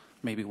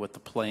maybe what the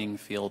playing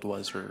field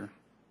was, or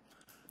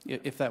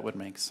if that would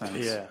make sense.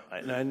 Yeah,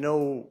 and I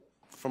know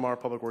from our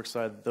public works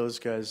side, those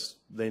guys,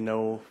 they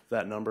know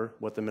that number,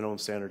 what the minimum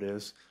standard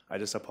is. I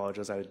just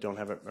apologize, I don't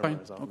have it Fine,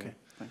 memorized off okay, me.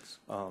 thanks.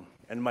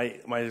 And my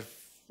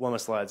one of my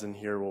slides in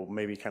here will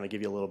maybe kind of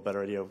give you a little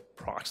better idea of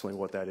approximately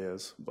what that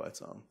is. But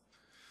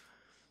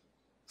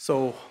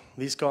so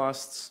these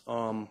costs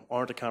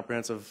aren't a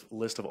comprehensive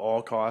list of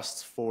all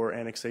costs for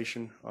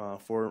annexation,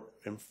 for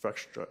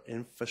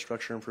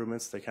infrastructure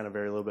improvements. They kind of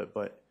vary a little bit,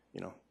 but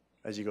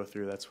as you go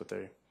through, that's what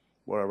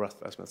our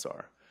rough estimates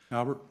are.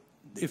 Albert,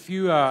 if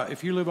you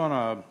live on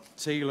a,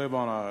 say you live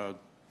on a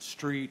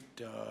street,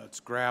 it's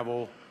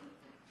gravel,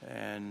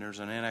 and there's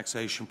an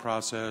annexation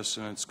process,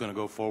 and it's going to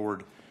go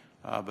forward,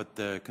 but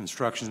the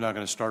construction's not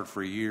going to start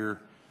for a year.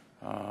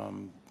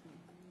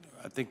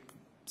 I think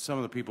some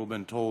of the people have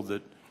been told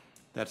that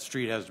that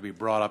street has to be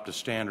brought up to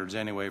standards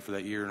anyway for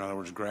that year. In other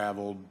words,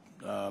 gravelled,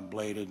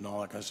 bladed, and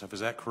all that kind of stuff.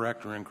 Is that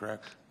correct or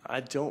incorrect? I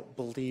don't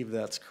believe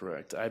that's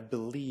correct. I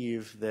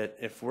believe that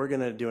if we're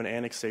going to do an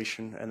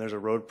annexation and there's a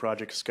road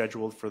project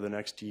scheduled for the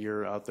next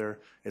year out there,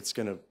 it's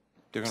going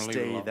to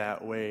stay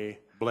that way.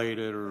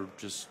 Bladed or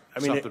just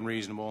something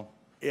reasonable?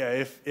 Yeah,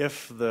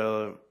 if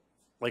the,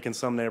 like in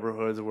some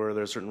neighborhoods where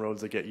there's certain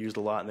roads that get used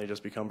a lot and they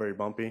just become very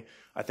bumpy,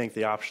 I think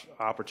the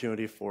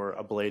opportunity for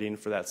a blading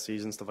for that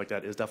season, stuff like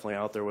that, is definitely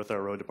out there with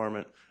our road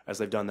department, as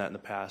they've done that in the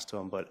past.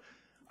 But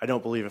I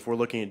don't believe if we're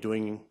looking at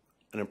doing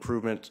an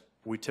improvement,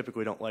 we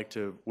typically don't like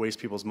to waste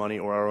people's money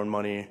or our own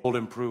money. Old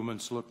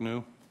improvements look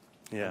new?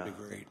 Yeah. That'd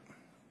be great.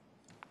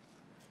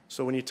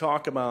 So when you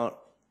talk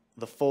about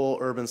the full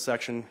urban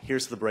section,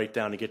 here's the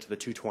breakdown to get to the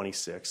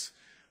 226.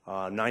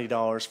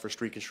 $90 for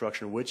street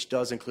construction, which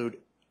does include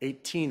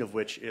 18 of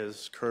which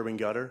is curb and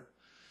gutter.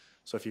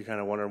 So if you're kind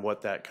of wondering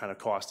what that kind of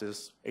cost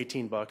is,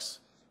 $18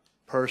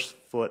 per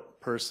foot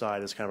per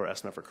side is kind of our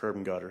estimate for curb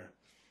and gutter.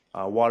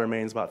 Water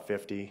mains about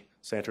 $50,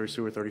 sanitary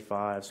sewer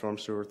 $35, storm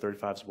sewer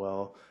 $35 as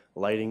well.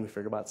 Lighting we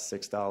figure about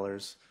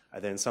 $6,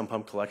 and then some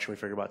pump collection we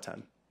figure about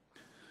 $10.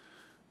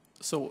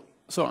 So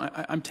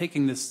I'm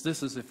taking this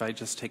is if I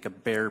just take a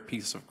bare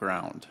piece of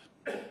ground,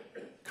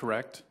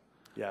 correct?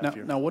 Yeah.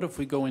 Now what if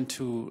we go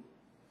into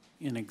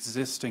an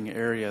existing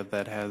area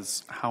that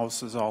has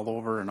houses all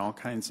over and all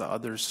kinds of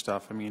other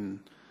stuff? I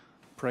mean,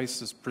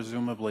 prices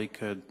presumably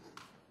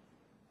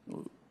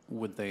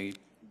would they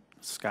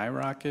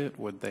skyrocket?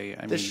 Would they,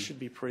 This should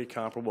be pretty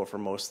comparable for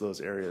most of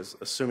those areas,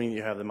 assuming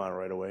you have the amount of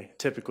right-of-way.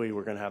 Typically,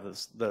 we're going to have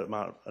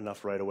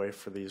enough right-of-way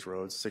for these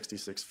roads,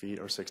 66 feet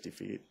or 60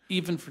 feet.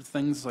 even for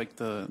things like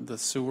the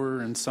sewer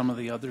and some of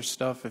the other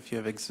stuff, if you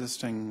have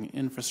existing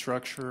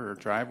infrastructure or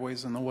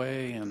driveways in the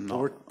way? And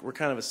We're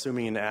kind of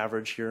assuming an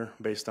average here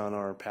based on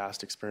our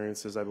past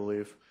experiences, I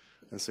believe.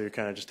 And so you're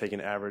kind of just taking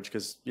average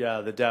because,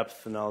 yeah, the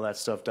depth and all that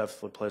stuff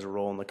definitely plays a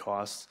role in the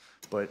costs.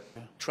 But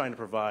trying to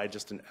provide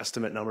just an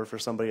estimate number for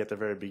somebody at the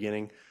very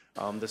beginning,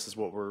 this is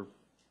what we're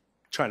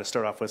trying to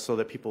start off with so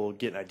that people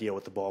get an idea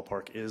what the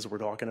ballpark is we're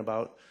talking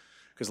about.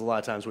 Because a lot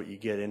of times what you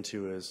get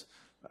into is,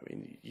 I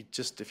mean,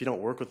 if you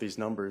don't work with these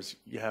numbers,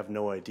 you have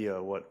no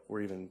idea what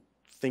we're even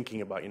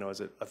thinking about.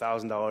 Is it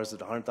 $1,000? Is it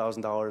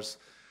 $100,000?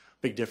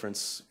 Big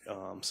difference.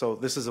 So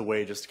this is a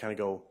way just to kind of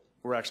go,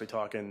 we're actually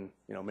talking,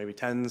 maybe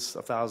tens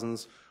of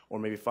thousands or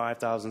maybe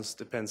 5,000s,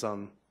 depends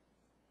on.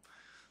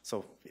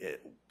 So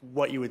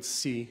what you would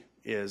see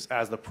is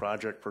as the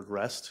project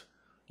progressed,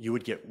 you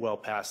would get well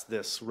past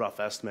this rough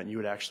estimate. And you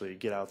would actually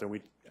get out there.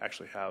 We'd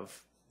actually have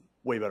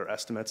way better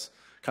estimates,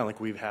 kind of like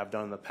we have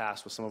done in the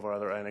past with some of our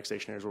other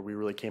annexation areas where we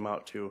really came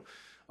out to,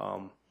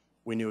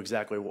 we knew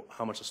exactly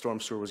how much the storm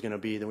sewer was going to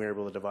be. Then we were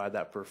able to divide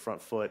that per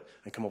front foot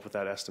and come up with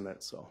that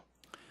estimate.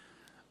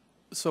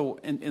 So,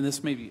 and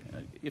this may be,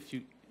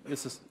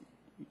 this is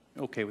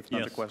okay with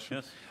another question.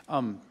 Yes.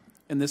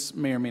 And this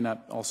may or may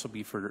not also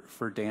be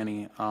for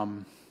Danny.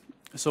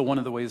 So one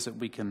of the ways that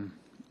we can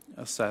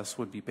assess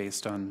would be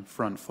based on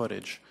front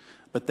footage.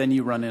 But then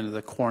you run into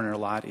the corner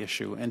lot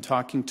issue. And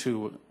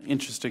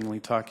interestingly,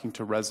 talking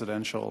to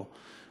residential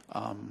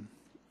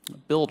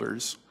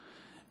builders,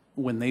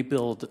 when they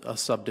build a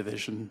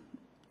subdivision,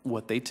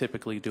 what they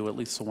typically do, at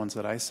least the ones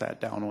that I sat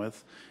down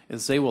with,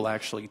 is they will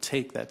actually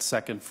take that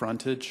second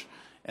frontage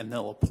and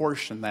they'll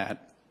apportion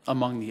that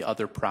among the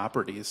other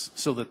properties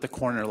so that the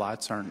corner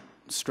lots aren't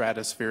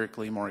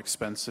stratospherically more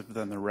expensive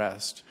than the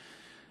rest.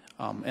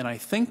 And I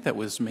think that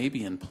was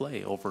maybe in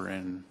play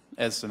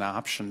as an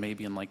option,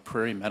 maybe in like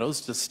Prairie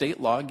Meadows. Does state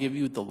law give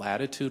you the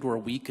latitude where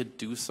we could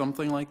do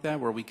something like that,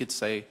 where we could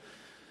say,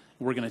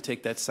 we're going to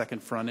take that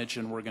second frontage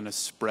and we're going to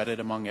spread it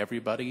among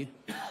everybody,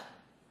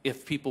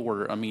 if people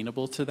were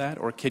amenable to that,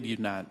 or could you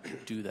not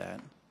do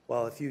that?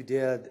 Well, if you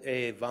did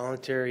a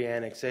voluntary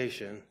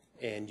annexation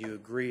and you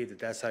agreed that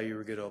that's how you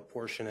were going to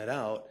apportion it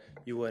out,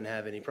 you wouldn't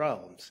have any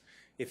problems.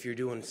 If you're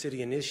doing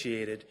city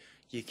initiated,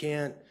 you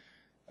can't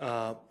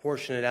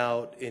portion it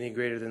out any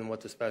greater than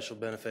what the special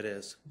benefit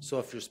is. So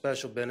if your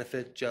special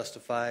benefit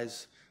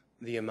justifies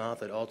the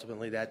amount that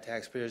ultimately that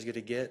taxpayer is going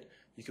to get,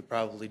 you could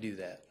probably do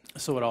that.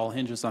 So it all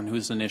hinges on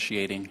who's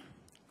initiating?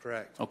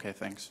 Correct. Okay,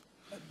 thanks.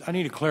 I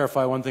need to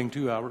clarify one thing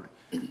too, Albert.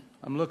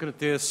 I'm looking at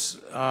this.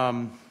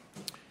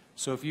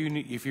 So if you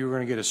were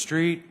going to get a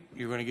street,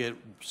 you're going to get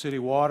city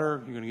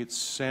water, you're going to get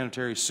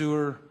sanitary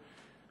sewer,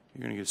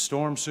 you're going to get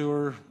storm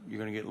sewer, you're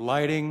going to get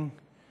lighting,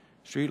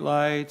 street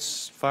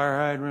lights, fire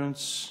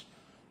hydrants,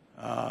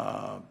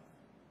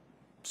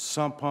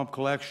 sump pump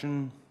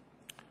collection,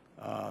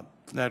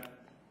 that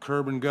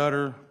curb and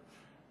gutter,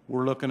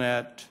 we're looking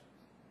at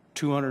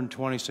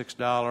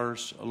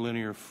 $226 a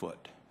linear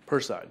foot.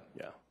 Per side,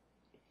 yeah.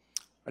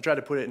 I tried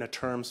to put it in a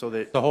term so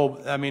that The whole,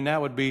 I mean,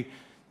 that would be,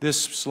 this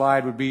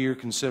slide would be your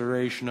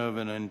consideration of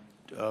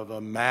of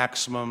a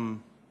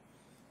maximum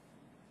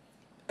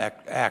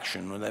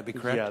action, would that be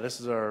correct? yeah, this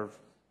is our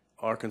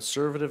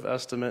conservative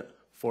estimate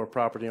for a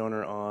property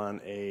owner on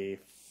a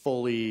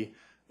fully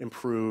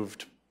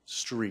improved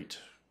street.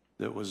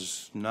 There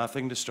was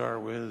nothing to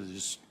start with,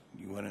 just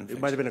you went and It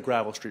fixed might have been a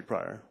gravel street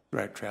prior.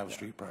 Right, travel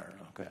street prior,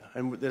 okay.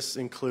 And this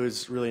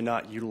includes really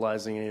not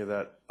utilizing any of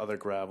that other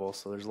gravel,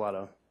 so there's a lot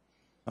of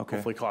Okay.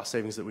 hopefully cost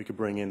savings that we could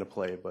bring into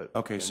play, but.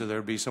 Okay, so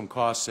there'd be some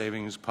cost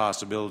savings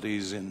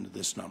possibilities in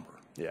this number.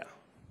 Yeah.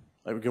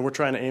 Like, again, we're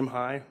trying to aim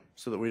high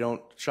so that we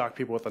don't shock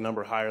people with a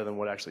number higher than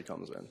what actually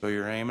comes in. So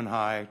you're aiming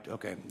high,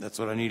 okay, that's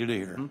what I needed to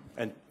hear.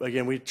 And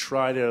again, we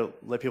try to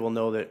let people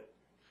know that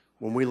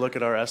when we look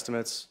at our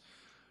estimates,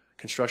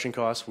 construction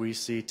costs, we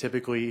see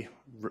typically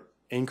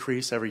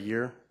increase every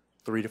year,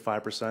 3 to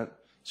 5%.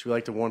 So we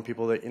like to warn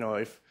people that,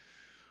 if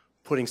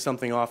putting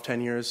something off 10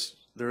 years,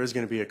 there is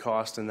going to be a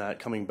cost in that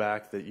coming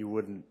back that you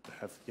wouldn't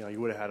have, you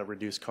would have had a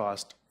reduced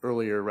cost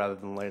earlier rather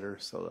than later.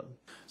 So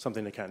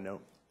something to kind of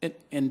note.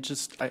 And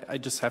I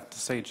just have to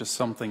say, just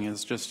something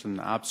is just an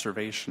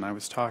observation. I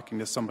was talking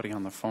to somebody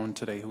on the phone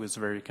today who was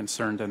very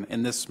concerned,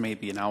 and this may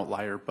be an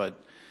outlier, but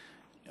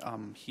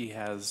he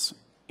has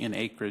an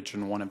acreage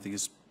in one of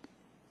these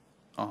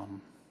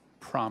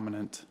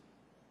prominent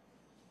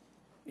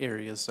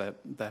areas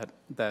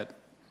that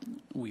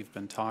we've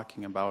been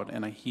talking about,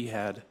 and he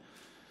had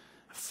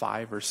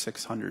 500 or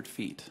 600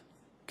 feet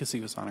because he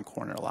was on a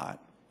corner lot,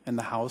 and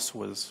the house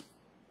was,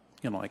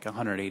 like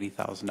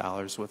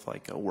 $180,000 with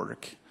like a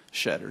work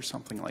shed or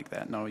something like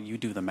that. Now you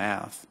do the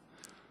math.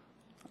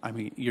 I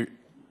mean, you're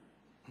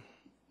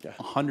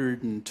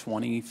 $120,000,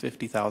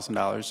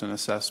 $50,000 in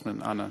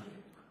assessment on a.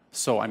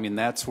 So I mean,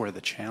 that's where the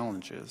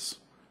challenge is.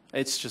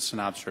 It's just an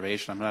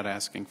observation. I'm not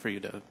asking for you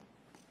to,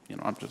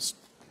 I'm just.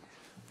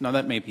 Now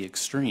that may be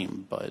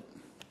extreme, but.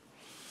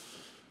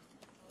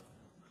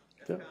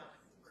 Yeah.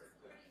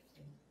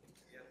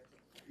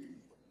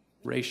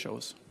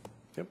 Ratios.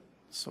 Yep.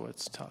 So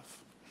it's tough.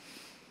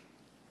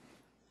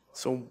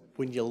 So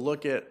when you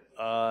look at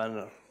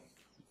a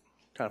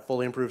kind of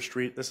fully improved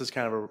street, this is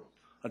kind of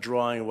a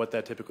drawing of what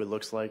that typically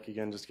looks like.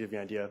 Again, just to give you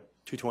an idea,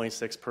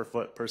 $226 per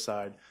foot per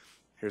side.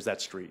 Here's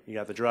that street. You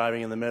got the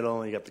driving in the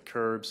middle, you got the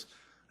curbs.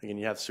 Again,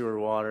 you have sewer,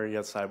 water, you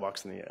have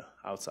sidewalks on the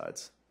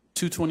outsides.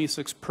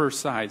 $226 per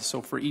side,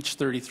 so for each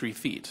 33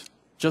 feet,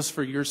 just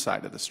for your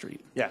side of the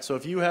street. Yeah, so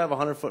if you have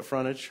 100-foot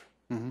frontage,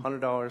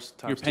 $100 times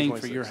You're paying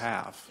for $226. your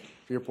half.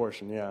 For your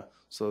portion, yeah.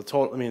 So the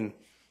total,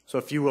 so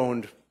if you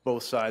owned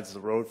both sides of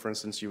the road, for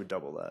instance, you would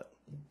double that.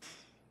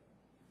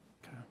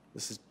 Okay.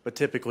 But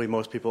typically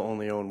most people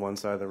only own one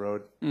side of the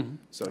road.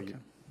 So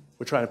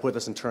we're trying to put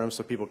this in terms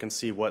so people can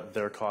see what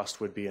their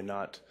cost would be and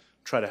not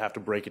try to have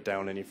to break it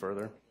down any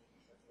further.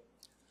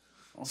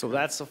 Okay. So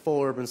that's a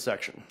full urban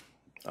section.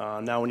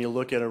 Now when you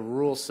look at a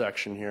rural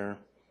section here,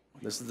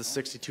 this is the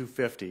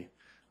 6250.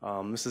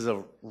 This is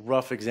a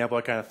rough example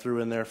I kind of threw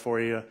in there for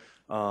you.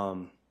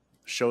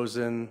 Shows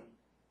in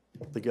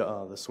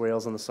the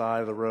swales on the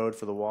side of the road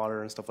for the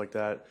water and stuff like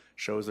that.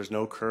 Shows there's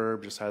no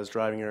curb, just has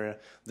driving area.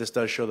 This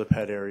does show the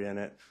pet area in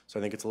it, so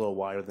I think it's a little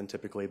wider than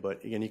typically,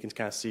 but again, you can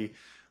kind of see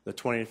the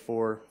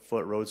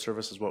 24-foot road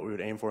surface is what we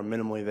would aim for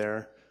minimally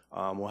there.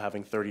 We're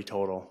having 30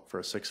 total for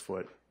a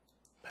 6-foot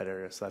pet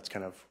area, so that's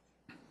kind of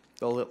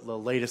the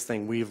latest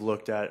thing we've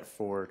looked at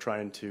for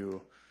trying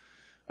to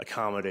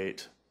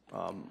accommodate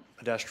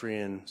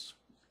pedestrians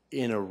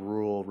in a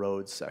rural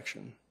road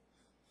section.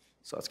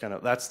 So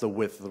that's the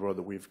width of the road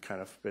that we've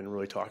kind of been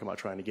really talking about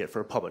trying to get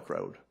for a public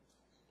road.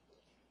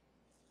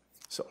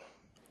 So,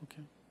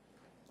 okay.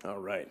 All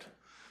right.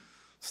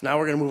 So now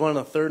we're going to move on to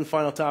the third and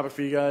final topic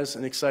for you guys,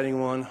 an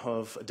exciting one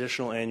of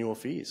additional annual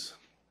fees.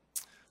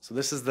 So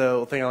this is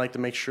the thing I like to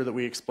make sure that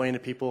we explain to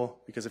people,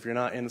 because if you're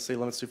not in the city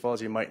limits of Sioux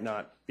Falls, you might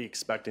not be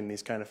expecting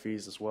these kind of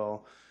fees as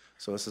well.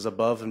 So this is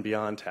above and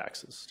beyond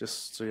taxes,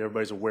 just so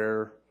everybody's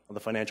aware of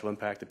the financial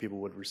impact that people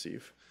would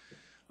receive.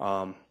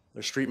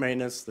 There's street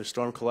maintenance, there's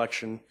storm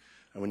collection,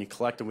 and when you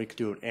collect them, we could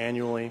do it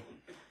annually.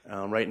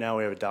 Right now,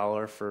 we have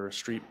 $1 for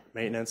street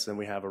maintenance, and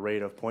we have a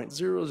rate of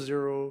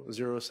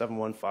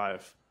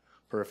 0.000715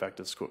 per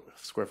effective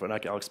square foot.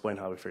 And I'll explain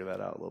how we figure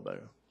that out a little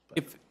better.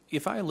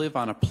 If I live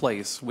on a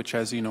place, which,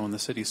 as you know, in the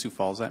city of Sioux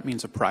Falls, that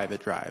means a private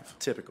drive.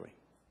 Typically,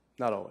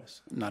 not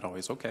always. Not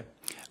always. Okay.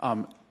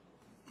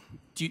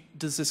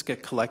 Does this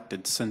get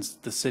collected since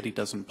the city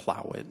doesn't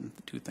plow it and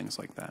do things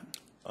like that?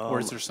 Or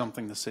is there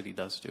something the city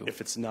does do? If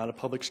it's not a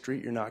public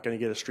street, you're not going to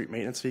get a street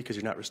maintenance fee because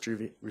you're not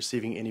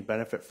receiving any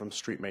benefit from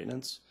street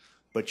maintenance.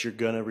 but you're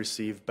going to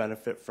receive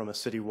benefit from a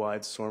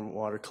citywide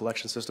stormwater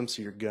collection system,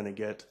 so you're going to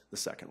get the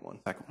second one.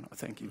 Second one,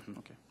 thank you.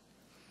 Okay.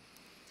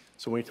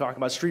 So when we talk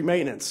about street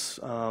maintenance,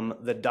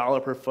 the dollar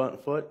per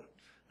foot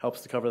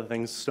helps to cover the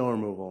things, snow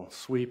removal,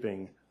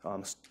 sweeping,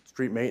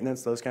 street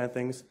maintenance, those kind of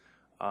things.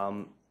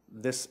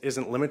 This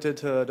isn't limited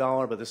to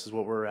 $1, but this is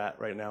what we're at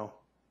right now.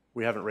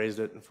 We haven't raised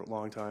it for a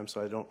long time,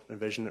 so I don't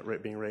envision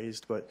it being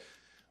raised, but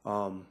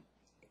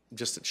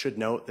just it should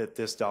note that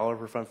this dollar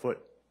per front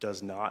foot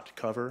does not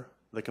cover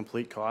the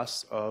complete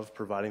costs of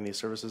providing these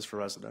services for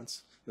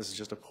residents. This is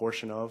just a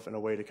portion of and a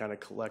way to kind of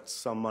collect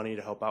some money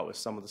to help out with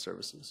some of the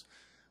services.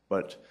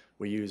 But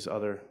we use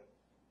other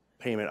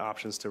payment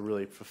options to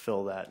really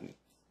fulfill that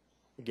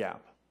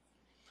gap.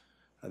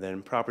 And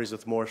then properties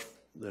with more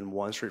than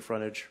one street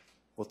frontage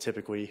will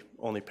typically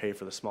only pay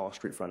for the smallest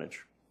street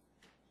frontage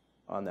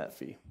on that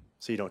fee.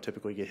 So you don't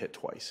typically get hit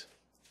twice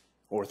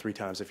or 3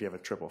 times if you have a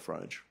triple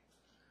frontage.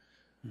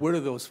 Where do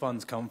those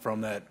funds come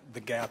from, that the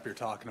gap you're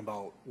talking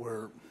about?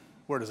 Where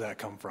does that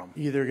come from?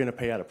 Either going to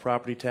pay out a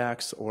property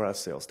tax or a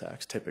sales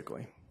tax,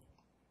 typically.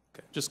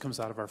 Okay. Just comes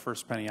out of our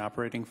first penny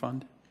operating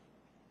fund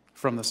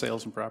from the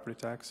sales and property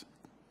tax?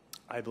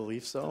 I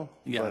believe so.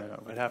 Yeah.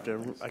 But I'd have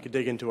to, I could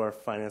dig into our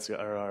finance or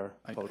our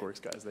public works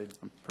guys.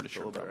 I'm pretty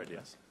sure a little better about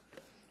ideas.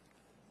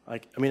 I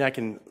mean, I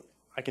can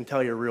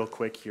tell you real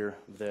quick here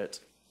that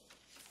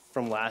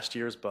from last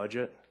year's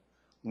budget,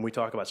 when we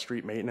talk about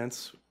street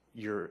maintenance,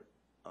 your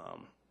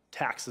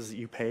taxes that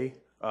you pay,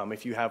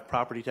 if you have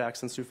property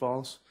tax in Sioux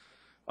Falls,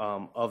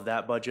 of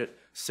that budget,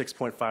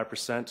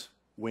 6.5%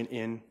 went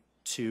in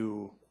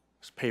to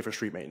pay for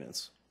street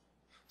maintenance.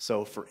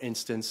 So for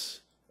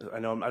instance, I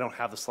know I don't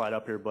have the slide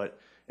up here, but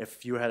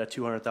if you had a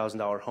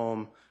 $200,000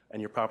 home and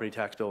your property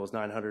tax bill was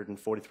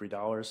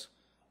 $943,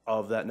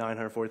 of that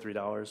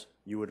 $943,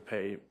 you would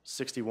pay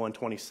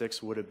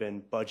 $61.26 would have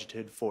been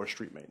budgeted for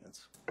street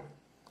maintenance.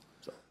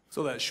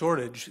 So that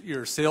shortage,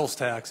 your sales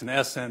tax, in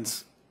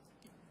essence,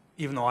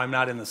 even though I'm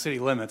not in the city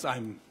limits,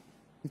 I'm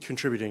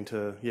contributing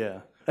to,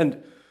 yeah.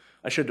 And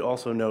I should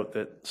also note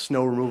that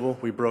snow removal,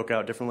 we broke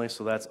out differently,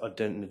 so that's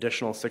an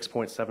additional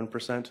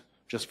 6.7%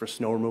 just for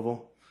snow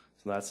removal.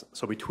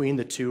 So between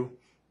the two,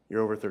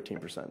 you're over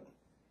 13%.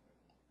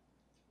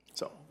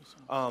 So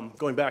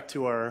going back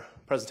to our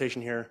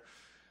presentation here,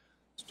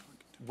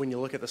 when you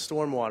look at the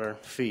stormwater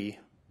fee,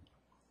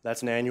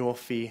 that's an annual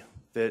fee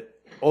that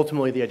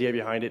ultimately the idea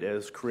behind it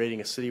is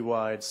creating a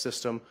citywide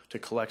system to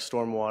collect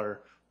stormwater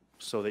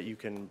so that you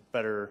can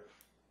better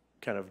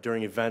kind of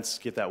during events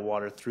get that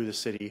water through the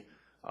city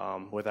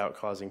without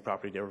causing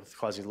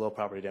as little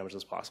property damage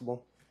as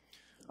possible.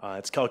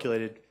 It's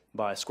calculated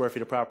by square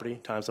feet of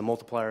property times the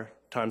multiplier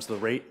times the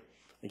rate.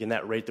 Again,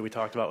 that rate that we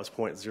talked about was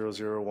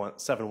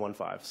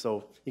 0.001715.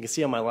 So you can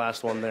see on my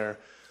last one there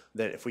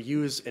that if we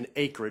use an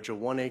acreage, a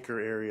 1 acre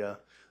area,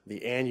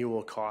 the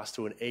annual cost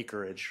to an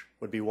acreage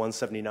would be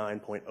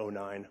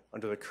 $179.09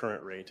 under the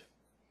current rate.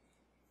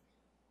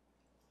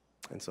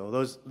 And so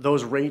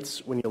those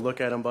rates, when you look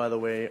at them, by the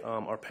way,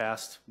 are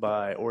passed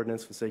by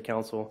ordinance from City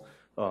Council,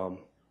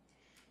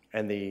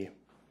 and the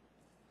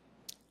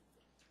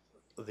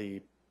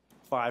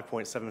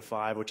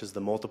 5.75, which is the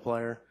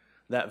multiplier,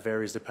 that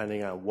varies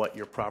depending on what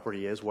your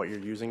property is, what you're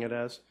using it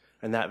as,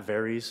 and that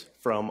varies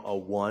from a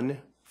 1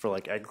 for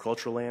like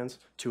agricultural lands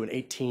to an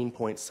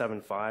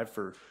 18.75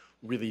 for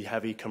really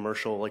heavy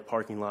commercial like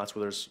parking lots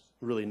where there's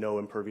really no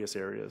impervious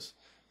areas.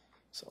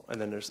 So,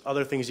 and then there's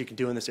other things you can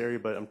do in this area,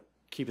 but I'm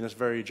keeping this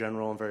very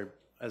general and very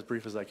as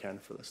brief as I can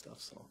for this stuff.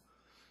 So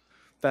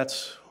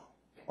that's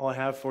all I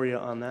have for you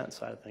on that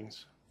side of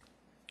things.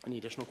 Any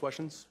additional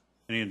questions?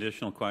 Any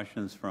additional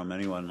questions from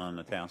anyone on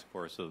the task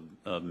force of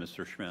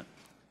Mr. Schmidt?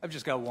 I've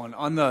just got one.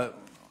 On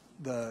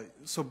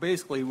so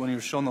basically when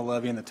you're showing the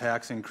levy and the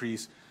tax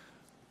increase,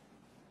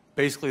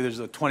 basically there's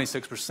a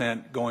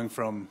 26% going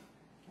from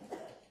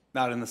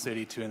not in the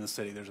city to in the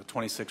city. There's a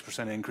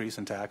 26% increase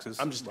in taxes.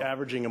 I'm just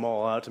averaging them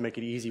all out to make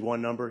it easy.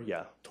 One number,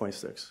 yeah,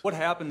 26. What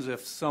happens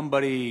if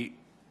somebody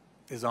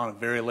is on a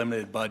very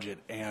limited budget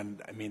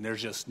and, I mean,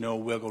 there's just no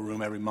wiggle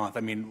room every month?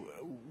 I mean,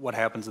 what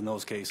happens in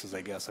those cases,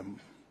 I guess? I'm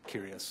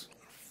curious.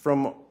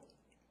 From,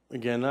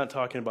 again, not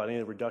talking about any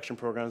of the reduction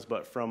programs,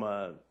 but from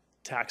a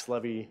tax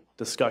levy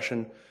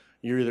discussion,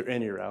 you're either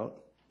in or you're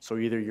out. So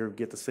either you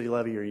get the city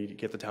levy or you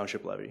get the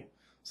township levy.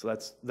 So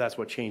that's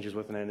what changes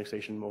with an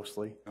annexation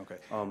mostly. Okay.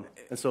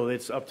 And so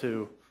it's up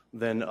to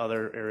then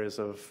other areas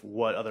of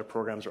what other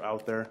programs are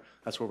out there.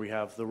 That's where we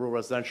have the rural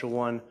residential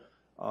one,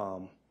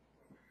 and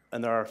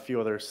there are a few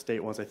other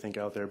state ones I think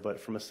out there. But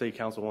from a city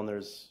council one,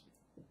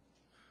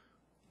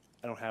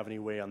 I don't have any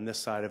way on this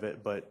side of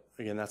it. But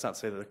again, that's not to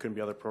say that there couldn't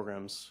be other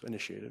programs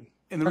initiated.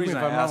 And the reason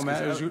I ask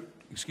is,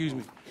 excuse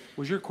me,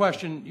 was your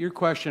question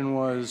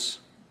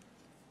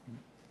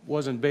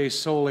wasn't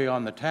based solely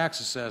on the tax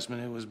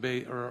assessment, it was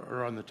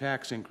or on the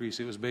tax increase,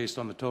 it was based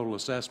on the total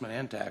assessment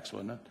and tax,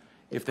 wasn't it?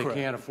 If they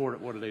can't afford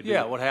it, what do they do?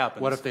 Yeah, what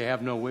happens? What if they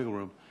have no wiggle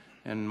room?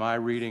 And my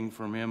reading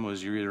from him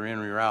was you're either in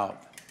or you're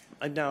out,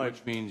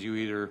 which means you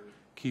either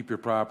keep your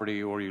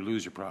property or you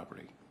lose your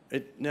property.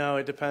 It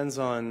depends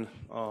on,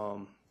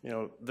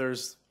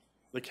 there's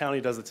the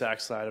county does the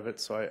tax side of it,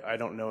 so I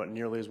don't know it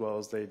nearly as well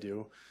as they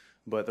do.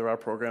 But there are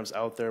programs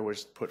out there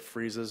which put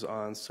freezes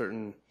on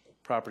certain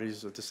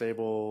properties with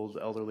disabled,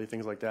 elderly,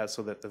 things like that,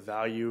 so that the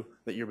value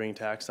that you're being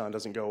taxed on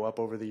doesn't go up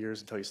over the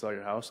years until you sell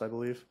your house, I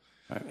believe.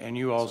 And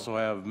you also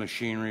have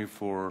machinery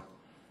for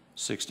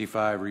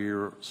 65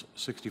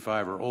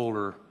 or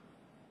older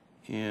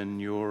in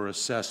your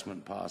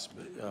assessment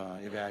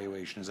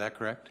evaluation. Is that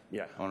correct?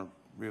 Yeah. On a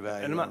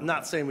reevaluation. And I'm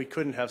not saying we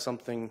couldn't have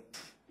something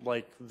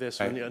like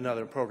this or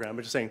another program,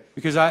 but just saying.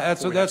 Because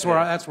that's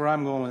where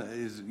I'm going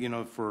is, you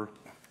know,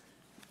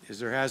 is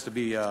there has to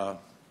be a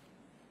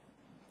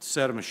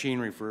set of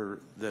machinery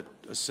that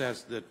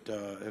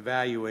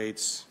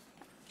evaluates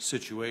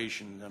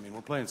situation. I mean,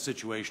 we're playing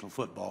situational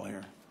football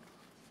here.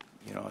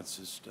 You know, it's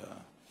just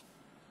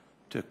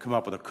to come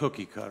up with a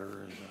cookie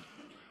cutter is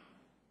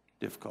a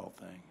difficult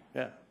thing.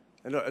 Yeah.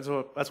 And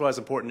so that's why it's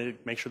important to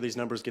make sure these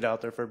numbers get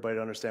out there for everybody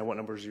to understand what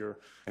numbers you're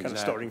kind of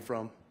starting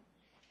from.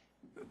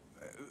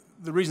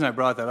 The reason I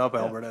brought that up,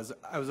 Albert, is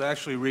I was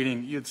actually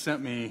reading, you had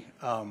sent me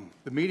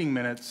the meeting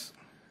minutes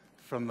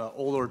from the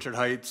Old Orchard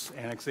Heights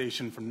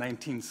annexation from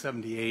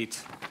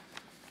 1978.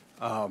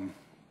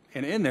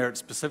 And in there, it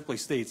specifically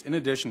states, in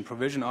addition,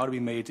 provision ought to be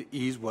made to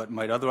ease what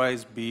might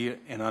otherwise be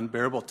an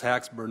unbearable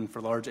tax burden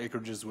for large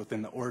acreages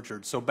within the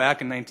orchard. So back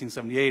in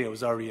 1978, it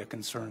was already a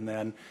concern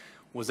then.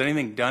 Was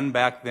anything done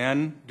back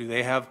then? Do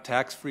they have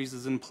tax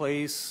freezes in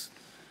place?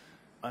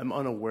 I'm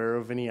unaware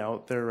of any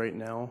out there right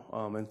now,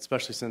 and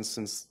especially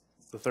since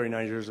the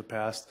 39 years have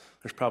passed,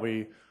 there's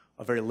probably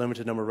a very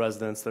limited number of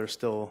residents that are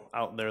still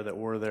out there that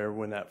were there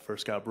when that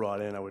first got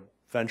brought in, I would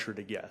venture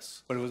to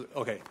guess. But it was,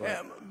 okay,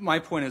 my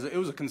point is, it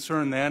was a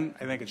concern then.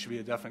 I think it should be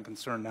a definite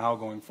concern now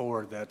going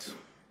forward that,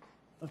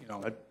 you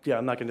know. Yeah,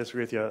 I'm not going to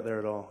disagree with you there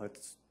at all.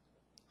 It's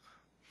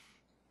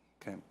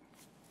okay.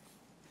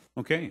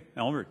 Okay,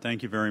 Albert,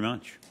 thank you very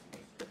much.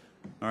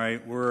 All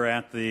right, we're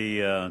at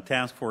the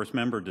task force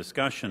member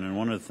discussion, and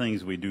one of the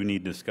things we do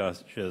need to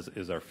discuss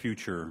is our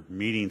future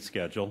meeting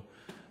schedule,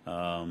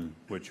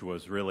 which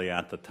was really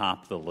at the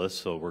top of the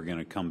list, so we're going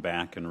to come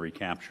back and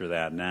recapture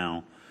that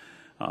now.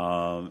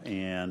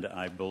 And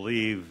I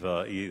believe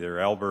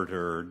either Albert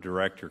or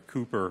Director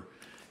Cooper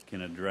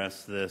can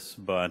address this,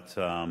 but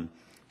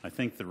I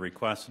think the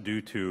request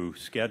due to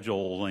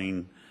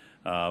scheduling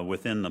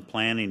within the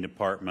planning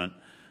department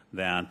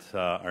that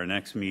our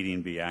next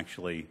meeting be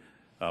actually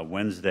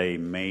Wednesday,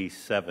 May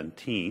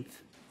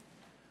 17th,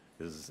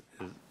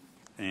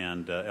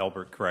 and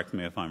Albert, correct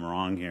me if I'm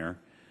wrong here,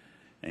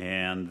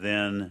 and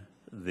then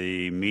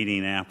the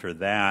meeting after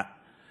that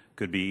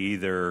could be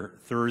either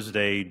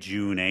Thursday,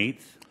 June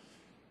 8th,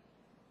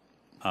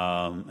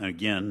 and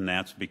again,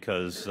 that's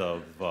because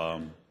of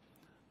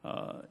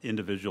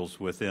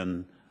individuals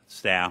within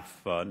staff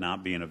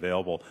not being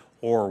available,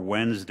 or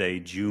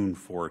Wednesday, June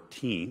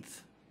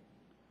 14th,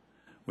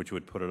 which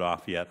would put it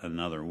off yet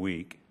another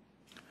week.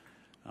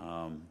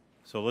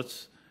 So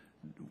let's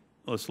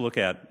look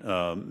at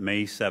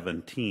May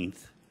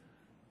 17th.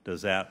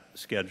 Does that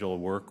schedule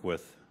work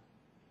with?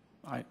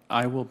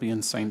 I will be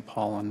in St.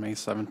 Paul on May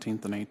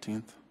 17th and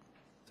 18th.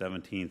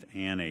 17th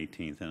and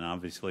 18th, and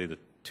obviously the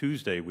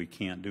Tuesday, we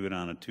can't do it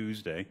on a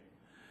Tuesday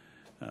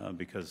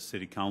because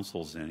City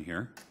Council's in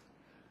here.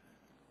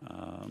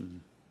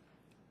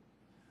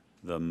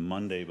 The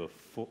Monday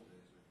before,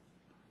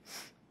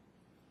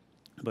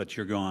 but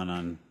you're gone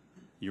on,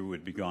 you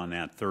would be gone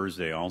that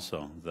Thursday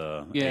also,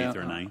 the 8th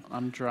or 9th.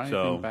 I'm driving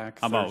so back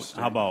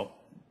Thursday. How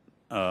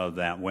about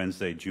that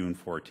Wednesday, June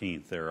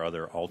 14th? There are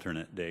other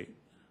alternate date.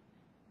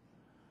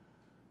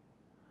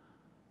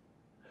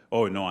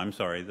 Oh, no, I'm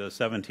sorry. The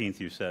 17th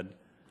you said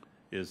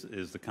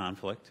is the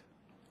conflict?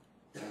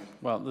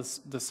 Well, the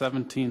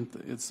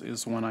 17th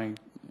is when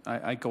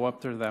I go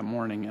up there that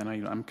morning, and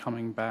I'm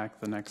coming back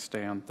the next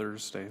day on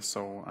Thursday,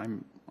 so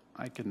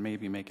I could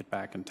maybe make it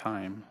back in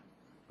time,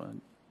 but.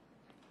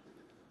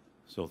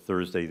 So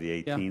Thursday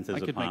the 18th yeah,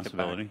 is a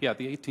possibility? Yeah,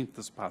 the 18th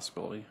is a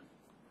possibility.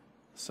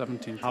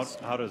 17th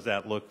How does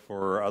that look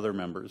for other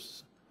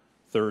members?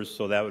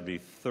 So that would be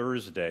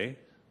Thursday,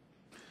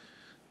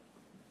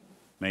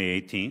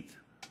 May 18th.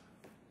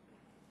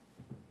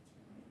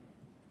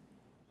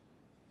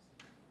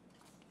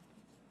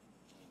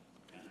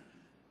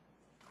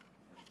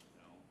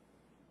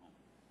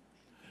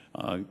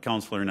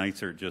 Councilor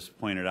Neitzer just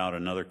pointed out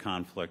another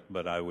conflict,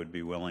 but I would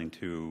be willing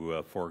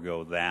to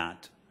forego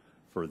that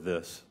for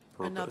this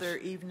purpose. Another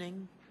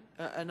evening,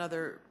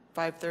 another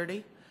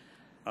 5:30?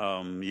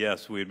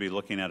 Yes, we'd be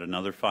looking at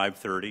another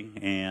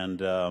 5:30,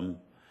 and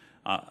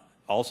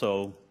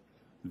also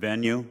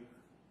venue.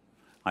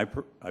 I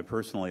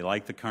personally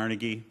like the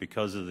Carnegie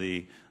because of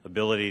the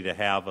ability to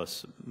have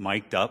us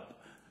mic'd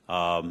up,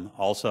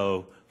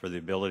 also for the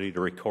ability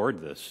to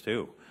record this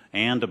too,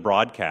 and to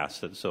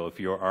broadcast it. So if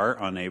you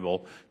are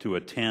unable to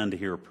attend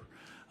here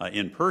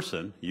in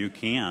person, you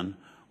can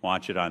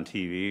watch it on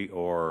TV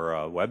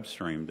or web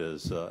streamed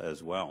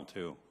as well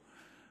too.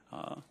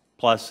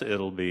 Plus,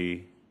 it'll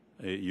be,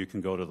 you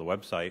can go to the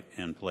website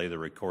and play the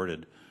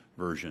recorded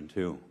version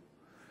too.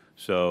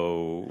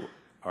 So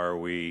are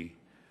we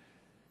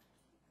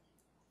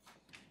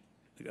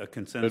a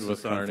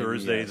consensus on Carnegie,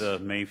 Thursday, yes. the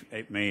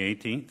May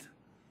 18th?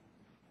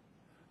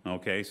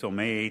 Okay, so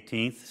May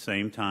 18th,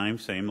 same time,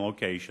 same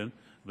location,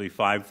 it'll be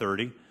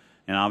 5:30.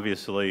 And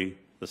obviously,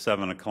 the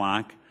 7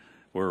 o'clock,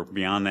 we're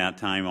beyond that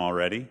time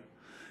already.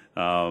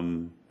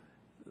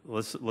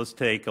 Let's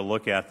take a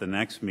look at the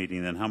next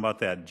meeting then. How about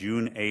that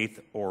June 8th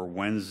or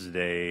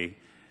Wednesday?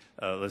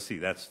 Let's see,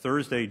 that's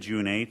Thursday,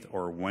 June 8th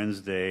or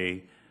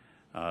Wednesday,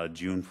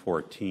 June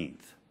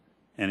 14th.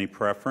 Any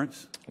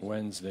preference?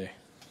 Wednesday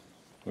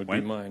would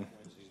When- be mine.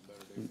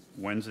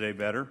 Wednesday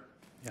better?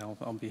 Yeah,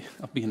 I'll be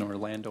in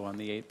Orlando on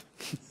the 8th.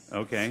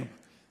 Okay.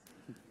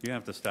 You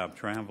have to stop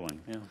traveling.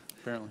 Yeah,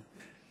 apparently.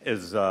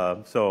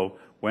 So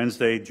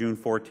Wednesday, June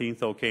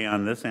 14th, okay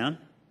on this end?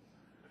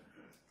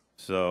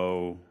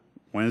 So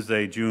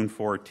Wednesday, June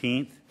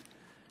 14th,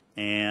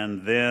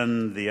 and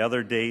then the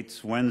other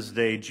dates,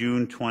 Wednesday,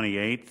 June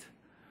 28th,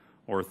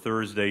 or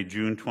Thursday,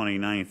 June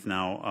 29th.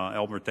 Now,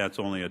 Albert, that's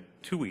only a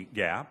 2-week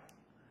gap.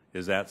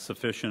 Is that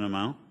sufficient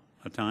amount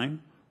of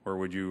time, or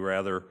would you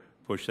rather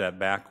push that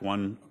back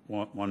one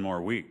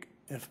more week?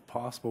 If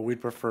possible,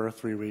 we'd prefer a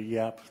 3-week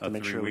gap to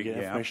make sure we 3-week get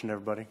gap. information to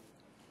everybody.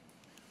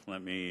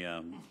 Let me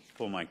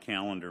pull my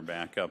calendar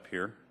back up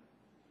here.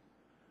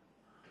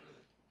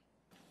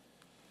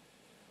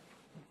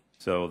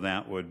 So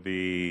that would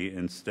be,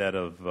 instead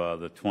of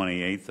the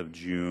 28th of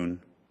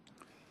June,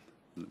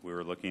 we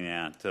were looking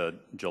at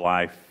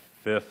July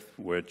 5th,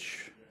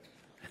 which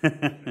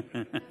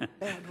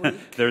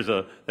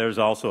there's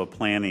also a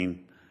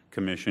planning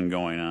commission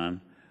going on.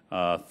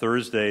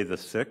 Thursday, the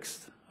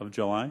 6th of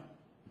July.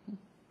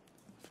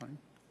 Fine.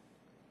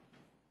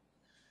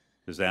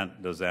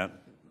 Does that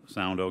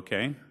sound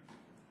okay?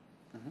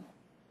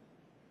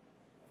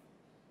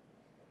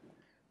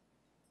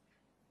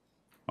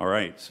 All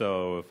right,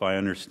 so if I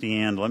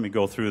understand, let me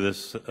go through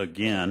this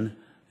again,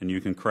 and you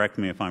can correct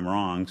me if I'm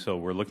wrong. So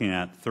we're looking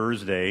at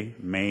Thursday,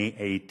 May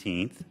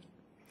 18th,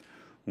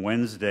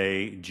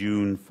 Wednesday,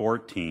 June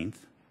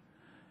 14th,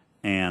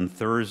 and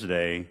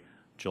Thursday,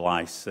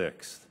 July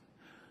 6th.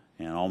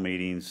 And all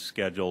meetings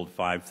scheduled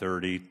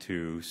 5:30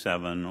 to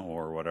 7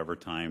 or whatever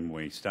time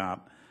we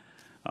stop.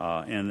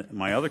 And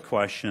my other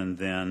question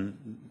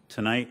then,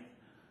 tonight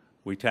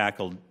we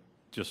tackled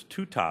just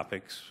 2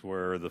 topics,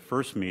 where the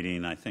first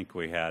meeting I think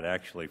we had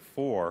actually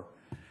 4.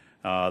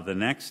 The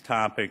next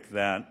topic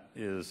that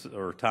is,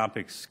 or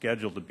topics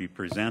scheduled to be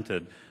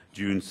presented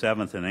June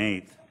 7th and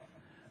 8th,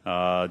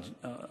 are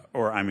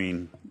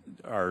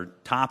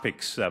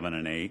topics 7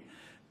 and 8.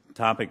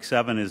 Topic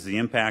 7 is the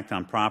impact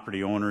on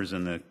property owners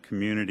in the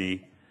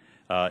community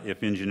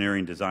if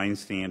engineering design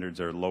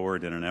standards are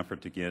lowered in an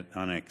effort to get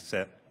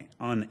unannexed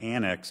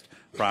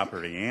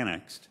property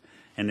annexed.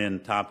 And then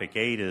topic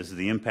 8 is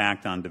the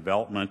impact on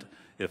development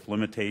if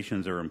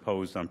limitations are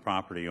imposed on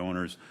property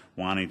owners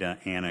wanting to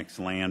annex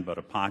land, but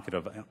a pocket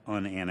of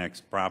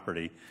unannexed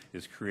property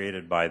is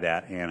created by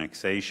that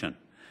annexation.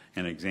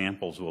 And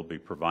examples will be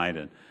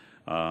provided.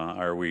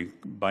 Are we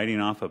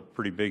biting off a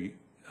pretty big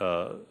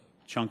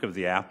chunk of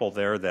the apple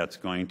there that's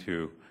going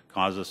to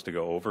cause us to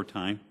go over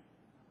time?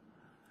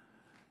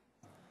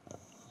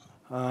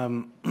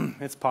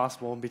 It's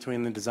possible.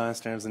 Between the design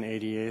standards and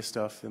ADA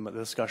stuff, the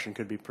discussion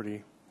could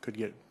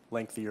get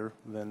lengthier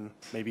than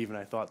maybe even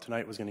I thought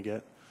tonight was going to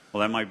get. Well,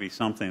 that might be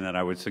something that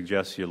I would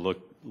suggest you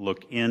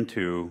look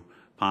into,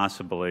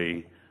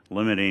 possibly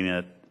limiting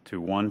it to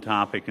 1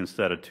 topic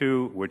instead of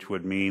 2, which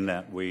would mean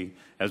that we,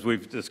 as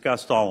we've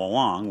discussed all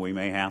along, we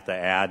may have to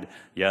add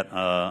yet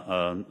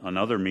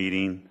another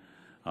meeting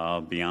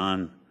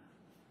beyond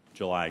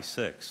July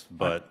 6th.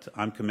 But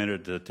I'm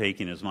committed to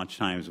taking as much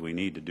time as we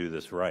need to do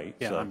this right.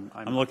 Yeah, so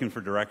I'm looking for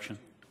direction.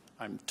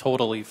 I'm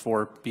totally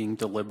for being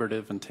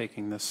deliberative and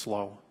taking this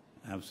slow.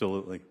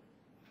 Absolutely.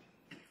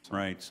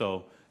 Right.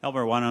 So,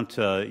 Albert, why don't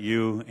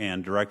you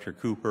and Director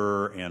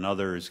Cooper and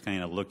others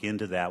kind of look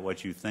into that,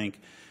 what you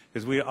think?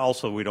 Because we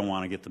don't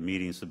want to get the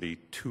meetings to be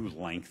too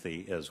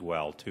lengthy as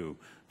well, too,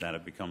 that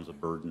it becomes a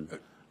burden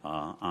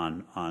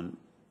on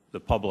the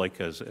public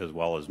as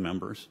well as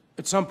members.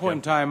 At some point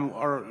in time,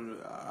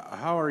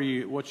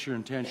 what's your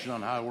intention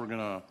on how we're going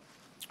to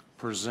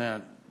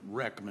present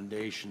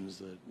recommendations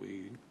that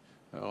we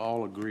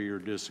all agree or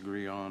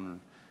disagree on, or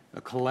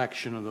a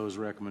collection of those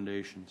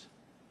recommendations?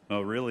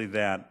 Well, really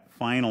that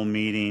final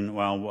meeting,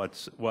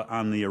 what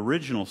on the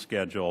original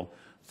schedule,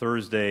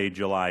 Thursday,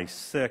 July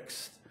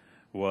 6th,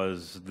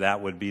 that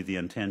would be the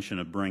intention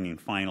of bringing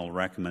final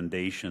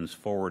recommendations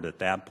forward at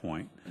that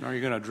point. And are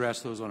you going to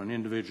address those on an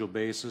individual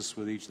basis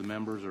with each of the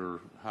members, or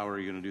how are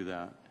you going to do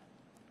that?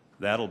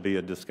 That'll be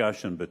a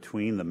discussion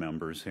between the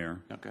members here.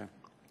 Okay.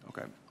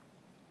 Okay.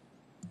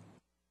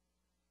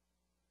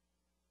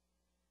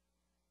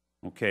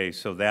 Okay,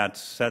 so that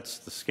sets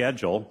the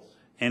schedule.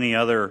 Any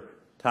other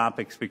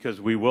topics, because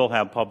we will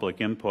have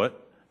public input.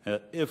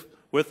 If,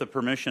 with the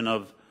permission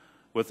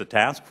with the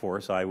task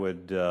force, I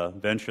would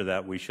venture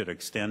that we should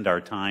extend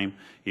our time,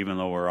 even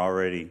though we're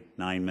already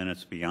 9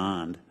 minutes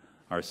beyond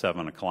our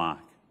 7 o'clock.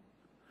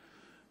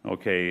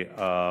 Okay,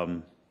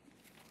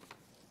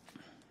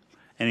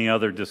 any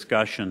other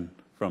discussion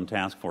from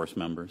task force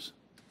members?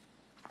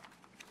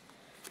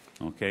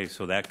 Okay,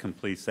 so that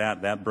completes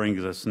that. That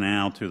brings us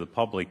now to the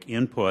public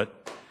input.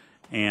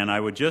 And I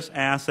would just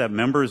ask that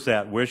members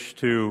that wish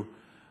to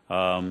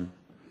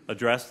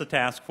address the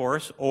task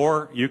force,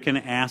 or you can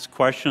ask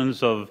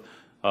questions of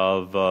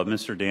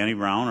Mr. Danny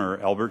Brown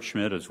or Albert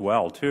Schmidt as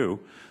well, too,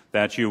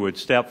 that you would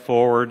step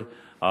forward,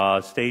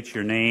 state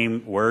your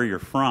name, where you're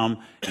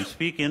from, and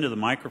speak into the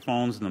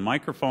microphones. And the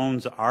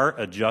microphones are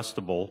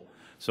adjustable,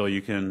 so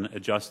you can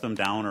adjust them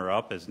down or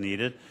up as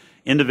needed.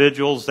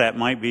 Individuals that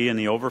might be in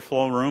the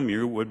overflow room,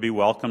 you would be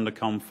welcome to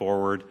come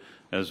forward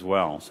as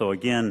well. So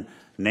again,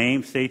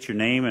 state your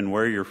name and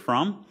where you're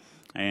from,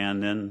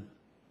 and then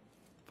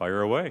fire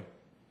away.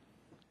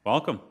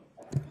 Welcome.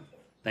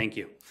 Thank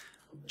you.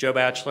 Joe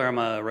Batchelor, I'm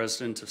a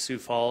resident of Sioux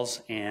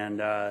Falls, and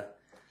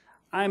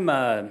I'm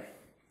a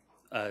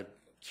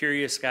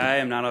curious guy.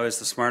 I'm not always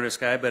the smartest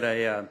guy, but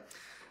I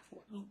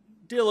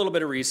did a little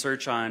bit of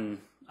research on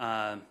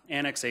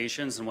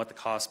annexations and what the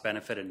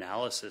cost-benefit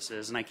analysis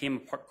is, and I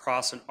came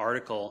across an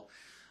article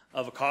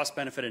of a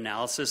cost-benefit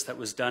analysis that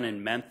was done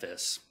in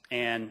Memphis.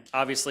 And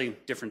obviously,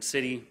 different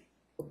city,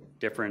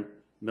 different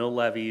mill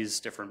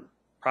levies, different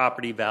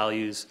property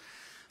values,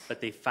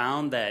 but they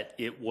found that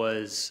it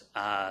was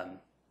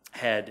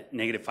had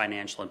negative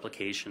financial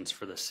implications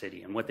for the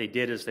city. And what they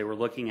did is they were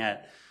looking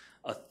at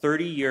a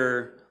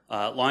 30-year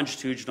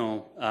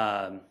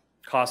longitudinal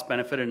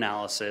cost-benefit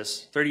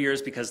analysis, 30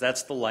 years because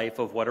that's the life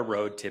of what a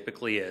road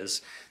typically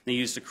is. They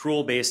used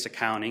accrual-based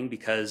accounting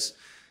because,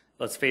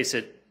 let's face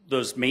it,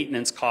 those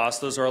maintenance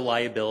costs, those are a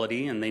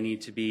liability and they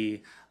need to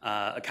be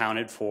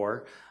accounted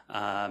for.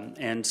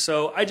 And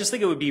so I just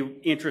think it would be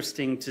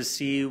interesting to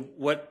see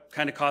what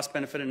kind of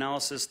cost-benefit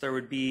analysis there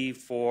would be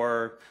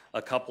for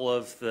a couple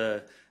of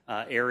the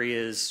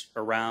areas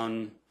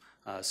around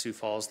Sioux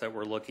Falls that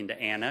we're looking to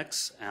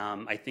annex.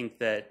 I think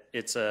that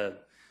it's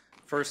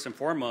first and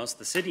foremost,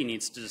 the city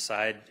needs to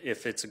decide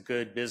if it's a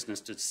good business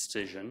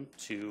decision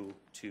to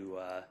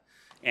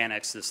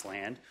annex this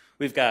land.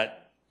 We've got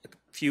a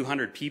few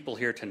hundred people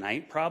here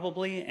tonight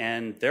probably,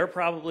 and they're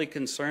probably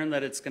concerned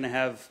that it's going to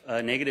have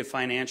a negative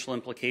financial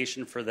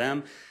implication for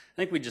them. I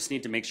think we just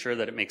need to make sure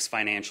that it makes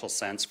financial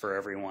sense for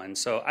everyone.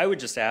 So I would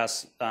just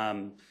ask,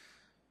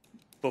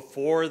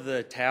 before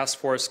the task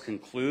force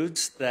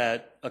concludes,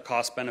 that a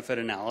cost-benefit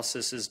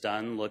analysis is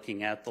done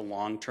looking at the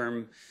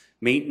long-term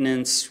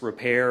maintenance,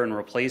 repair, and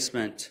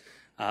replacement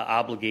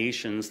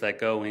obligations that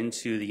go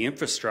into the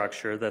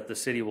infrastructure that the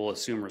city will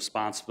assume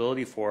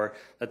responsibility for,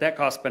 that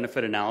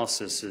cost-benefit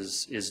analysis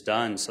is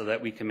done so that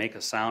we can make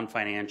a sound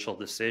financial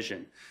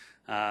decision.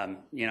 I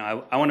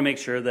want to make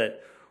sure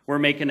that we're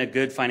making a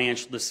good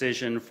financial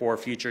decision for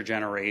future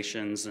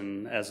generations,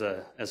 and as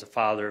a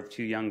father of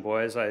two young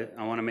boys, I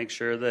want to make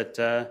sure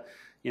that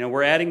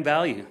we're adding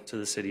value to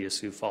the city of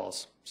Sioux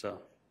Falls. So,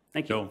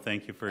 thank you. Joe,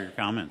 thank you for your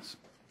comments.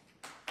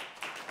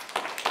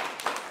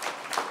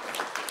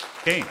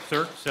 Okay,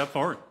 sir, step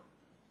forward.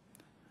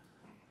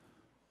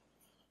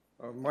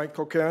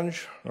 Michael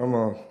Kenge. I'm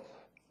a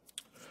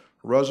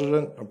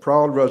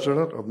proud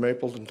resident of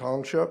Mapleton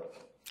Township.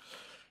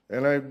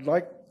 And I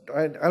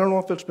don't know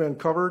if it's been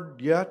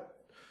covered yet.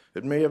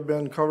 It may have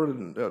been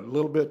covered a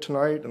little bit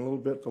tonight and a little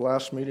bit the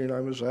last meeting I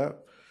was at.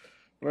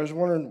 But I was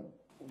wondering,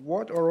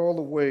 what are all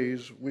the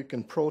ways we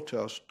can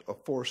protest a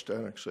forced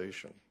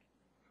annexation?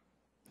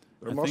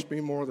 There must be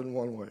more than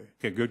one way.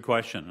 Okay, good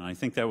question. I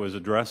think that was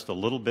addressed a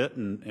little bit,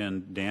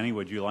 and Danny,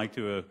 would you like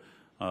to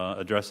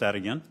address that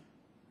again?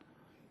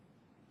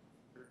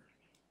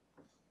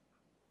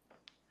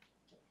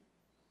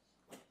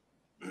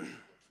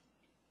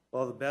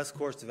 Well, the best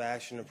course of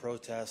action to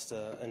protest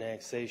an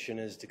annexation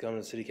is to come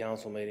to city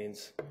council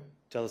meetings,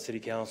 tell the city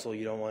council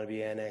you don't want to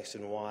be annexed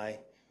and why.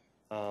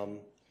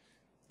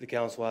 The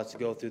council has to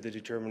go through the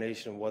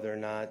determination of whether or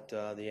not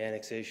the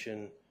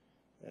annexation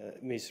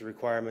meets the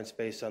requirements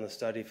based on the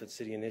study if it's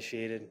city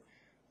initiated.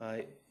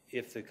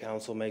 If the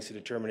council makes a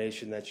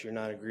determination that you're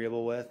not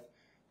agreeable with,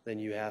 then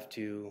you have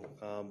to,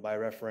 by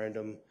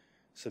referendum,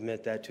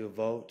 submit that to a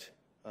vote.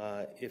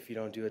 If you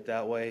don't do it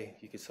that way,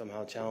 you could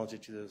somehow challenge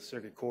it to the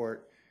circuit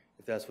court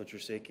if that's what you're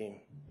seeking.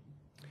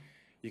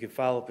 You could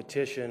file a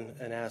petition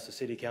and ask the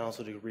city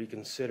council to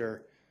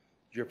reconsider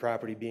your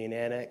property being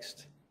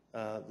annexed.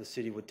 The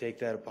city would take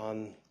that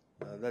upon,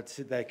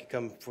 that could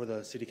come for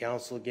the city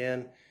council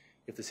again.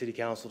 If the city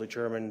council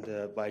determined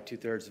by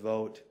 2/3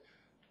 vote,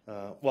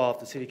 if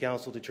the city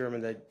council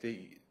determined that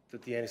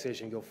the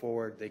annexation can go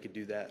forward, they could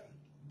do that.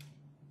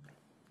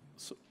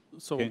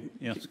 So okay.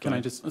 Yes, can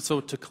I just,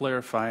 so to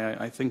clarify,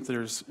 I think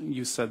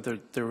you said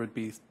that there would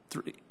be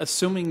three,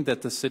 assuming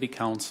that the city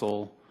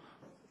council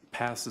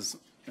passes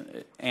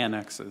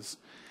annexes,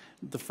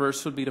 the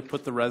first would be to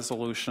put the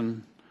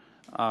resolution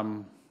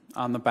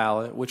on the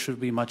ballot, which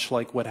would be much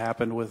like what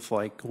happened with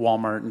like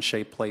Walmart and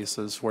Shea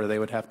Places, where they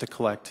would have to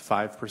collect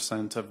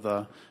 5% of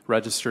the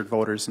registered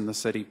voters in the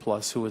city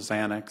plus who was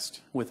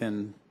annexed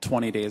within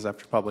 20 days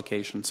after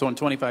publication. So in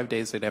 25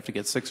 days, they'd have to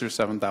get 6,000 or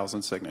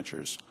 7,000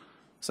 signatures.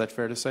 Is that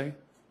fair to say?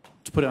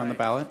 To put it on the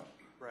ballot?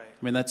 Right.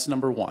 I mean, that's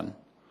number one.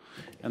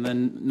 And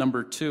then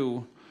number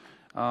two,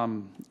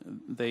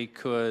 they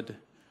could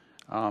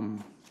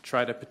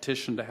try to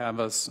petition to have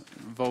us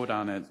vote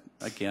on it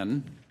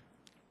again.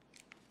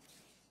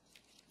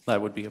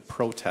 That would be a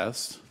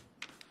protest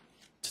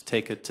to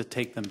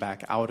take them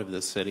back out of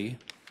the city.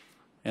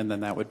 And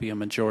then that would be a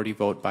majority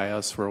vote by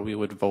us where we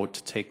would vote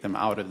to take them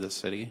out of the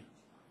city.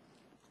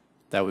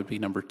 That would be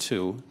number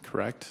 2,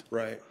 correct?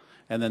 Right.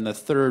 And then the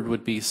third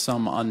would be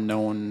some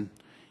unknown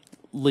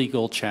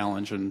legal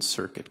challenge in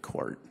circuit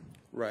court.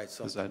 Right,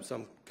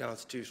 some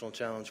constitutional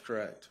challenge,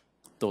 correct.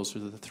 Those are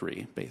the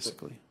 3,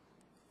 basically.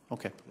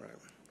 Okay. Right.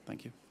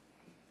 Thank you.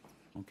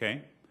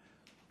 Okay.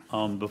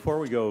 Before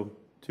we go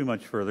too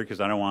much further,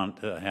 because I don't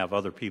want to have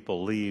other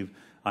people leave,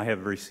 I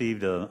have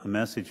received a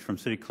message from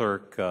City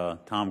Clerk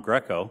Tom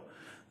Greco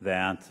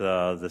that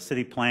the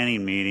city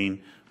planning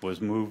meeting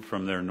was moved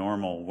from their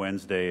normal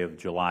Wednesday of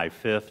July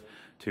 5th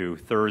to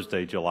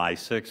Thursday, July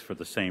 6th for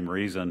the same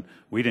reason.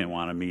 We didn't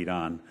want to meet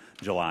on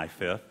July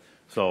 5th.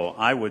 So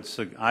I would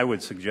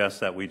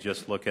suggest that we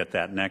just look at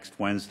that next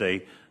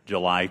Wednesday,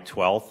 July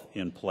 12th,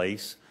 in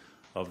place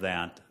of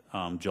that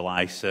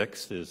July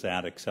 6th. Is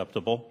that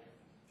acceptable?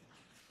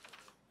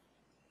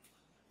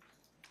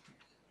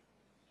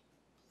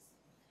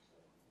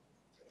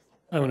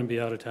 I'm going to be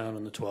out of town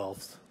on the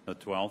 12th. The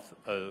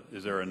 12th?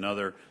 Is there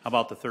another? How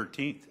about the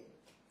 13th?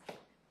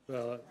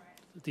 Well,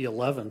 the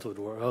 11th would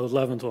work.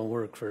 11th won't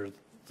work for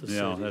the city.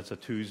 Yeah, that's a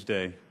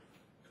Tuesday.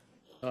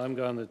 I'm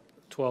gone the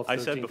 12th, 13th. I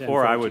said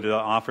before I would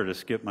offer to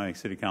skip my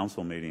city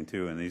council meeting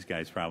too, and these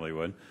guys probably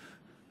would.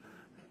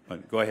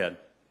 But go ahead.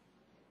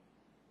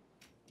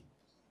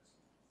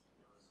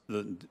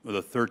 The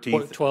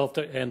 13th?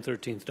 12th and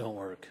 13th don't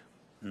work.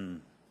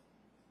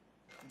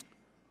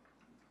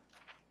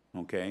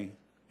 Okay.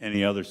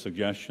 Any other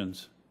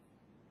suggestions?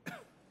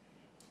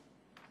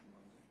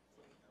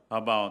 How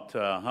about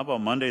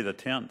Monday the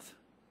 10th?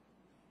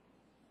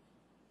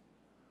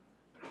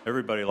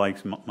 Everybody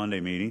likes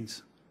Monday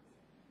meetings.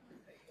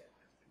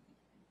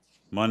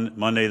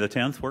 Monday the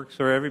 10th works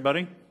for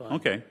everybody? Fine.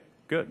 Okay,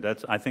 good.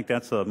 I think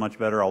that's a much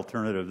better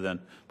alternative than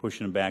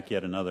pushing it back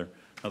yet another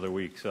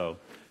week. So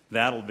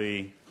that'll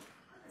be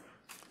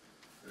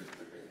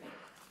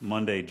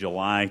Monday,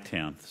 July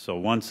 10th. So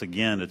once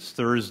again, it's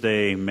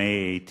Thursday,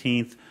 May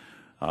 18th,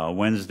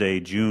 Wednesday,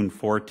 June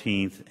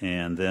 14th,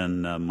 and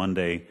then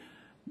Monday,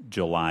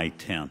 July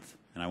 10th.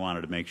 And I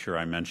wanted to make sure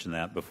I mentioned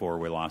that before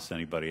we lost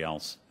anybody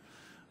else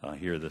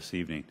here this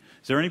evening.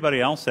 Is there anybody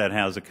else that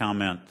has a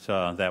comment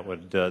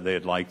that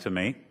they'd like to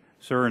make?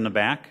 Sir, in the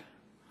back.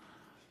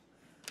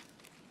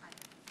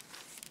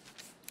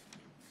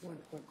 One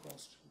quick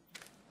question.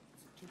 Is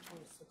it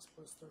 226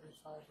 plus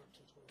 35 or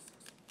 226?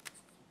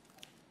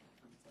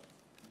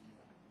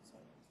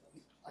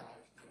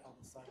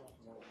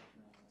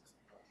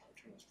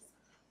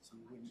 So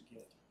you wouldn't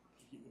get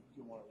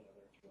one or the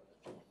other.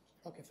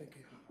 Okay, thank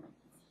you.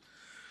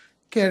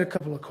 Okay, I had a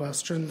couple of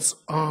questions.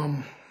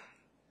 I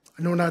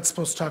know we're not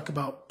supposed to talk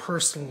about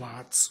personal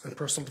lots and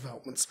personal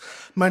developments.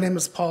 My name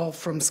is Paul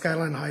from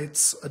Skyline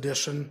Heights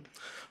Addition.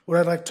 What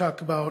I'd like to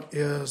talk about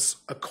is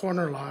a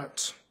corner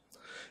lot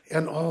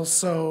and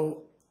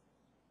also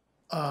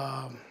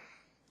a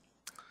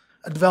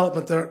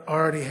development that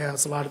already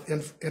has a lot of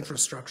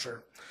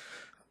infrastructure.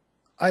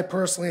 I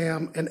personally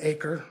am an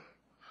acre.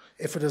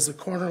 If it is a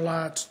corner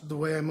lot, the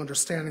way I'm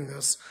understanding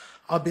this,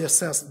 I'll be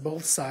assessed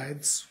both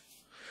sides.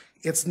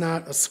 It's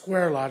not a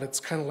square lot, it's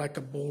kind of like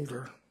a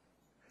boulder.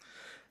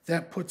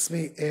 That puts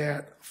me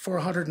at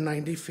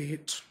 490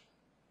 feet,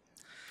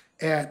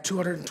 at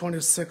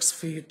 226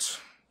 feet,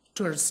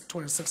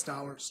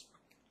 $226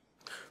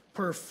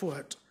 per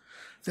foot.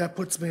 That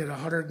puts me at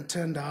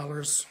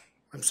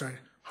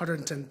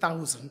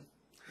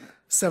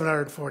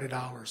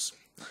 $110,740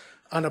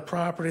 on a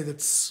property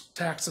that's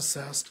tax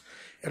assessed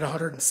at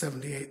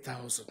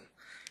 $178,000.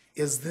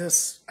 Is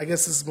this, I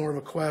guess this is more of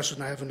a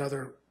question, I have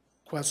another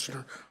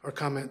question or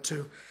comment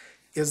too.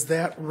 Is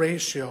that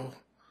ratio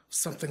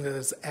something that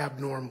is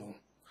abnormal?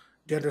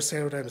 Do you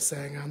understand what I'm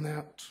saying on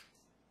that?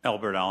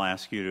 Albert, I'll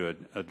ask you to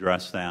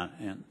address that,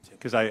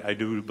 because I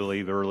do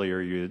believe earlier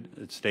you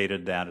had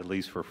stated that at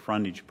least for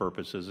frontage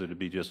purposes it would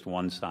be just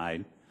one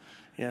side.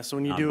 Yeah, so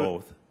when you do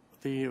both.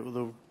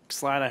 The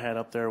slide I had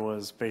up there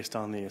was based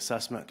on the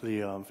assessment,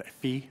 the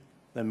fee,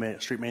 the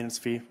street maintenance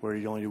fee, where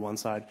you only do one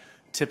side.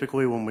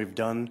 Typically, when we've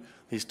done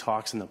these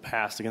talks in the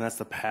past, again, that's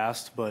the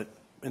past, but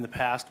in the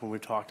past, when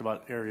we've talked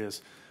about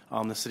areas,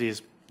 the city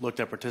has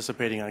looked at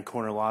participating on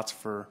corner lots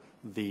for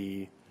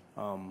the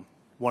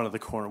one of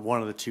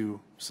the two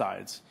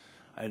sides.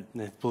 I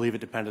believe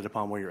it depended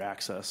upon where your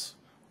access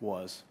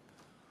was.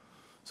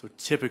 So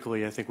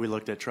typically, I think we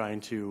looked at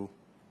trying to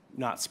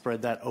not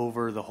spread that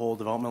over the whole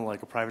development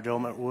like a private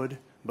development would,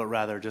 but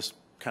rather just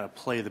kind of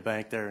play the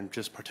bank there and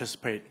just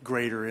participate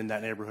greater in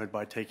that neighborhood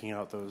by taking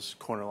out those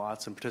corner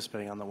lots and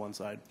participating on the one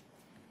side.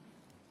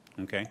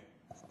 Okay.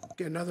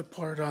 Another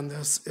part on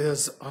this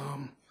is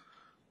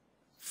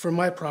for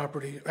my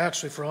property,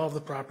 actually for all of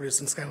the properties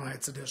in Skyline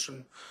Heights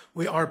Addition,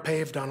 we are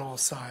paved on all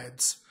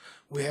sides.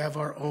 We have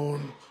our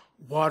own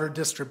water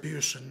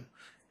distribution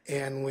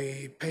and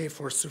we pay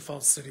for Sioux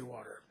Falls City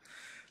Water.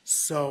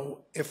 So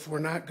if we're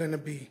not going to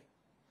be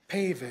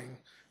paving,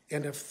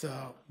 and if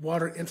the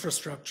water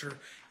infrastructure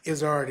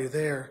is already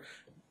there,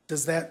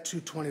 does that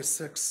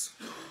 226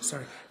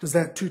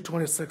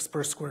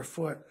 per square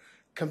foot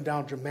come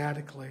down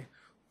dramatically,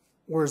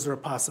 or is there a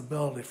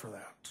possibility for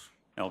that?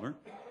 Albert?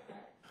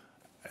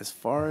 As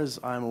far as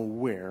I'm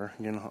aware,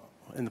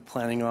 in the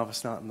planning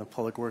office, not in the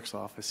public works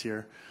office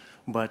here,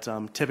 but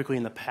typically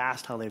in the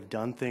past, how they've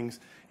done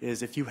things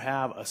is if you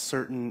have a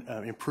certain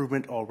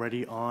improvement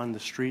already on the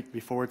street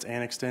before it's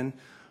annexed in,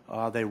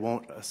 they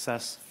won't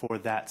assess for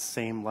that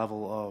same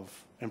level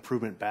of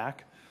improvement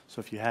back. So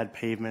if you had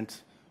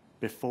pavement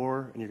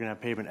before and you're going to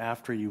have pavement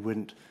after, you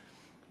wouldn't,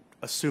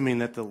 assuming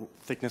that the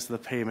thickness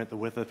of the pavement, the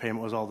width of the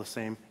pavement was all the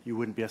same, you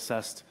wouldn't be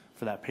assessed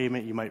for that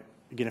pavement. You might,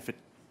 again, if it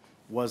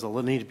was a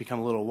little, need to become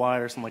a little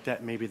wider, something like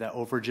that, maybe that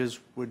overages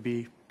would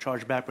be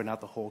charged back, but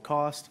not the whole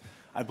cost.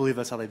 I believe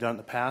that's how they've done it in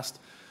the past.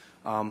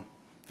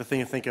 The thing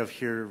to think of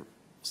here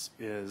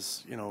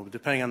is,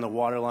 depending on the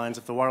water lines,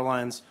 if the water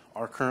lines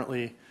are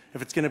currently,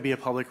 if it's going to be a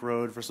public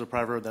road versus a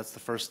private road, that's the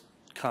first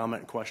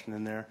comment and question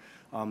in there.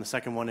 The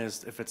second one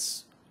is if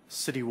it's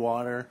city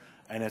water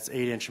and it's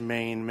 8-inch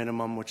main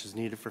minimum, which is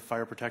needed for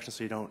fire protection,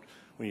 so you don't,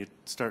 when you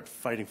start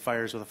fighting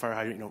fires with a fire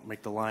hydrant, you don't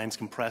make the lines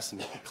compress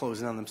and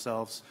close in on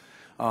themselves.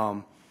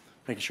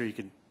 Making sure you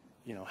could,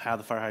 have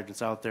the fire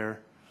hydrants out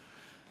there.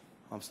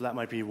 So that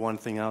might be one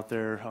thing out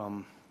there.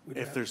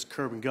 If there's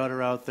curb and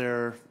gutter out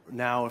there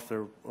now, if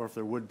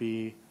there would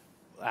be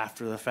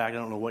after the fact, I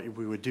don't know what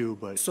we would do,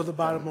 but. So the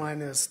bottom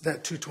line is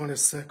that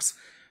 226,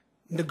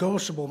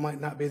 negotiable might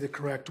not be the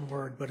correct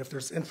word, but if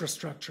there's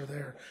infrastructure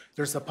there,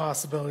 there's a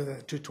possibility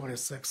that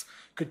 226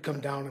 could come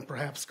down and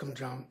perhaps come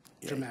down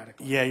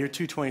dramatically. Yeah, your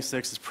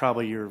 226 is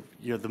probably your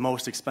the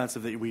most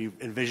expensive that we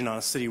envision on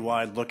a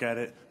citywide look at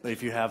it. But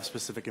if you have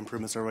specific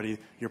improvements already,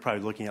 you're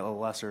probably looking at a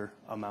lesser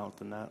amount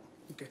than that.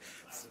 Okay.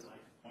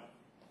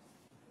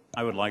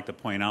 I would like to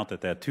point out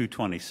that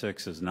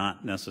 226 is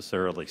not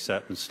necessarily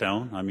set in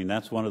stone. I mean,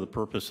 that's one of the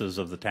purposes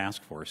of the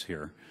task force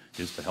here,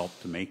 is to help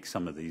to make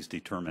some of these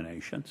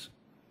determinations.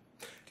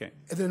 Okay.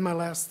 And then my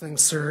last thing,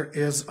 sir,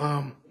 is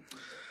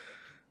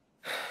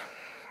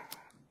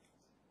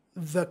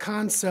the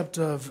concept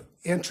of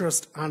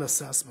interest on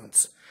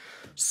assessments.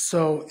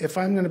 So if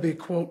I'm going to be,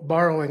 quote,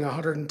 borrowing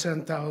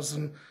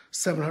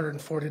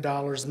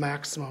 $110,740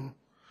 maximum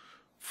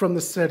from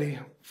the city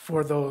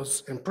for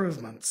those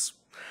improvements,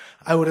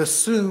 I would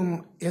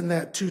assume in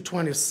that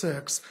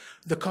 226,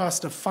 the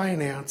cost of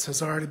finance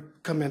has already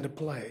come into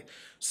play,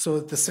 so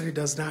that the city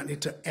does not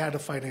need to add a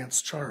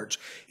finance charge.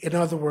 In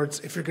other words,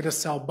 if you're going to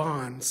sell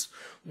bonds,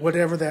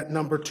 whatever that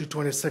number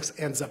 226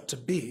 ends up to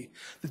be,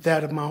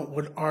 that amount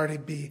would already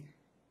be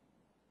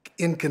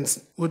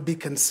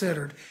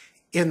considered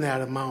in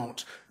that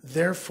amount.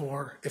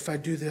 Therefore, if I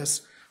do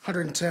this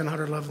 $110,000,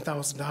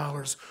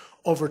 $111,000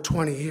 over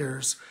 20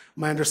 years,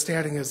 my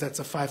understanding is that's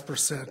a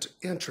 5%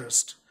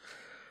 interest.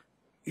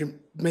 You're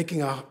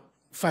making a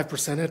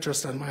 5%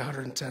 interest on my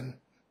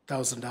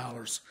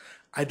 $110,000.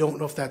 I don't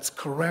know if that's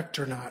correct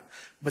or not,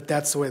 but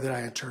that's the way that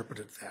I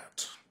interpreted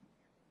that.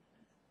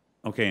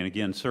 Okay, and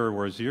again, sir,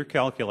 was your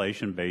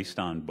calculation based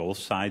on both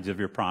sides of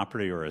your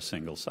property or a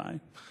single side?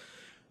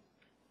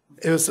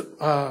 It was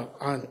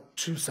on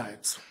two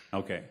sides.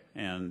 Okay,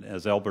 and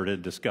as Albert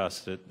had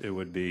discussed, it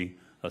would be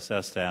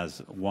assessed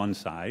as one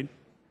side.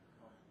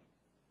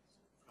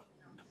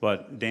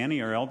 But Danny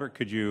or Albert,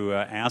 could you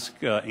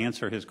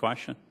answer his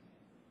question?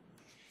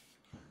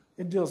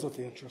 It deals with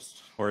the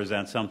interest. Or is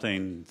that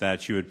something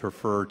that you would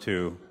prefer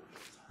to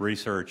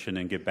research and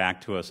then get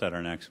back to us at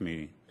our next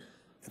meeting?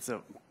 It's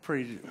a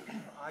pretty.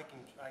 I can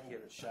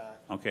give it a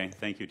shot. Okay,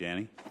 thank you,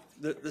 Danny.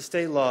 The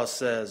state law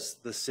says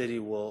the city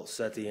will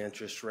set the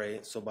interest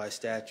rate. So by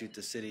statute,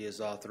 the city is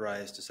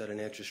authorized to set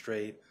an interest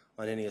rate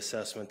on any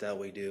assessment that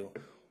we do.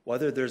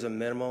 Whether there's a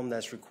minimum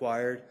that's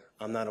required,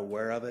 I'm not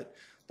aware of it.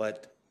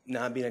 But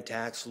not being a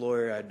tax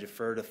lawyer, I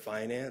defer to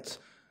finance.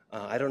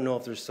 I don't know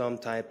if there's some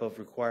type of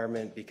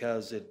requirement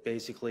because it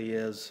basically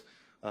is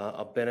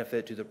a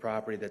benefit to the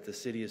property that the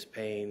city is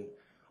paying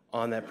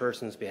on that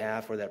person's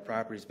behalf or that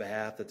property's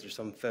behalf, that there's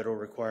some federal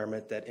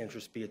requirement that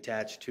interest be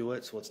attached to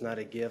it. So it's not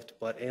a gift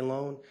but a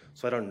loan.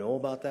 So I don't know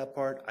about that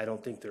part. I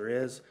don't think there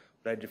is,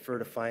 but I defer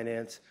to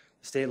finance.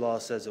 The state law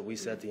says that we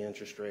set the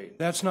interest rate.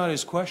 That's not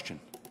his question.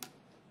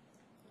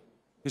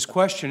 His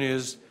question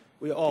is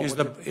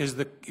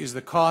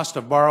the cost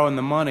of borrowing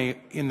the money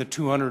in the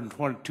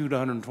 $222 to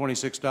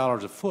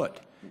 $126 a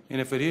foot?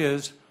 And if it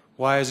is,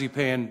 why is he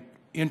paying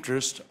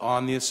interest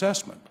on the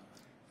assessment?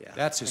 Yeah.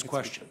 That's his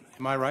question.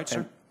 Am I right,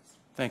 sir?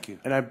 Thank you.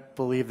 And I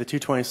believe the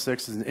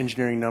 226 is an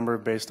engineering number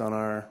based on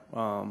our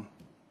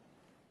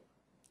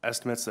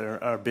estimates,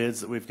 our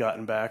bids that we've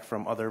gotten back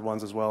from other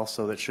ones as well,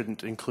 so that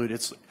shouldn't include,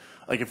 it's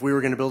like if we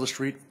were going to build a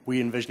street, we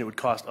envision it would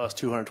cost us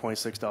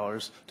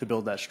 $226 to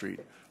build that street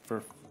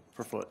per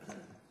foot.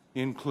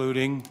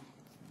 Including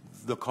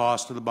the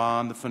cost of the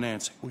bond, the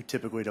financing. We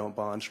typically don't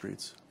bond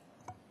streets.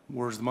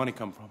 Where's the money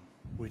come from?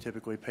 We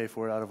typically pay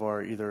for it out of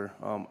our either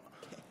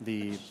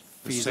the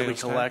fees that we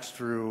collect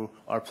through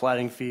our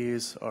platting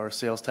fees, our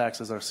sales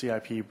taxes, our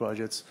CIP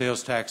budgets.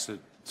 Sales tax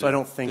So I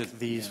don't think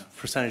these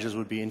percentages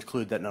would be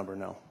include that number,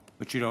 no.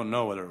 But you don't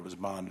know whether it was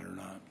bonded or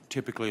not.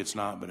 Typically, it's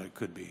not, but it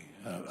could be.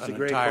 It's a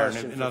great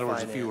question. In other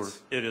words, if you were.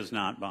 It is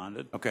not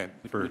bonded. Okay.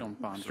 For We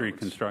don't bond street roads.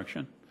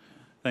 construction.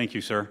 Thank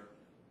you, sir.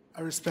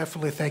 I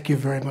respectfully thank you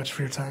very much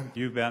for your time.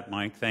 You bet,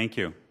 Mike. Thank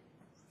you.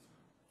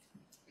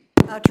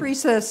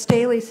 Teresa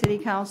Staley, City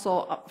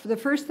Council. The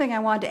first thing I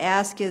wanted to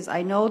ask is,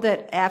 I know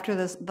that after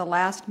the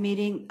last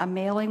meeting, a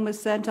mailing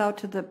was sent out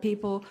to the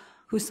people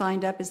who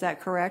signed up. Is that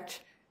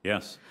correct?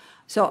 Yes.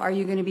 So are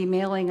you going to be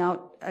mailing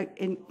out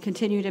and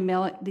continue to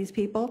mail these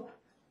people?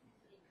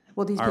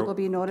 Will these people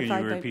be notified?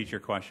 Can you repeat your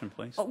question,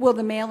 please? Will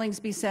the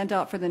mailings be sent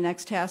out for the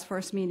next task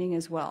force meeting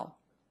as well?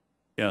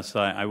 Yes,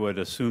 I would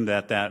assume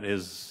that that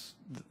is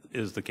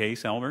the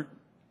case, Albert.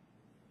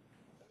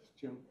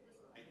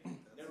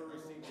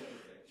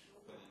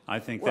 I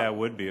think that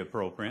would be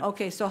appropriate.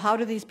 Okay, so how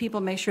do these people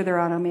make sure they're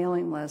on a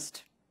mailing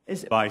list?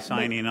 By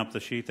signing up the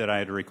sheet that I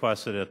had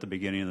requested at the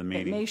beginning of the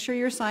meeting. Make sure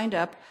you're signed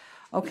up.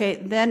 Okay,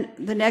 then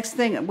the next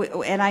thing,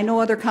 and I know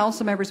other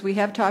council members, we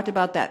have talked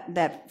about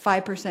that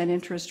 5%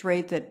 interest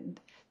rate, that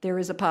there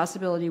is a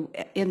possibility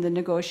in the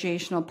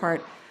negotiational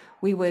part,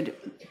 we would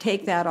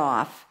take that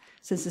off,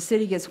 since the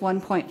city gets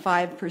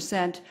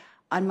 1.5%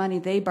 on money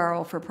they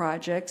borrow for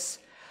projects.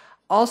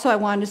 Also, I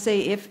wanted to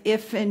say,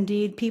 if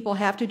indeed people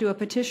have to do a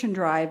petition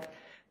drive,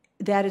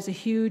 that is a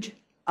huge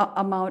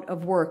amount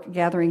of work,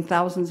 gathering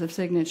thousands of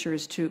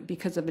signatures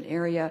because of an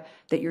area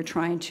that you're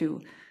trying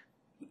to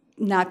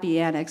not be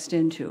annexed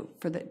into,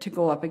 to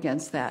go up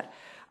against that.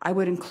 I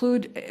would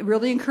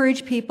really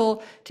encourage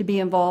people to be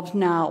involved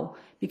now,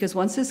 because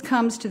once this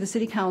comes to the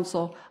City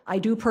Council, I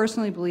do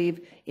personally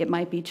believe it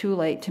might be too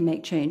late to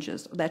make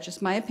changes. That's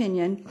just my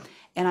opinion.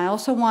 And I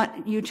also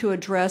want you to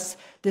address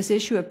this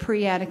issue of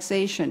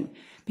pre-annexation,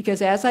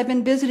 because as I've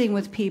been visiting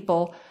with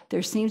people,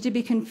 there seems to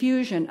be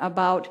confusion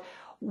about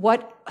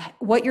what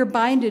you're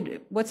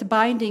what's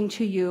binding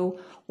to you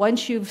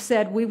once you've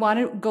said, we want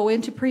to go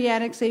into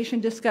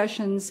pre-annexation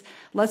discussions.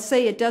 Let's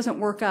say it doesn't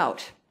work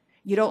out.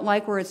 You don't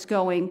like where it's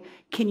going.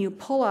 Can you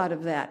pull out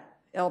of that,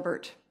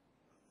 Albert?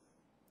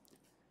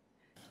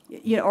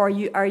 You know, are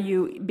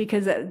you,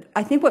 because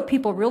I think what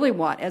people really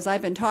want, as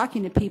I've been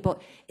talking to people,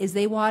 is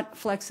they want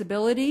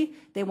flexibility,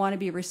 they want to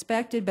be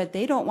respected, but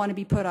they don't want to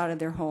be put out of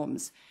their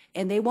homes.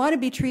 And they want to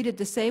be treated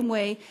the same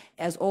way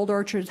as Old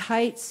Orchard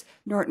Heights,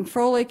 Norton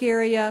Frolic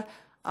area,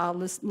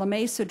 La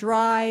Mesa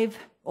Drive,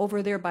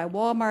 over there by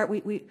Walmart.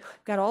 We've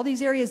got all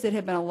these areas that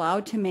have been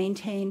allowed to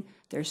maintain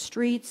their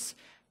streets,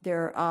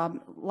 their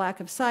lack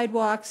of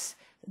sidewalks,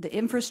 the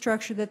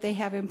infrastructure that they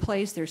have in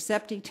place, their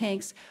septic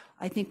tanks.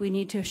 I think we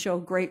need to show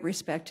great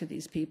respect to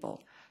these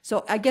people.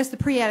 So I guess the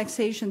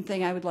pre-annexation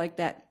thing, I would like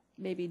that.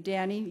 Maybe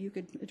Danny, you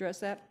could address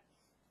that?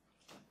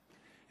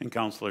 And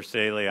Councilor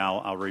Staley,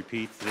 I'll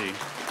repeat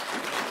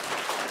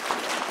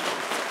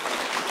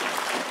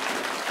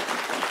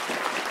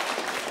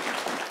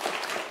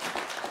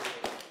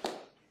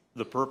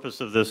the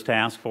purpose of this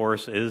task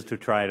force is to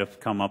try to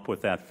come up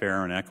with that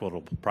fair and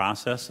equitable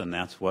process, and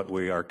that's what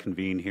we are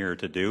convened here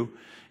to do.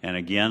 And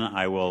again,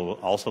 I will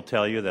also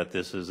tell you that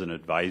this is an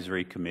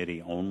advisory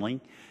committee only,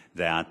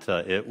 that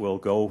it will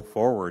go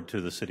forward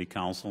to the City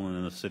Council, and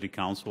then the City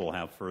Council will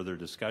have further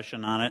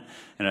discussion on it,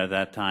 and at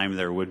that time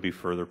there would be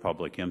further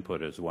public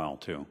input as well,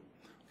 too.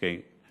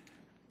 Okay,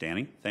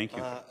 Danny, thank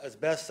you. As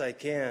best I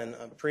can,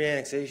 a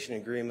pre-annexation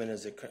agreement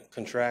is a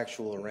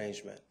contractual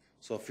arrangement.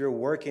 So if you're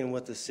working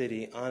with the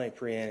city on a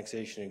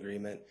pre-annexation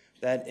agreement,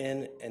 that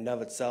in and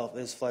of itself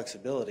is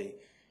flexibility,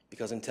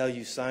 because until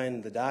you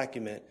sign the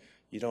document,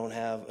 you don't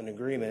have an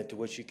agreement to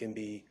which you can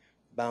be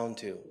bound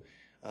to.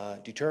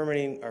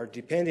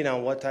 Depending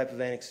on what type of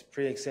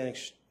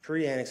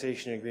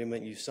pre-annexation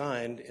agreement you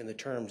signed and the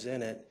terms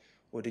in it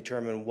would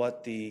determine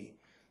what the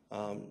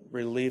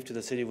relief to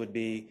the city would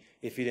be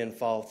if you didn't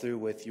follow through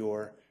with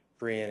your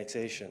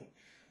pre-annexation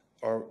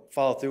or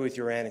follow through with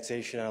your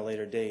annexation at a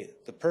later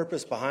date. The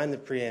purpose behind the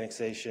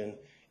pre-annexation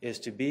is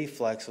to be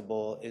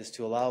flexible, is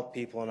to allow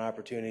people an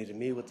opportunity to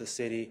meet with the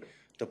city,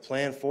 to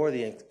plan for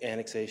the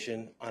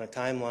annexation on a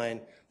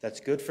timeline that's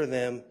good for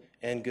them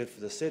and good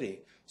for the city.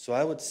 So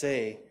I would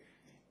say,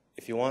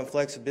 if you want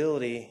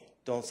flexibility,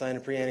 don't sign a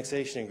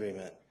pre-annexation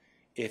agreement.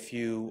 If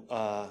you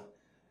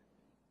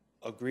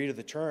agree to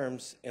the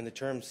terms and the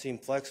terms seem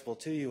flexible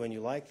to you and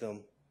you like them,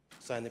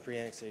 sign the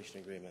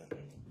pre-annexation agreement.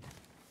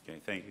 Okay,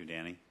 thank you,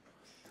 Danny.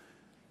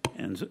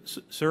 And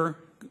sir,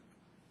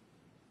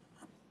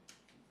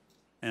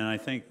 and I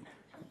think,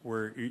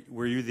 were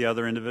you the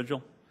other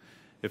individual?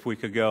 If we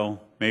could go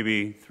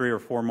maybe 3 or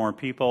 4 more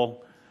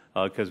people,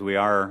 because we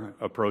are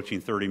approaching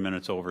 30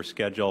 minutes over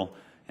schedule.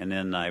 And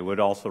then I would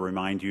also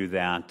remind you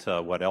that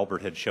what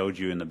Albert had showed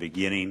you in the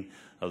beginning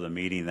of the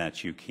meeting,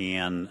 that you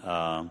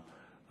can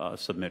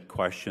submit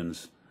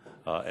questions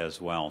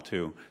as well,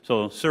 too.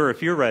 So, sir,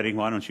 if you're ready,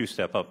 why don't you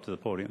step up to the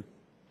podium?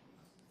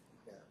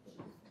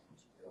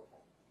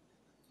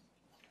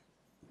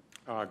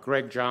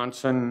 Greg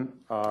Johnson,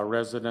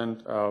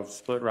 resident of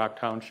Split Rock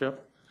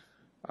Township.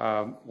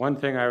 One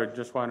thing I would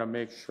just want to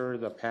make sure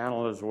the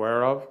panel is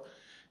aware of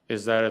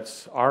is that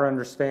it's our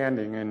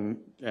understanding, and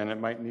it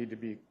might need to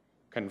be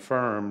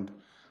confirmed,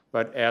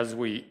 but as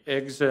we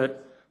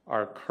exit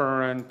our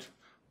current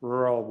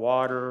rural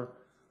water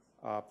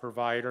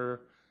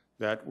provider,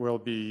 that will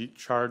be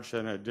charged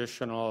an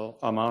additional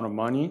amount of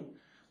money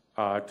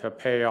to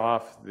pay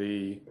off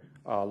the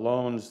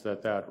loans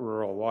that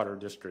rural water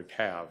district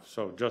have.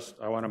 So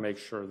I want to make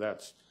sure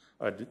that's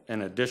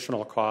an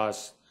additional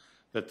cost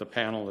that the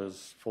panel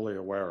is fully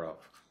aware of,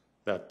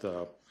 that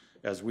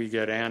as we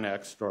get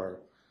annexed, or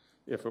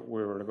if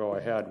we were to go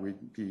ahead,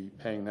 we'd be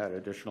paying that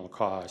additional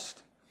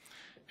cost.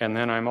 And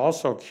then I'm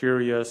also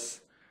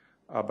curious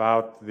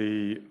about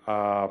the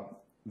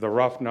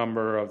rough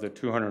number of the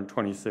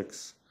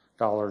 $226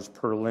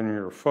 per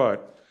linear foot.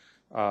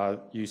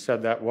 You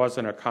said that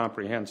wasn't a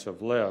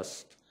comprehensive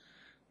list.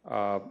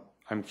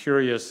 I'm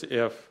curious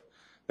if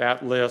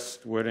that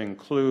list would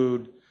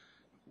include,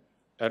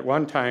 at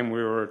one time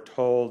we were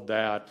told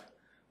that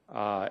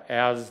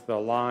as the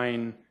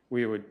line,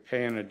 we would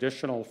pay an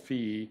additional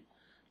fee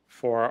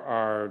for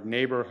our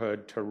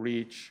neighborhood to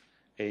reach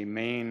the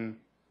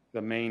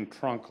main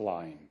trunk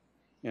line,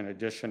 in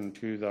addition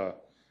to the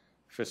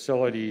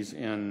facilities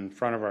in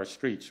front of our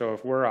street. So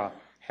if we're a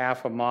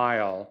half a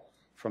mile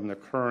from the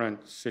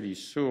current city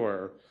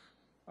sewer,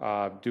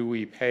 do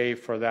we pay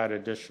for that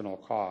additional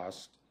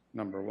cost,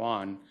 number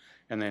one?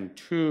 And then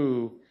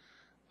two,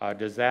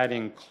 does that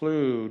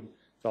include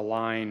the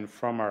line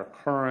from our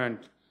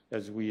current,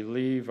 as we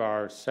leave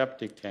our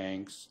septic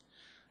tanks,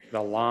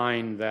 the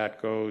line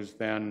that goes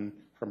then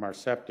from our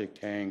septic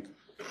tank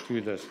to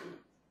the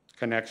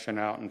connection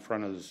out in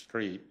front of the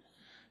street?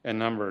 And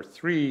number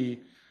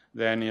three,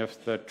 then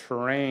if the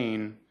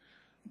terrain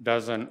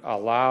doesn't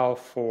allow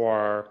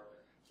for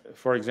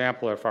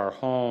example, if our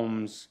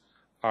homes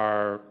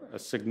are a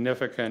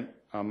significant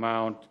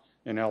amount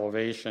in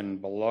elevation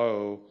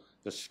below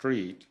the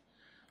street,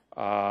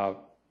 the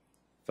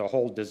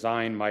whole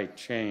design might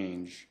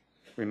change.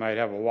 We might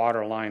have a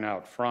water line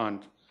out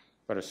front,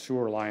 but a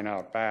sewer line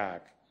out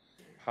back.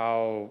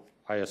 I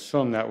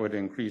assume that would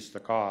increase the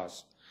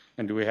cost.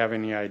 And do we have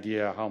any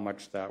idea how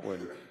much that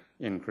would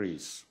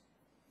increase?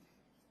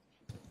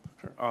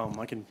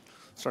 I can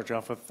start you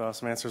off with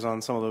some answers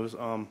on some of those.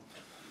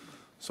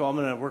 So I'm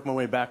going to work my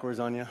way backwards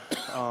on you.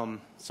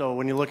 So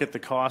when you look at the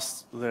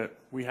costs that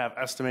we have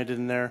estimated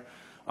in there,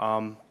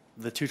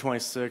 the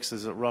 226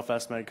 is a rough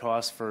estimated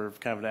cost for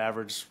kind of an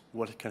average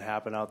what can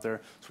happen out there.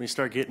 So when you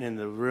start getting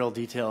into the real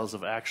details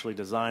of actually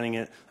designing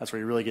it, that's where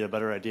you really get a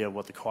better idea of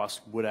what the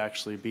cost would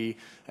actually be.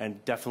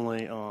 And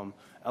definitely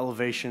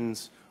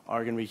elevations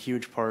are going to be a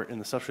huge part in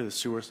especially the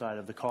sewer side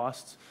of the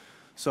costs.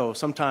 So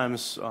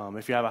sometimes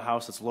if you have a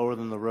house that's lower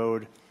than the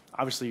road,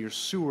 obviously your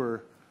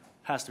sewer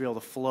has to be able to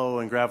flow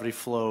and gravity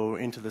flow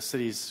into the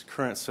city's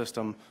current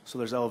system. So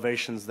there's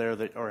elevations there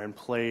that are in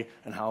play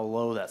and how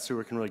low that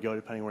sewer can really go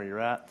depending where you're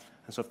at.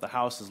 And so if the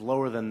house is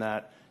lower than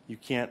that, you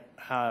can't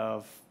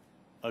have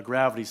a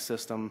gravity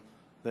system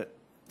that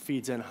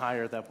feeds in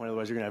higher at that point,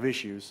 otherwise you're going to have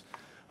issues.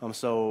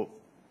 So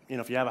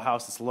if you have a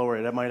house that's lower,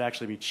 it might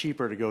actually be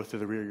cheaper to go through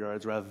the rear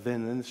yards rather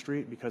than in the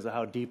street because of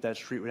how deep that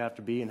street would have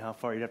to be and how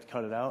far you'd have to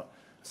cut it out.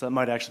 So that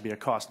might actually be a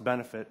cost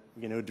benefit.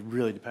 It would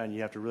really depend.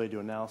 You have to really do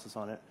analysis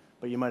on it.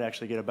 But you might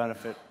actually get a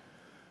benefit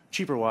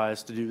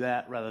cheaper-wise to do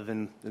that rather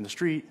than in the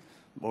street,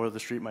 or the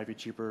street might be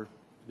cheaper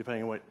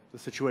depending on what the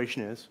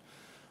situation is.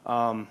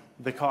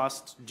 The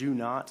costs do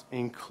not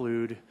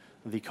include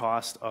the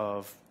cost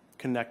of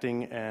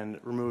connecting and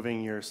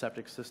removing your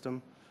septic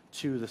system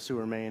to the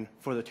sewer main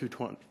for the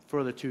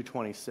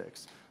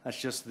 226.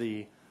 That's just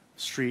the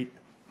street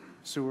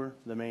sewer,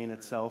 the main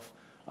itself.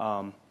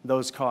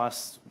 Those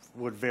costs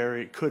could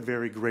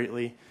vary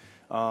greatly.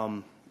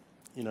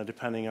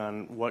 Depending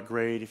on what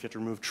grade, if you have to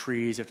remove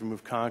trees, you have to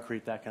remove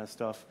concrete, that kind of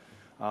stuff.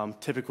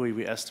 Typically,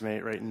 we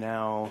estimate right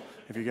now,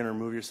 if you're going to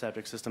remove your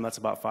septic system, that's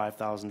about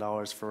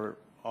 $5,000 for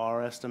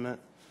our estimate.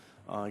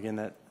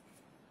 Again,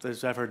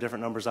 I've heard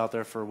different numbers out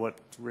there for what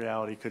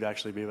reality could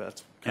actually be. But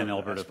that's and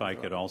Albert, if I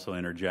could also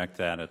interject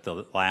that, at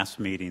the last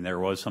meeting, there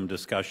was some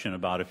discussion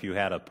about if you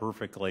had a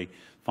perfectly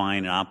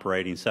fine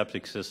operating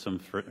septic system,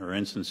 for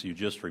instance, you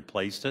just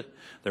replaced it,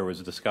 there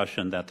was a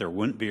discussion that there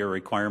wouldn't be a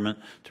requirement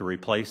to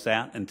replace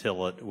that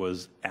until it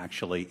was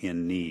actually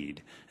in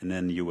need, and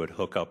then you would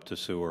hook up to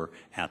sewer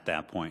at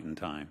that point in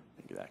time.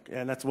 Exactly,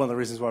 and that's one of the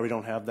reasons why we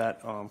don't have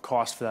that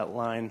cost for that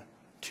line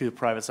to the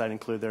private side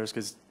included there, is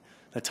because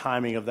the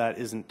timing of that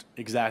isn't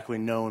exactly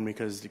known,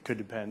 because it could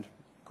depend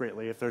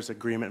greatly if there's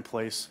agreement in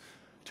place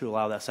to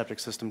allow that septic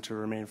system to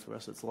remain for the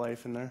rest of its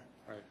life in there.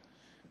 Right.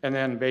 And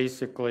then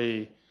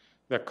basically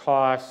the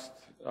cost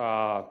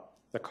of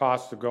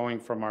going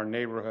from our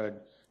neighborhood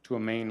to a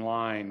main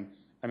line,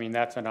 I mean,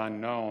 that's an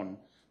unknown,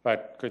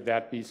 but could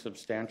that be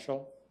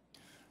substantial?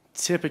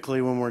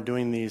 Typically, when we're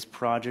doing these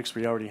projects,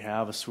 we already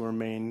have a sewer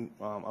main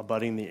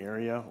abutting the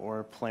area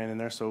or plan in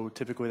there. So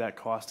typically that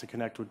cost to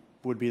connect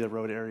would be the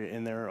road area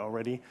in there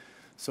already.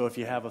 So if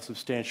you have a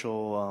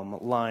substantial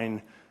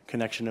line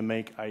connection to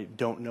make, I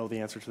don't know the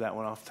answer to that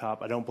one off the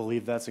top. I don't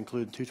believe that's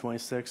included in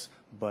 226,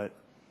 but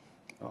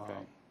okay.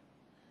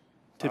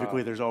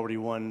 Typically, there's already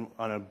one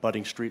on a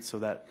budding street, so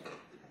that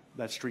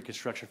street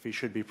construction fee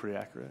should be pretty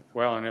accurate.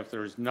 Well, and if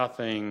there's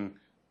nothing,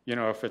 you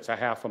know, if it's a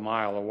half a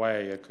mile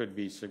away, it could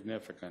be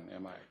significant.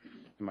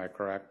 Am I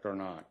correct or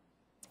not?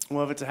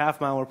 Well, if it's a half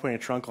mile, we're putting a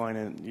trunk line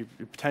in, you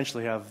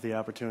potentially have the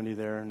opportunity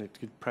there, and it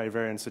could probably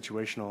vary on a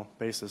situational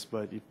basis,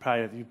 but you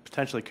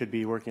potentially could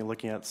be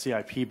looking at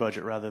CIP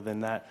budget rather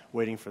than that,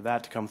 waiting for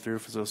that to come through,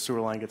 so the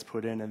sewer line gets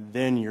put in, and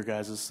then your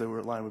guys'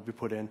 sewer line would be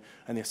put in,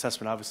 and the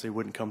assessment obviously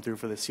wouldn't come through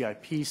for the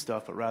CIP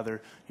stuff, but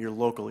rather your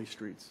locally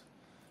streets.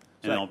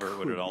 And Albert,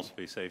 would it also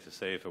be safe to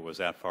say if it was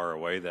that far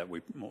away that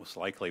we most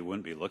likely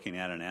wouldn't be looking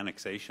at an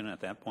annexation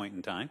at that point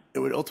in time? It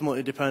would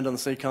ultimately depend on the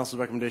State Council's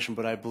recommendation,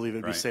 but I believe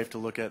it would be safe to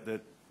look at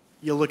that.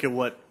 You'll look at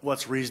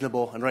what's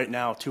reasonable, and right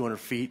now 200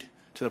 feet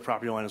to the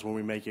property line is when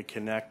we make it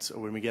connect, or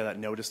when we get that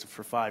notice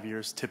for 5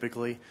 years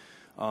typically.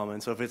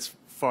 And so if it's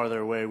farther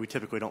away, we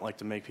typically don't like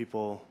to make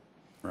people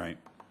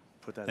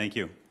put that Thank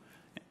you.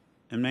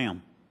 And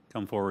ma'am,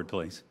 come forward,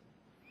 please.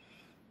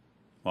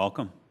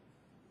 Welcome.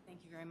 Thank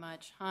you very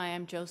much. Hi,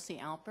 I'm Josie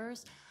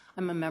Alpers.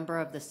 I'm a member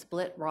of the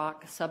Split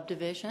Rock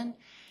subdivision,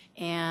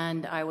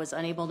 and I was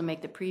unable to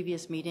make the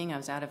previous meeting. I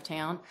was out of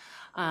town.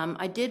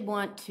 I did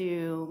want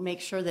to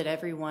make sure that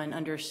everyone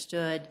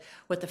understood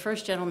what the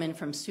first gentleman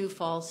from Sioux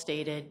Falls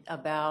stated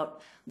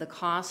about the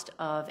cost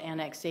of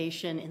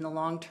annexation in the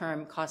long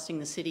term costing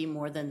the city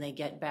more than they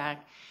get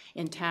back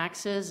in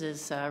taxes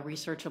is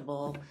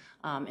researchable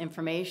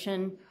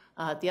information.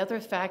 The other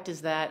fact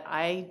is that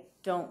I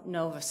don't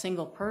know of a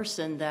single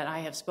person that I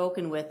have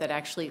spoken with that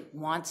actually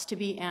wants to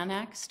be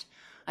annexed.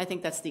 I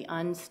think that's the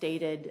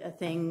unstated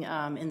thing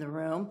in the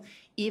room.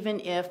 Even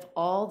if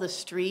all the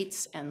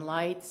streets and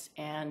lights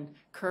and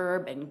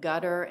curb and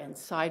gutter and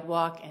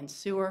sidewalk and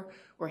sewer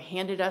were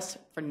handed us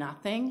for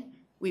nothing,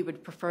 we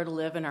would prefer to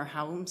live in our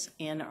homes,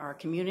 in our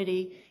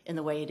community, in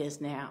the way it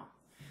is now.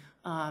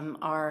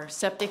 Our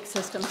septic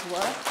systems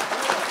work.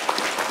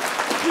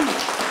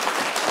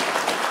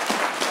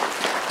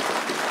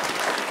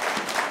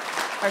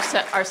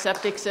 Our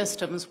septic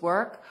systems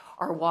work.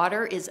 Our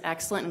water is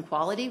excellent in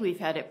quality. We've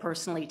had it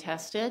personally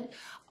tested.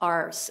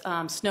 Our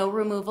snow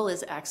removal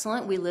is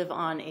excellent. We live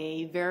on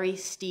a very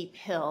steep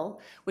hill,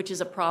 which is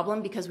a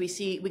problem because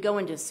we go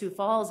into Sioux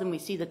Falls and we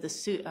see that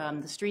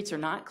the streets are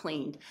not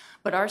cleaned.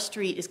 But our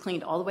street is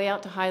cleaned all the way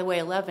out to Highway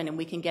 11, and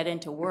we can get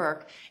into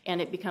work,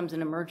 and it becomes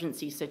an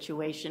emergency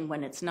situation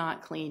when it's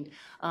not cleaned,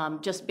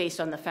 just based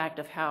on the fact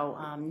of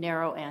how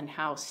narrow and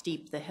how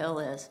steep the hill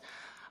is.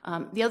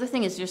 The other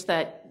thing is just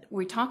that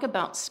we talk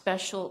about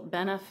special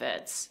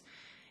benefits,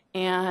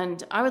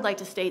 and I would like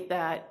to state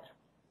that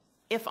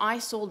if I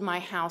sold my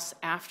house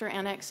after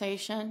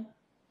annexation,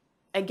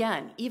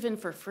 again, even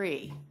for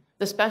free,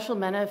 the special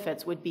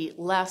benefits would be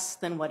less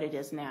than what it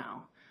is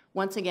now.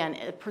 Once again,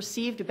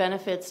 perceived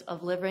benefits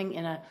of living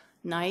in a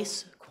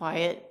nice,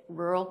 quiet,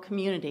 rural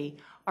community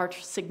are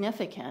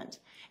significant.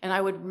 And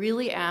I would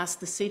really ask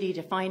the city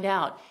to find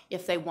out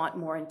if they want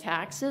more in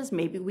taxes.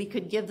 Maybe we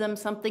could give them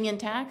something in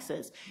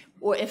taxes.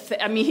 Or if,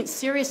 I mean,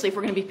 seriously, if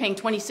we're going to be paying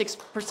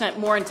 26%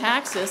 more in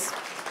taxes,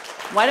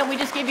 why don't we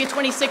just give you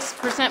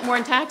 26% more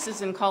in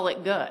taxes and call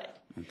it good?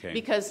 Okay.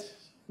 Because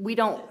we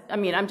don't, I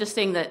mean, I'm just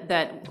saying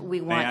that we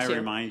want to. May I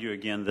remind you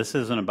again, this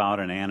isn't about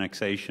an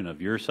annexation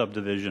of your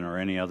subdivision or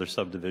any other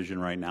subdivision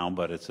right now,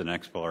 but it's an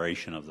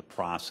exploration of the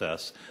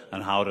process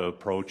and how to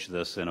approach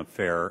this in a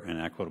fair and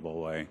equitable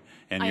way.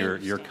 And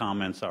your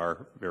comments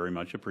are very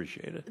much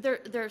appreciated.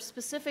 They're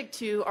specific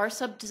to our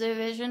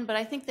subdivision, but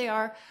I think they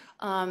are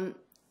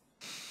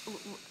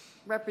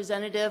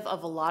representative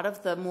of a lot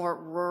of the more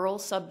rural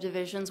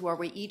subdivisions where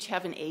we each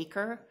have an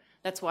acre.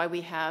 That's why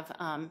we have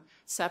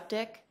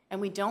septic. And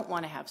we don't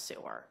want to have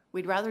sewer.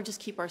 We'd rather just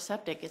keep our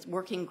septic. It's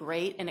working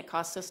great, and it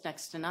costs us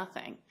next to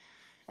nothing.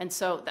 And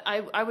so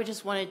I would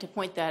just wanted to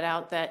point that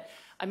out that,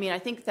 I mean, I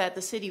think that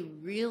the city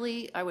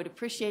really, I would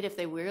appreciate if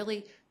they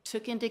really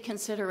took into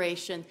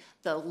consideration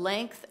the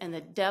length and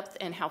the depth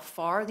and how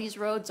far these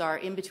roads are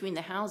in between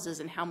the houses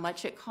and how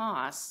much it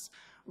costs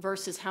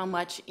versus how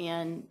much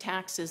in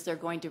taxes they're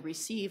going to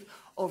receive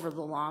over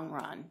the long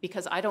run,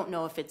 because I don't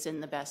know if it's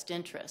in the best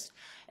interest.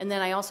 And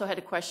then I also had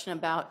a question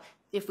about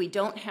if we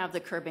don't have the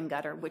curb and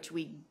gutter, which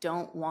we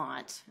don't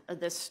want,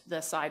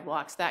 the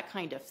sidewalks, that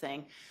kind of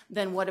thing,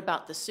 then what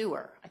about the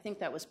sewer? I think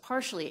that was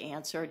partially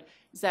answered,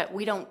 is that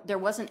there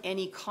wasn't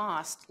any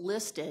cost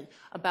listed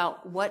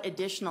about what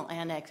additional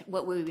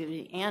what would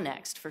be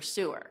annexed for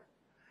sewer.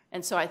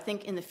 And so I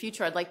think in the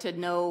future, I'd like to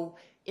know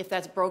if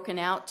that's broken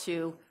out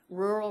to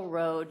rural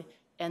road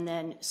and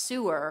then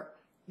sewer,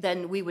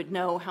 then we would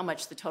know how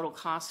much the total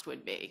cost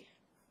would be.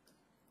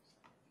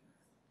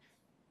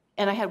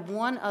 And I had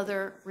one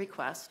other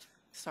request,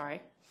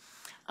 sorry,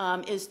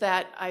 is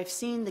that I've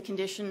seen the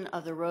condition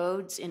of the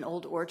roads in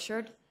Old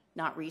Orchard,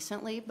 not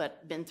recently,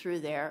 but been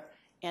through there,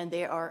 and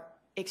they are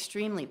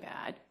extremely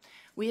bad.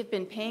 We have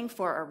been paying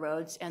for our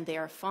roads, and they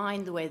are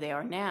fine the way they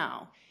are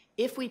now.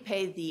 If we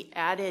pay the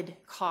added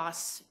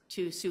costs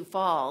to Sioux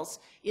Falls,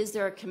 is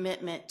there a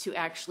commitment to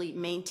actually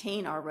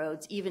maintain our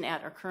roads even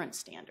at our current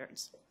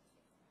standards?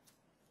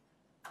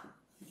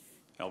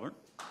 Albert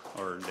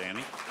or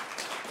Danny?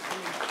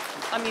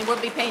 I mean,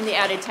 we'll be paying the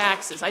added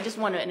taxes. I just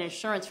want an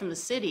assurance from the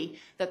city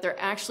that they're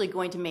actually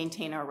going to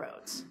maintain our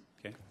roads.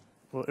 Okay.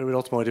 Well, it would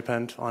ultimately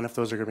depend on if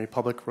those are going to be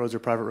public roads or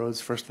private roads,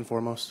 first and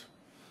foremost.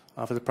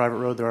 For the private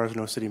road, there are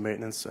no city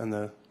maintenance, and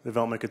the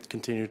development could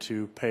continue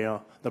to pay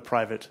the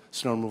private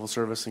snow removal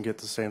service and get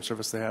the same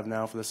service they have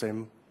now for the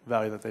same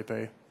value that they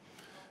pay.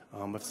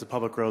 If it's a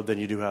public road, then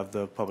you do have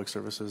the public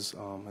services,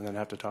 and then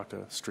have to talk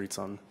to streets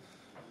on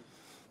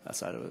that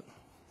side of it.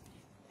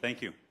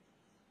 Thank you.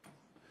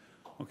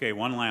 Okay,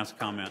 one last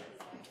comment,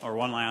 or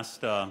one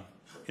last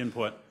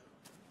input.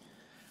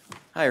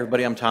 Hi,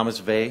 everybody. I'm Thomas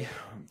Vey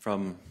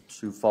from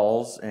Sioux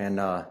Falls, and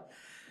I'm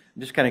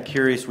just kind of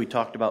curious. We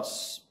talked about,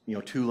 you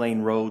know,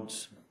 2-lane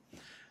roads.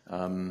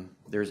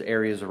 There's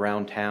areas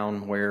around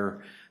town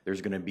where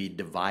there's going to be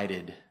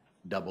divided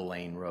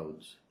double-lane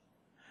roads.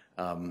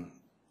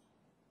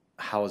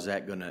 How is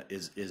that going to?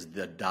 Is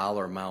the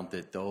dollar amount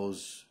that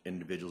those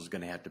individuals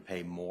going to have to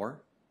pay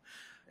more,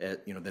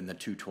 you know, than the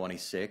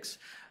 226?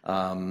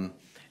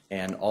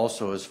 And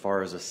also, as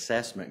far as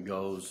assessment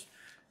goes,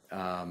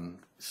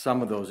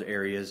 some of those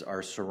areas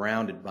are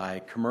surrounded by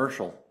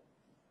commercial,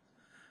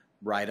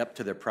 right up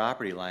to their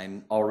property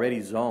line,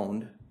 already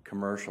zoned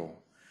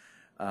commercial.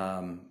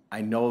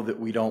 I know that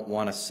we don't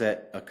want to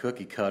set a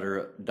cookie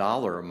cutter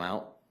dollar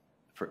amount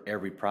for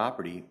every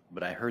property,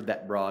 but I heard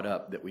that brought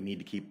up that we need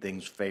to keep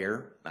things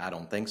fair. I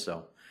don't think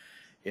so.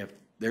 If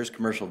there's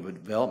commercial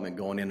development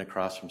going in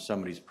across from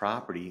somebody's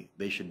property,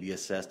 they should be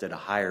assessed at a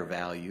higher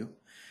value,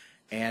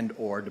 and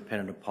or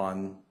dependent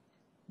upon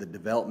the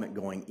development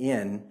going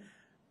in,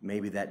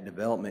 maybe that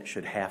development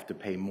should have to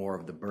pay more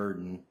of the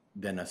burden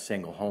than a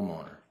single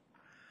homeowner.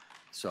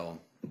 So,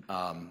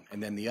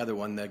 and then the other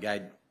one,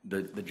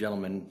 the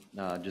gentleman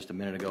just a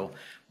minute ago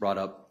brought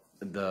up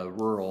the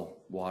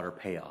rural water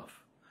payoff.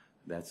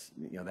 That's,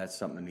 you know, that's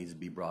something that needs to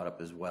be brought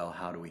up as well.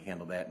 How do we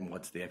handle that, and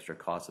what's the extra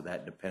cost of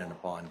that dependent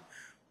upon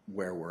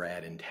where we're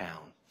at in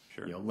town?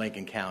 Sure. You know,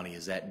 Lincoln County,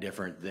 is that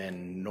different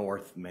than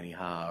North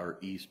Minnehaha or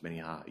East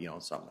Minnehaha? You know,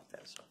 something like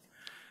that. So,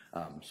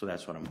 so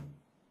that's what I'm.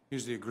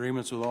 Is the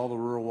agreements with all the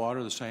rural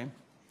water the same,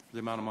 the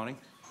amount of money?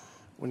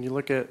 When you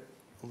look at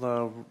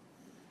the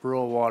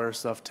rural water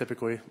stuff,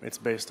 typically it's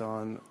based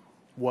on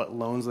what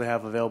loans they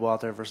have available out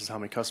there versus how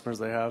many customers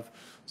they have.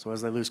 So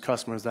as they lose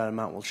customers, that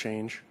amount will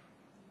change.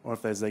 Or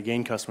if as they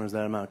gain customers,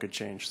 that amount could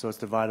change. So it's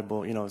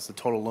dividable, you know, it's the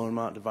total loan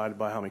amount divided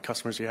by how many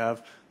customers you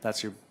have.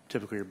 That's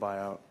typically your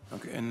buyout.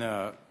 Okay,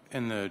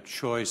 and the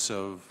choice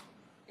of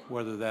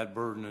whether that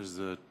burden is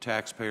the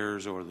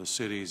taxpayers or the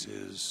cities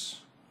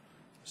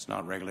it's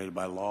not regulated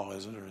by law,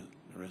 is it,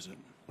 or is it?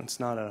 It's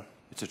not a.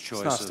 It's a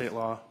choice. It's not a state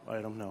law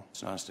item, no.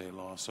 It's not a state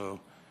law.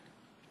 So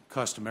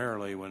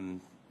customarily,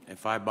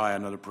 if I buy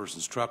another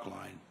person's truck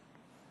line,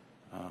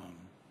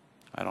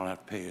 I don't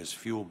have to pay his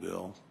fuel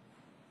bill.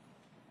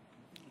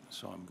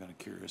 So I'm kind of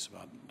curious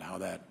about how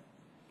the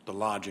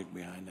logic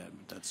behind that.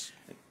 But that's.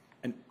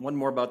 And one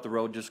more about the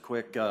road, just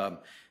quick.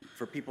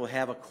 For people who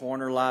have a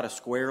corner lot, a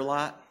square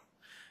lot,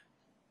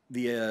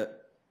 the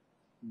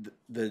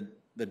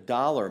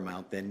dollar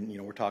amount, then, you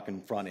know, we're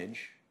talking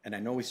frontage, and I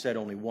know we said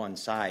only one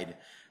side,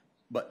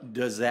 but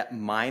does that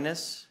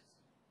minus,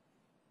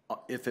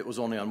 if it was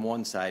only on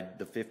one side,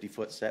 the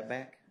 50-foot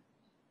setback?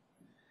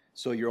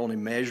 So you're only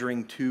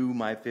measuring to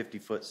my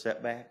 50-foot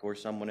setback or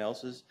someone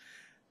else's,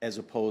 as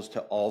opposed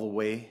to all the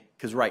way,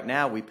 because right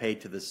now we pay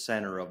to the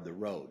center of the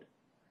road.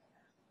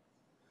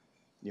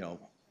 You know,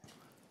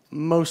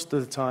 most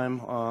of the time,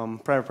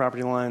 private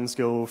property lines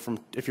go from,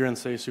 if you're in the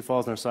city of Sioux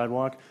Falls and there's a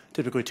sidewalk,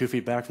 typically 2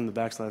 feet back from the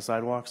backside of the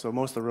sidewalk. So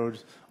most of the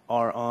roads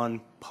are on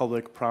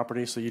public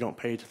property, so you don't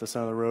pay to the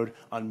center of the road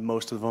on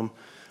most of them.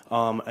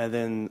 And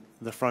then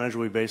the frontage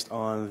will be based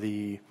on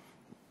the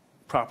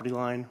property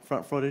line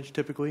front footage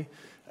typically.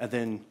 And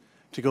then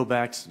to go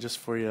back just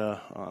for you,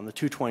 the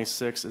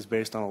 226 is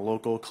based on a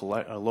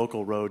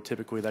local road.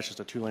 Typically, that's just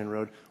a 2-lane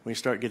road. When you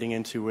start getting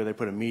into where they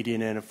put a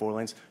median in and 4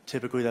 lanes,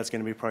 typically that's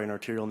going to be probably an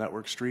arterial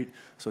network street.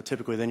 So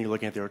typically then you're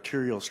looking at the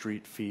arterial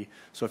street fee.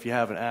 So if you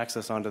have an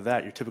access onto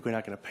that, you're typically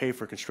not going to pay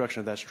for construction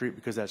of that street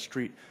because that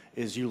street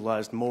is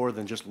utilized more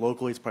than just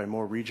locally. It's probably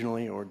more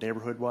regionally or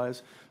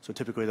neighborhood-wise. So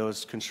typically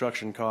those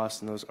construction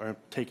costs and those are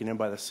taken in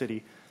by the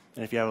city.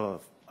 And if you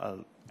have a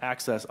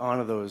access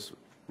onto those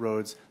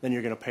roads, then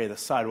you're going to pay the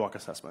sidewalk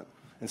assessment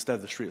instead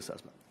of the street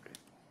assessment.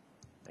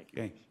 Thank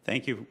you. Okay,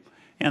 thank you.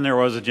 And there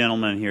was a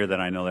gentleman here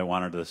that I know that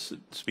wanted to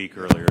speak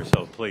earlier,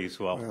 so please,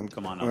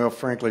 come on up. Well,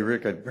 frankly,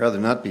 Rick, I'd rather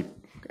not be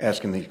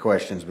asking these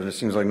questions, but it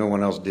seems like no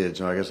one else did,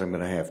 so I guess I'm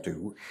going to have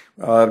to.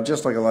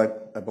 Just like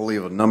I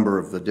believe a number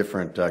of the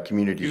different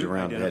communities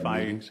around had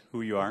meetings.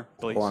 Who you are,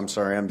 please. Oh, I'm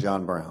sorry, I'm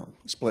John Brown,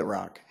 Split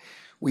Rock.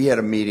 We had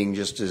a meeting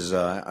just as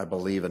I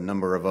believe a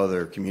number of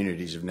other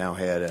communities have now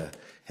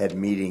had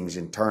meetings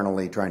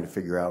internally trying to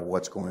figure out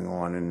what's going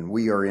on, and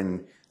we are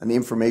in an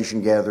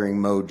information gathering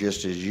mode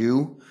just as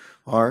you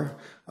are.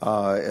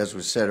 As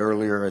was said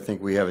earlier, I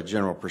think we have a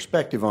general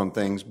perspective on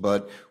things,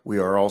 but we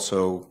are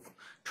also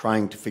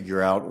trying to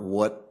figure out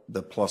what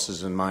the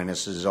pluses and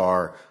minuses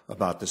are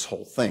about this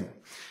whole thing.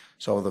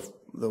 So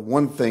the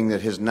one thing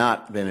that has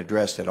not been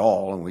addressed at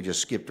all, and we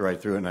just skipped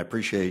right through it, and I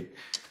appreciate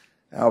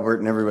Albert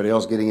and everybody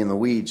else getting in the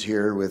weeds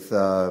here with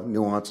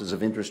nuances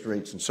of interest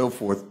rates and so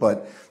forth,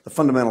 but the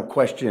fundamental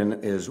question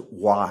is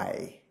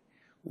why?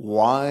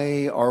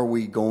 Why are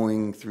we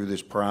going through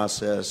this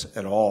process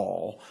at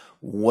all?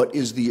 What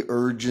is the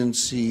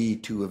urgency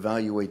to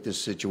evaluate this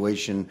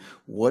situation?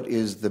 What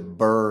is the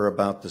burr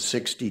about the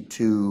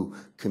 62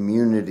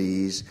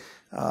 communities?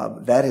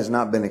 That has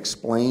not been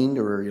explained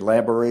or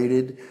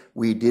elaborated.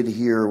 We did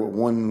hear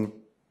one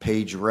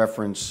page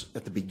reference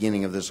at the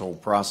beginning of this whole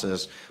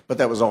process, but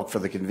that was all for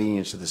the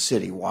convenience of the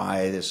city,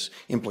 why this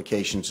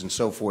implications and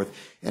so forth,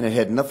 and it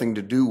had nothing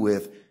to do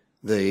with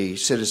the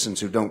citizens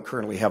who don't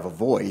currently have a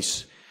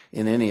voice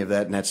in any of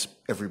that, and that's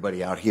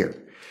everybody out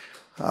here.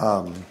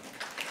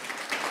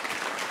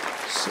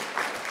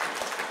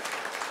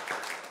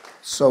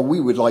 So we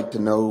would like to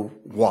know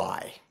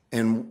why,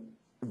 and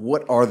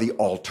what are the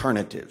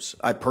alternatives?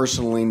 I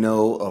personally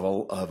know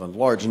of a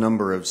large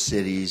number of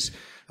cities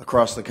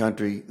across the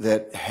country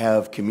that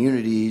have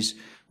communities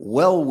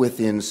well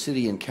within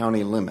city and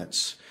county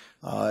limits.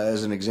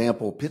 As an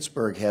example,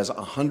 Pittsburgh has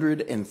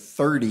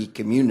 130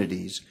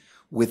 communities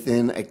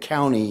within a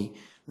county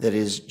that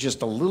is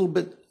just a little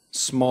bit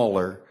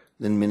smaller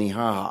than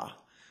Minnehaha.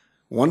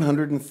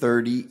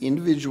 130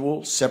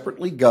 individual,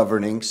 separately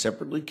governing,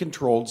 separately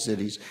controlled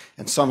cities,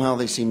 and somehow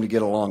they seem to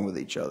get along with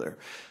each other.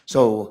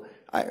 So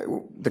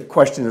the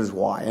question is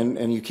why,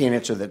 and you can't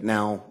answer that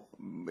now.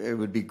 It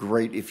would be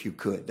great if you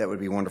could. That would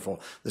be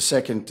wonderful. The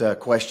second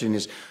question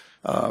is,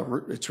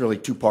 it's really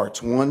two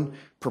parts. One,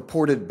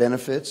 purported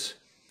benefits.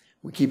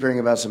 We keep hearing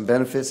about some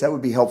benefits. That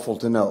would be helpful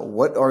to know.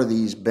 What are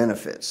these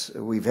benefits?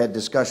 We've had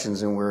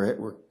discussions and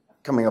we're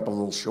coming up a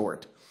little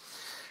short.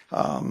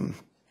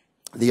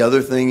 The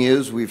other thing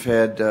is we've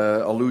had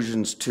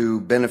allusions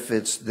to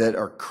benefits that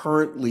are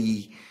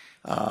currently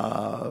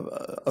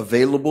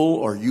available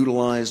or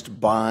utilized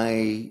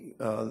by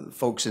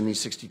folks in these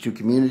 62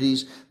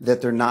 communities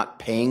that they're not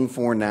paying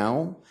for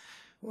now.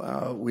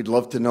 We'd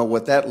love to know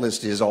what that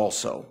list is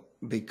also,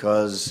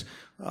 because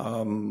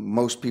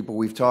most people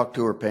we've talked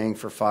to are paying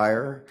for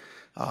fire,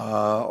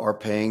 are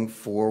paying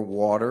for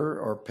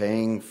water, are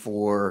paying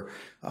for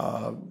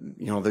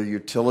their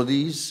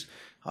utilities.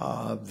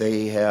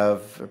 They are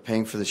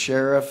paying for the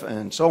sheriff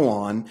and so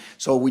on.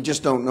 So we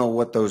just don't know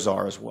what those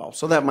are as well.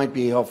 So that might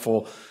be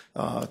helpful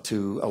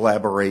to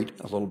elaborate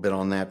a little bit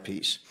on that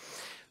piece.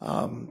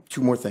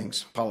 Two more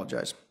things,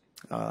 apologize.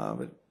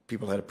 But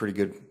people had a pretty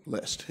good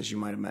list, as you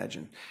might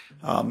imagine.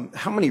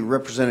 How many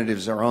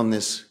representatives are on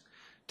this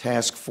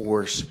task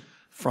force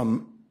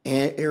from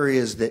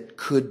areas that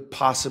could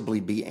possibly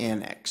be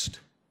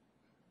annexed?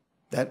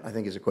 That, I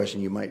think, is a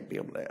question you might be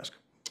able to ask.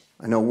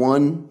 I know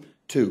 1,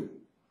 2,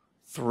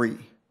 3.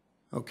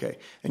 Okay.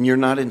 And you're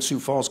not in Sioux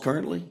Falls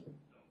currently?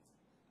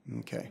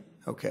 Okay.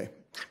 Okay.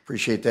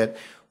 Appreciate that.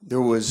 There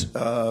was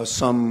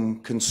some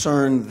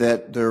concern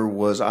that there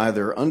was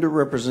either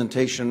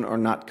underrepresentation or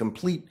not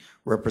complete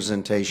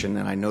representation,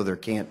 and I know there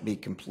can't be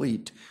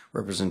complete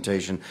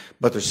representation,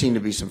 but there seem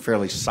to be some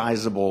fairly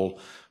sizable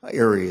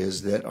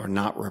areas that are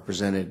not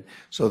represented.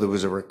 So there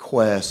was a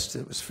request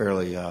that was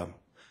fairly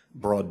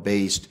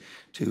broad-based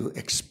to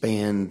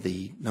expand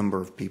the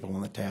number of people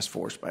on the task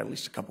force by at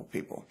least a couple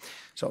people.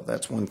 So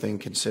that's one thing.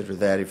 Consider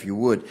that if you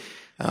would.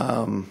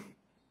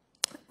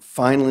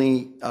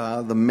 Finally,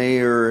 the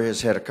mayor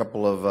has had a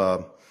couple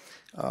of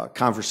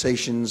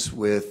conversations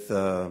with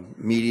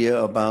media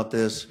about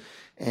this,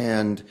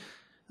 and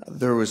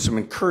there was some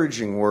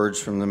encouraging words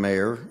from the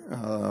mayor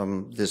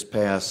this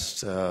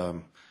past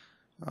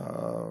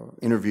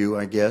interview,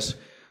 I guess,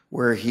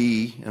 where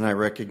he, and I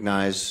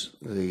recognize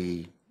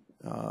the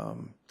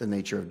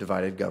nature of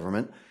divided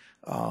government,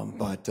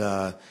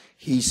 but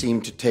he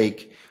seemed to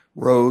take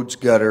roads,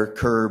 gutter,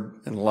 curb,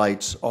 and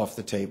lights off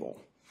the table.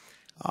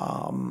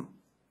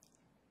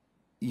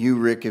 You,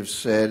 Rick, have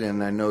said,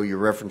 and I know you're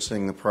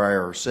referencing the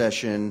prior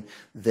session,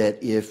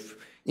 that if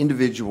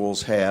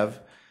individuals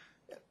have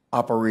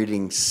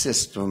operating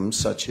systems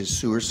such as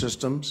sewer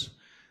systems,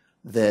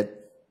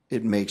 that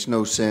it makes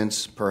no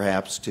sense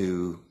perhaps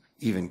to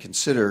even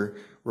consider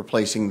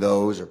replacing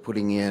those or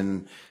putting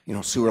in,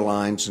 sewer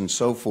lines and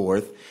so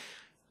forth.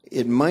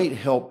 It might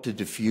help to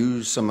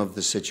diffuse some of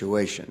the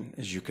situation,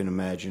 as you can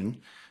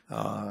imagine.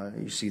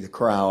 You see the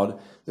crowd.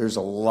 There's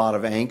a lot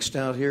of angst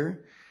out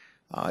here.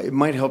 It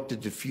might help to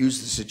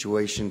diffuse the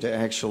situation to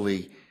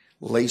actually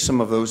lay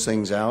some of those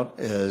things out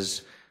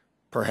as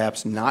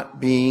perhaps not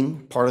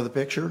being part of the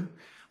picture.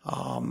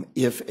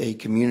 If a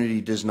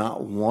community does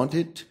not want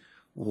it,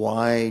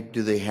 why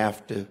do they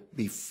have to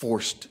be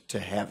forced to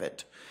have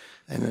it?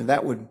 And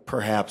that would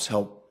perhaps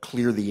help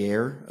clear the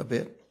air a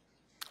bit.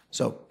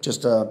 So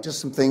just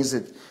some things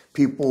that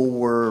people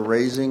were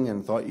raising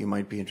and thought you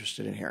might be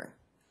interested in hearing.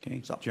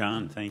 Okay, so.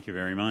 John, thank you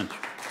very much.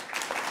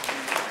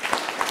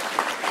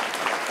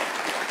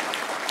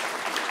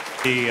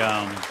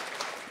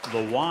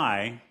 The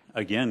why,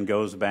 again,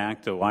 goes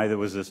back to why there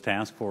was this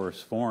task force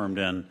formed,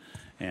 and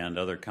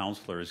other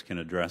counselors can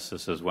address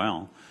this as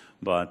well.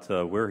 But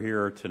we're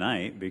here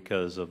tonight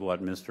because of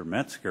what Mr.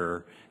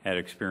 Metzger had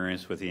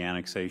experienced with the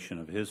annexation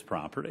of his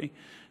property.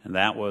 And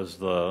that was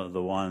the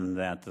one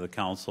that the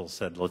council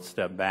said, let's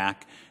step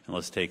back and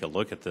let's take a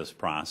look at this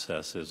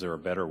process. Is there a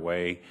better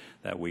way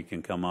that we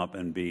can come up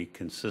and be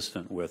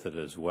consistent with it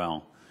as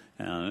well?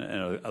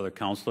 And other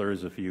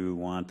councilors, if you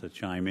want to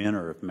chime in,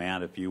 or if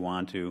Matt, if you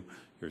want to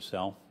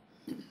yourself.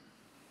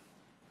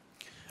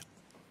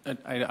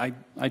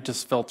 I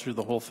just felt through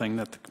the whole thing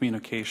that the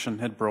communication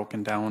had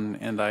broken down,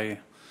 and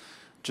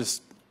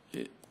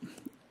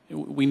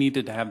we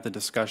needed to have the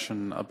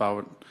discussion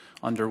about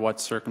under what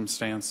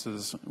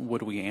circumstances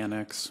would we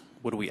annex,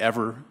 would we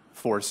ever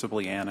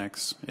forcibly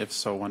annex, if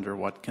so, under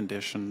what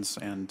conditions,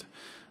 and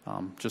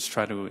just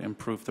try to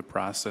improve the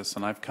process.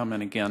 And I've come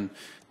in, again,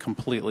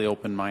 completely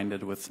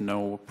open-minded with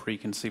no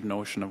preconceived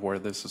notion of where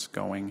this is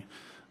going,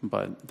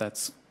 but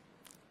that's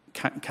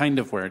kind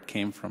of where it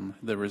came from.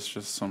 There was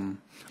just some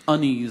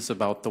unease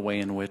about the way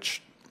in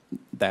which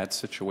that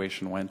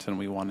situation went, and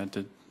we wanted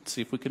to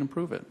see if we could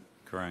improve it.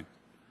 Correct.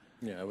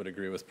 Yeah, I would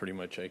agree with pretty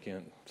much. I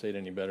can't say it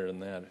any better than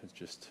that. It's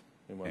just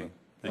we want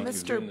to.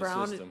 Mr.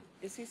 Brown,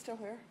 is he still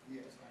here?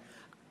 Yes.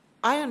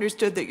 I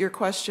understood that your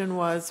question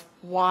was,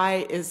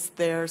 why is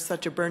there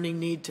such a burning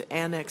need to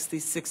annex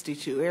these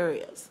 62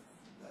 areas?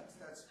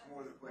 That's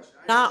more the question.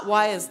 Not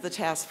why is the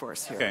task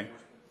force here? Okay.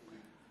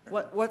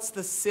 What's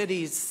the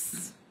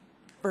city's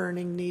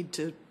burning need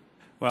to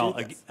Well,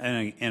 do this?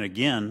 and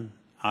again,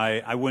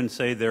 I wouldn't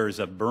say there's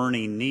a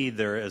burning need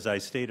there. As I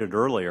stated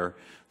earlier,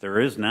 there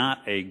is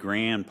not a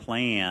grand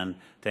plan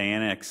to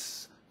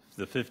annex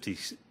the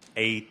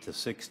 58 to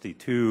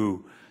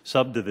 62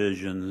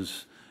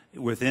 subdivisions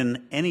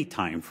within any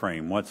time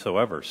frame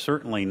whatsoever.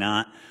 Certainly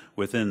not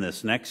within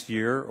this next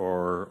year,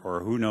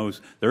 or who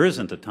knows. There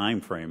isn't a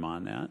time frame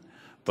on that.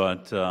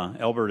 But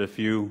Albert, if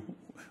you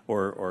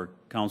or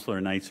Councilor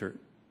Neitzer.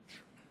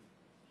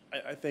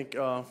 I think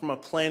from a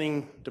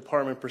planning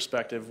department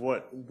perspective,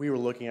 what we were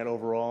looking at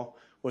overall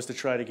was to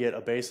try to get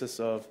a basis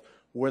of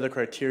where the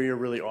criteria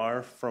really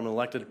are from an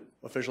elected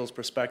officials'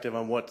 perspective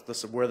on where the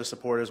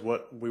support is,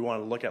 what we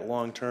want to look at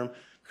long term.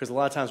 Because a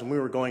lot of times when we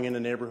were going into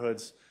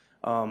neighborhoods,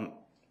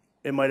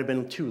 it might have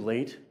been too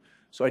late.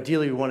 So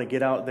ideally, we want to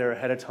get out there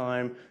ahead of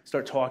time,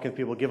 start talking to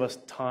people, give us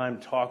time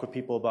to talk with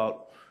people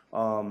about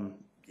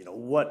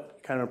what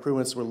kind of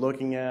improvements we're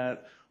looking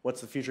at,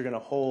 what's the future going to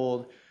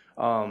hold.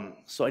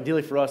 So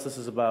ideally for us, this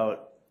is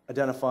about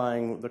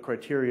identifying the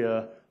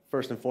criteria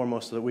first and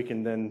foremost so that we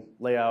can then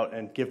lay out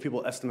and give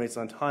people estimates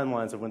on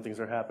timelines of when things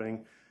are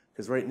happening.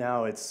 Because right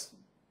now it's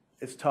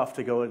tough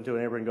to go into a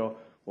neighborhood and go,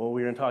 well,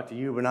 we're going to talk to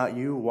you, but not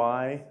you.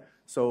 Why?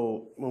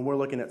 So when we're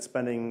looking at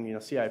spending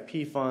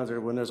CIP funds, or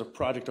when there's a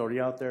project already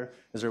out there,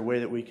 is there a way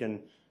that we can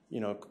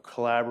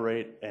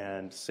collaborate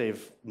and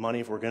save money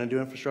if we're going to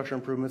do infrastructure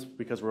improvements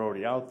because we're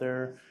already out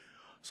there?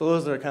 So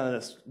those are kind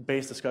of the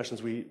base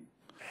discussions we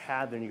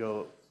had. Then you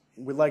go,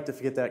 we'd like to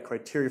get that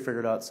criteria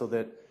figured out so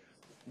that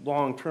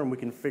long term we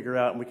can figure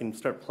out and we can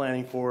start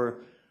planning for,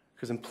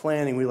 because in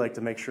planning we like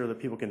to make sure that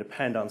people can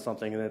depend on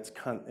something and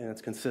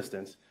it's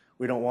consistent.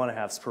 We don't want to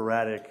have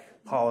sporadic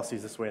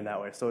policies this way and that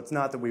way. So it's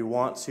not that we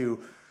want to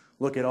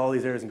look at all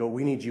these areas and go,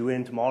 we need you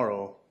in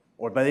tomorrow,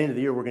 or by the end of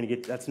the year we're going to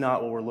get, that's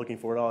not what we're looking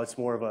for at all. It's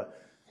more of a,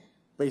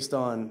 based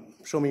on,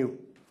 show me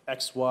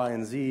X, Y,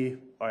 and Z.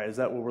 All right, is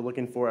that what we're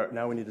looking for?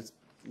 Now we need to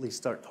at least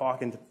start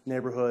talking to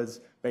neighborhoods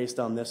based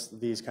on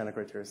these kind of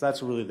criteria. So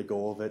that's really the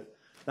goal of it.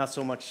 Not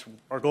so much,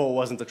 our goal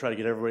wasn't to try to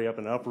get everybody up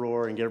in an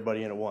uproar and get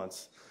everybody in at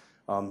once,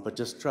 but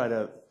just try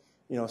to,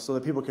 so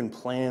that people can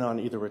plan on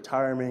either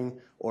retiring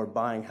or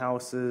buying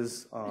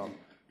houses.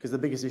 Because the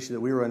biggest issue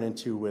that we run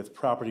into with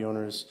property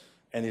owners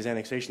and these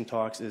annexation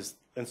talks is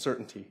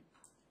uncertainty.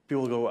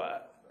 People go,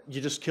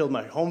 you just killed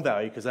my home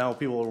value, because now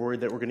people are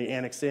worried that we're going to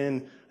annex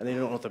in and they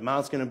don't know what the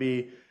amount's going to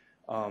be.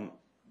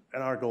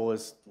 And our goal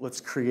is,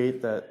 let's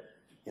create that,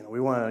 we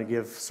want to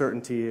give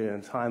certainty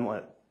and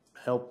timeline,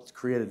 help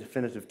create a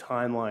definitive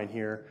timeline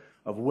here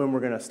of when we're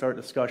going to start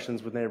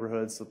discussions with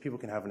neighborhoods so people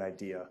can have an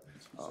idea.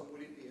 So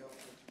would it be helpful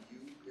to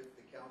you if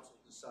the council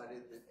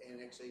decided that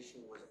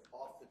annexation was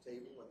off the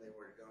table and they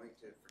were going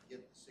to forget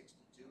the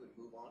 62 and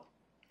move on?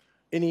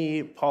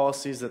 Any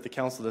policies that the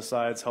council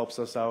decides helps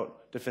us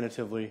out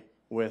definitively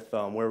with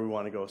where we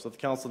want to go. So if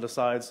the council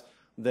decides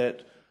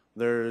that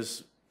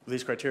there's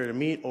these criteria to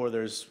meet, or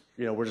there's,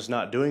 we're just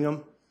not doing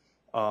them,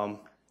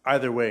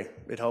 either way,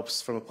 it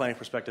helps from a planning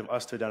perspective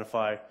us to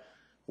identify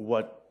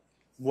what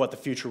the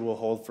future will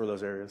hold for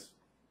those areas.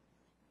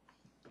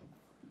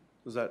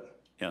 Was that?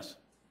 Yes.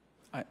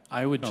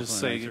 I would just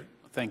say,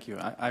 thank you.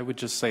 I would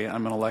just say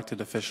I'm an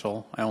elected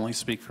official. I only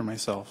speak for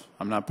myself.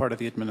 I'm not part of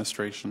the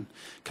administration.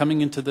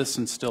 Coming into this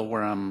and still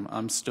where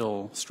I'm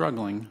still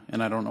struggling,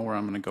 and I don't know where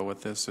I'm going to go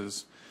with this,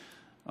 is,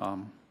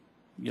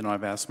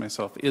 I've asked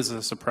myself, is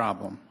this a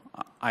problem?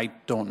 I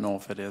don't know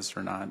if it is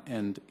or not.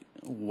 And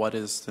what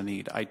is the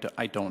need?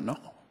 I don't know,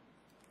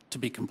 to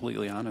be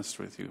completely honest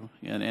with you.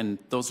 And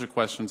those are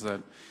questions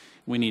that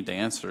we need to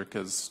answer,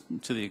 because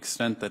to the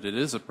extent that it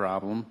is a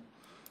problem,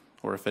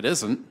 or if it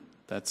isn't,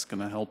 that's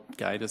going to help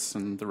guide us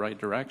in the right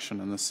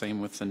direction, and the same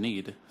with the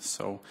need.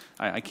 So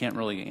I can't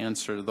really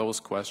answer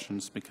those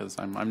questions because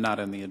I'm not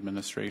in the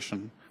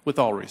administration, with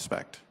all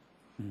respect.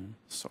 Mm-hmm.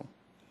 So.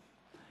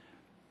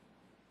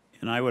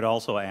 And I would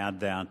also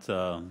add that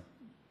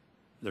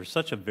there's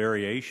such a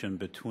variation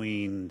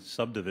between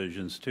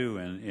subdivisions too,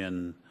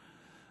 and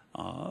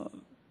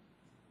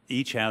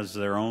each has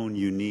their own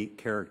unique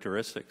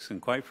characteristics.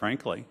 And quite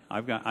frankly,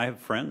 I have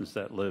friends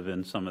that live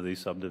in some of these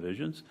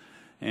subdivisions,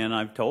 and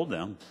I've told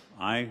them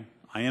I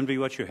envy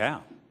what you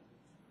have.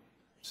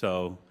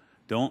 So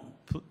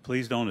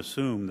please don't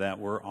assume that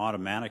we're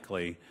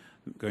automatically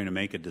going to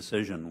make a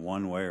decision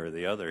one way or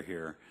the other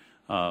here.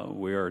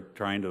 We are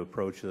trying to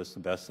approach this the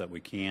best that we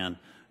can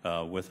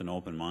with an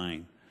open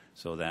mind,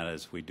 so that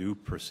as we do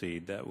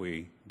proceed, that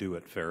we do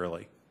it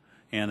fairly,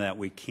 and that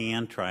we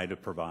can try to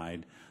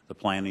provide the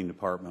planning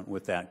department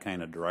with that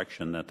kind of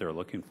direction that they're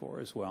looking for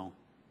as well.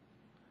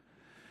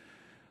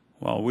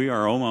 Well, we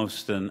are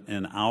almost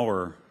an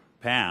hour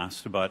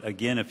past, but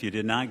again, if you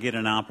did not get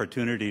an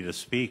opportunity to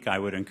speak, I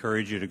would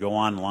encourage you to go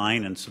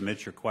online and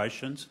submit your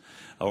questions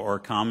or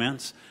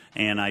comments.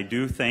 And I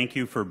do thank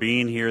you for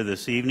being here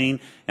this evening.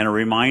 And a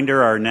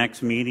reminder, our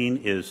next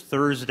meeting is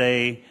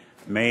Thursday,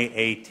 May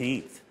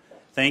 18th.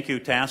 Thank you,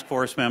 task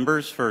force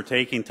members, for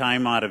taking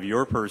time out of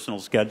your personal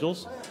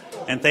schedules.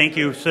 And thank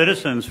you,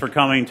 citizens, for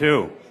coming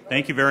too.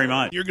 Thank you very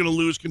much. You're going to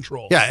lose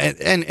control. Yeah,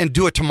 and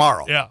do it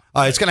tomorrow. Yeah.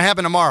 It's going to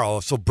happen tomorrow.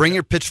 So bring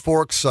your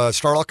pitchforks,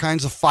 start all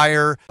kinds of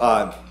fire.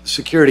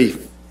 Security,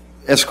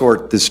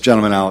 escort this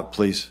gentleman out,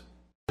 please.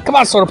 Come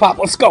on, Soda Pop,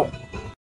 let's go.